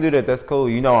 Nah, you can do that. That's cool.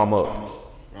 You know I'm up.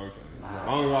 Okay. As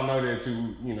long as I know that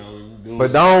you know, doing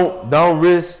but don't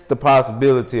risk the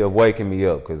possibility of waking me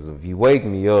up. Cause if you wake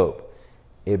me up,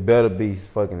 it better be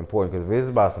fucking important. Cause if it's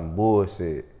about some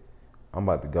bullshit, I'm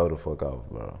about to go the fuck off,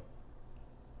 bro.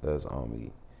 That's on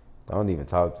me. Don't even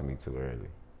talk to me too early.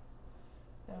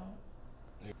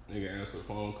 Nigga answer the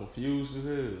phone confused as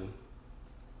hell.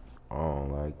 I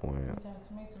don't like when.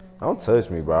 Don't touch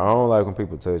me, bro. I don't like when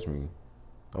people touch me.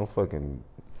 Don't fucking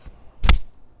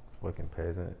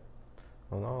peasant.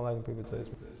 I don't like when people touch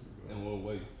me. In what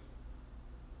way?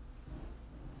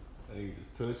 They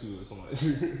just touch you or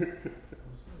something.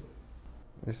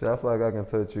 You see, I feel like I can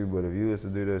touch you, but if you was to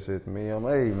do that shit to me, I'm,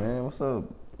 hey man, what's up?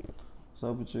 What's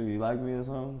up with you? You like me or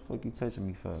something? Fuck you touching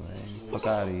me for, man? Fuck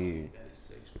out of here.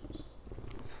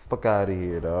 Fuck out of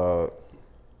here, dog.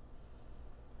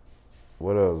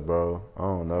 What else, bro? I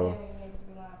don't know.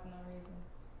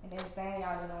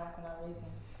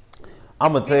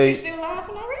 I'm gonna tell you. Still lying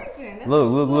for no reason. That's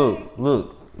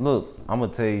Look. I'm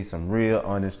gonna tell you some real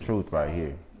honest truth right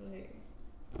here.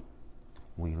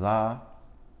 We lie,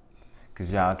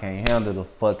 cause y'all can't handle the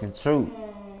fucking truth.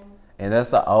 And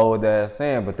that's an old ass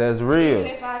saying, but that's real. Even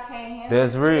if I can't handle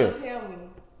That's it, real. still tell me.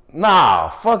 Nah,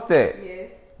 fuck that.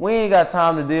 Yes. We ain't got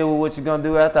time to deal with what you gonna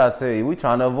do after I tell you. We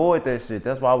trying to avoid that shit.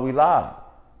 That's why we lie.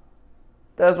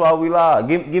 That's why we lie.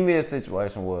 Give me a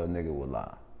situation where a nigga would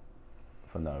lie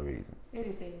for no reason.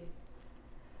 Anything.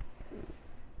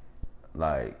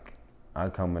 Like, I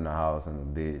come in the house and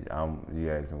a bitch,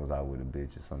 you ask me was I with a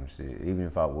bitch or some shit. Even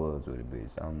if I was with a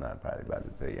bitch, I'm not probably about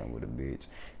to tell you I'm with a bitch.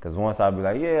 Because once I be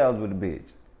like, yeah, I was with a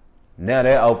bitch. Now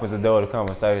that opens the door to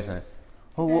conversation.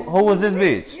 Who was this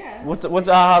bitch? Yeah. What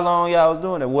y'all, how long y'all was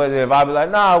doing it? Whether if I be like,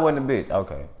 nah, I wasn't a bitch.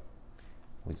 Okay.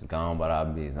 We just gone about our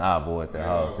business. I avoid that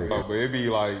whole thing. But it be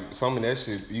like some of that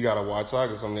shit you gotta watch out,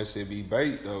 cause some of that shit be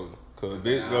bait though. Cause the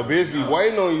bitch be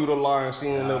waiting on you to lie and she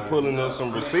end up pulling up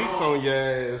some receipts on your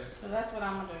ass. So that's what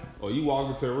I'm gonna do. Or you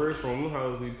walk into a restaurant, them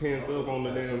houses be pinned up on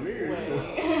the damn mirror.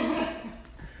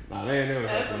 Nah, they ain't never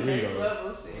That's happened some to me next though.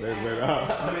 level shit. That's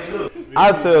better.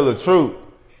 I tell the truth.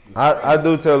 I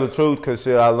do tell the truth because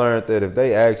shit, I learned that if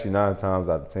they ask you 9 times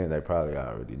out of 10, they probably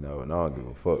already know, and I don't give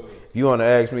a fuck. If you want to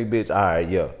ask me, bitch, all right,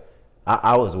 yeah,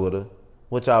 I was with her.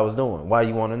 What y'all was doing? Why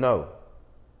you want to know?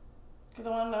 Because I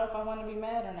want to know if I want to be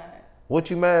mad or not. What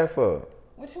you mad for?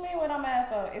 What you mean what I'm mad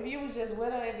for? If you was just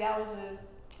with her, if y'all was just,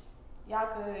 y'all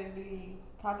could be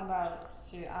talking about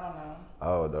shit, I don't know.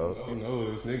 Oh, though. You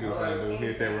know, this niggas like to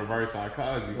hit that reverse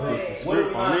psychology, flip the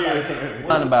script on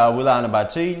everything. We lying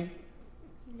about cheating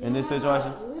in this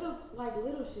situation?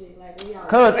 Little shit. Like, we all.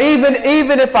 Cause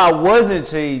even if I wasn't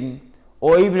cheating,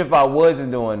 or even if I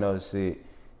wasn't doing no shit,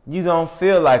 you gonna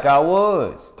feel like I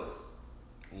was.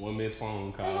 One missed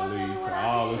phone call leads to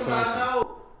all the assumptions.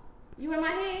 You in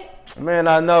my head? Man,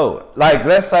 I know. Like,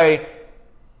 let's say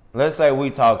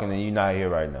we talking and you not here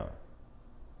right now.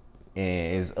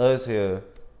 And it's us here,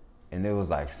 and there was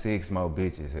like 6 more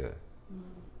bitches here.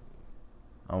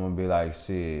 I'm gonna be like,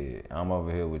 shit, I'm over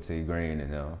here with T Green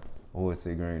and them. Who is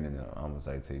T Green and them? I'm gonna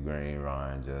say T Green,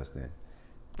 Ryan, Justin,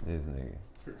 this nigga.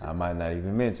 I might not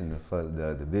even mention the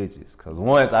bitches. Cause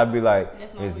once I be like,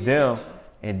 it's them,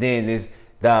 and then it's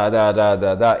da.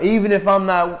 Even if I'm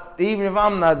not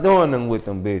doing them with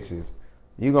them bitches,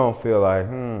 you gonna feel like,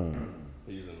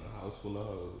 He's in a house full of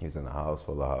hoes. He's in a house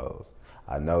full of hoes.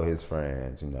 I know his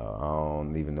friends, you know. I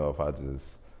don't even know if I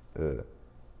just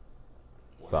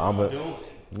so I'm a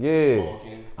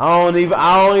Smoking, I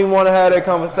don't even want to have that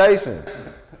conversation.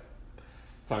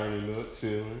 turning up,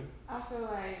 chilling, I feel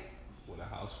like, with a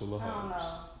house full of I don't know.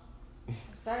 hoes.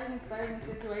 Certain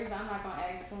situations, I'm not gonna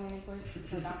ask too many questions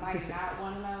because I might not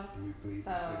want to know.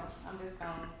 So I'm just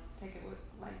gonna take it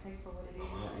for what it is.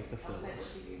 Like, I'll take what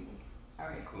you give me. All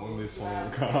right, cool. One missed You phone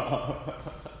out. call.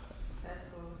 That's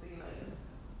cool. See you later.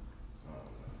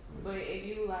 But if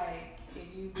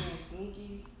you being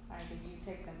sneaky, like if you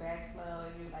texting back slow,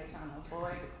 if you like trying to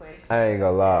avoid the question, I ain't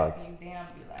gonna lie. asking, then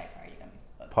I'll be like, all right, you got me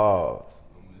fucked up. Pause.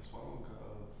 One missed phone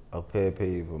calls. A pet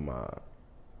peeve of mine.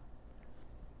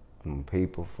 When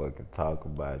people fucking talk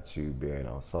about you being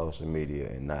on social media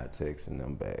and not texting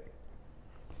them back.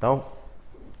 Don't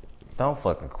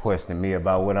fucking question me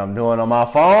about what I'm doing on my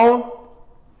phone.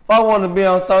 If I want to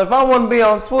be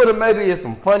on Twitter, maybe it's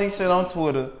some funny shit on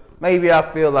Twitter. Maybe I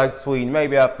feel like tweeting.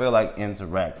 Maybe I feel like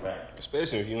interacting.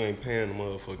 Especially if you ain't paying the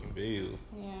motherfucking bill.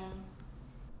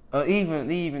 Yeah.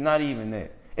 Even not even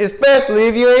that. Especially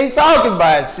if you ain't talking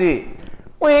about shit.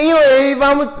 When you ain't,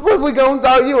 what we gonna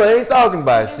talk? You ain't talking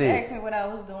about Just shit. ask me what I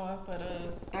was doing for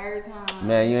the 3rd time.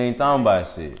 Man, you ain't talking about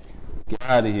shit. Get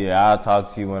out of here. I'll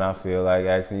talk to you when I feel like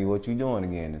asking you what you doing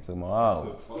again in 2 more hours.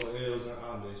 Took 4 L's and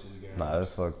I messaged game. Nah,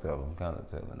 that's fucked up. I'm kind of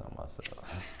telling on myself.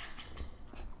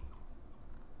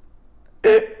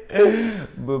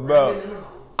 But bro,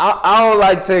 I don't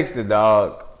like texting,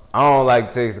 dog. I don't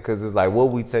like texting because it's like, what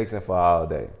we texting for all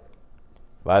day?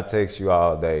 If I text you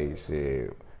all day,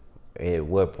 shit, at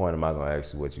what point am I gonna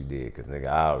ask you what you did? Because nigga,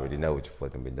 I already know what you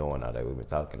fucking been doing all day. We've been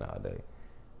talking all day.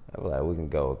 I was like, we can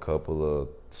go a couple of.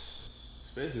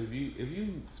 Especially if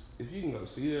you can go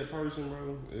see that person,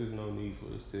 bro, there's no need for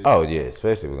this text. Oh yeah,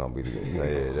 especially we're gonna be together.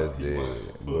 Yeah, that's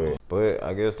dead. But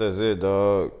I guess that's it,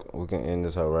 dog. We can end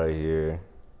this out right here.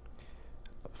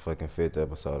 Fucking 5th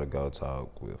episode of Go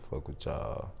Talk. We'll fuck with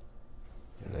y'all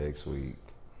next week.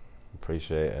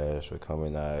 Appreciate Ash for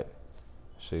coming out.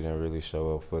 She didn't really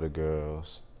show up for the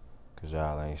girls, cause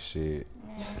y'all ain't shit.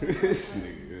 This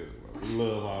nigga, bro. We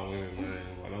love our women, man.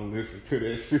 But don't listen to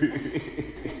that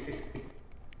shit.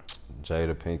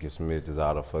 Jada Pinkett Smith is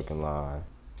out of fucking line.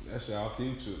 That's y'all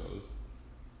future, though.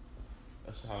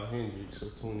 That's how Hendrix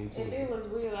of 2020. If it was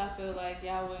real, I feel like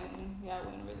y'all wouldn't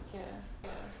really care.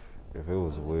 If it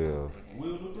was Will,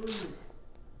 Will the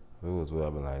Brew.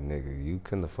 I'd be like, nigga, you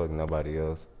couldn't have fucked nobody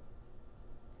else.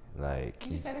 Like,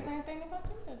 You said the same thing about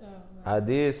Jada though. I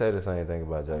did say the same thing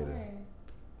about Jada. Okay.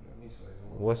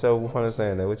 What's your point of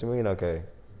saying that? What you mean, okay?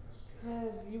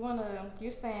 Cause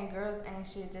you're saying girls ain't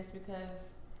shit just because.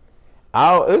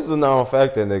 It's a known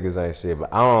fact that niggas ain't shit,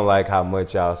 but I don't like how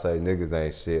much y'all say niggas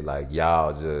ain't shit. Like,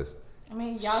 y'all just. I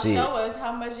mean, y'all shit. show us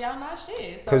how much y'all not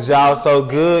shit. Cause y'all so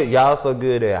good, y'all so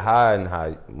good at hiding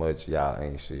how much y'all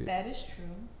ain't shit. That is true.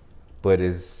 But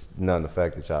it's none the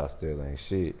fact that y'all still ain't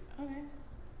shit. Okay.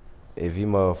 If you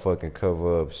motherfucking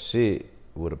cover up shit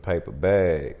with a paper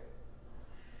bag,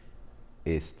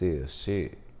 it's still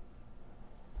shit.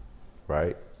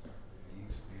 Right?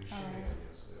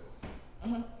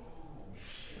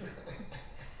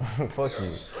 Fuck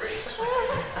you.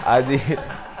 I did.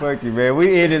 Fuck you, man.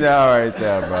 We in and out right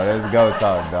there, bro. Let's go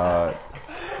talk, dog.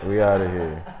 We out of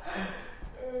here.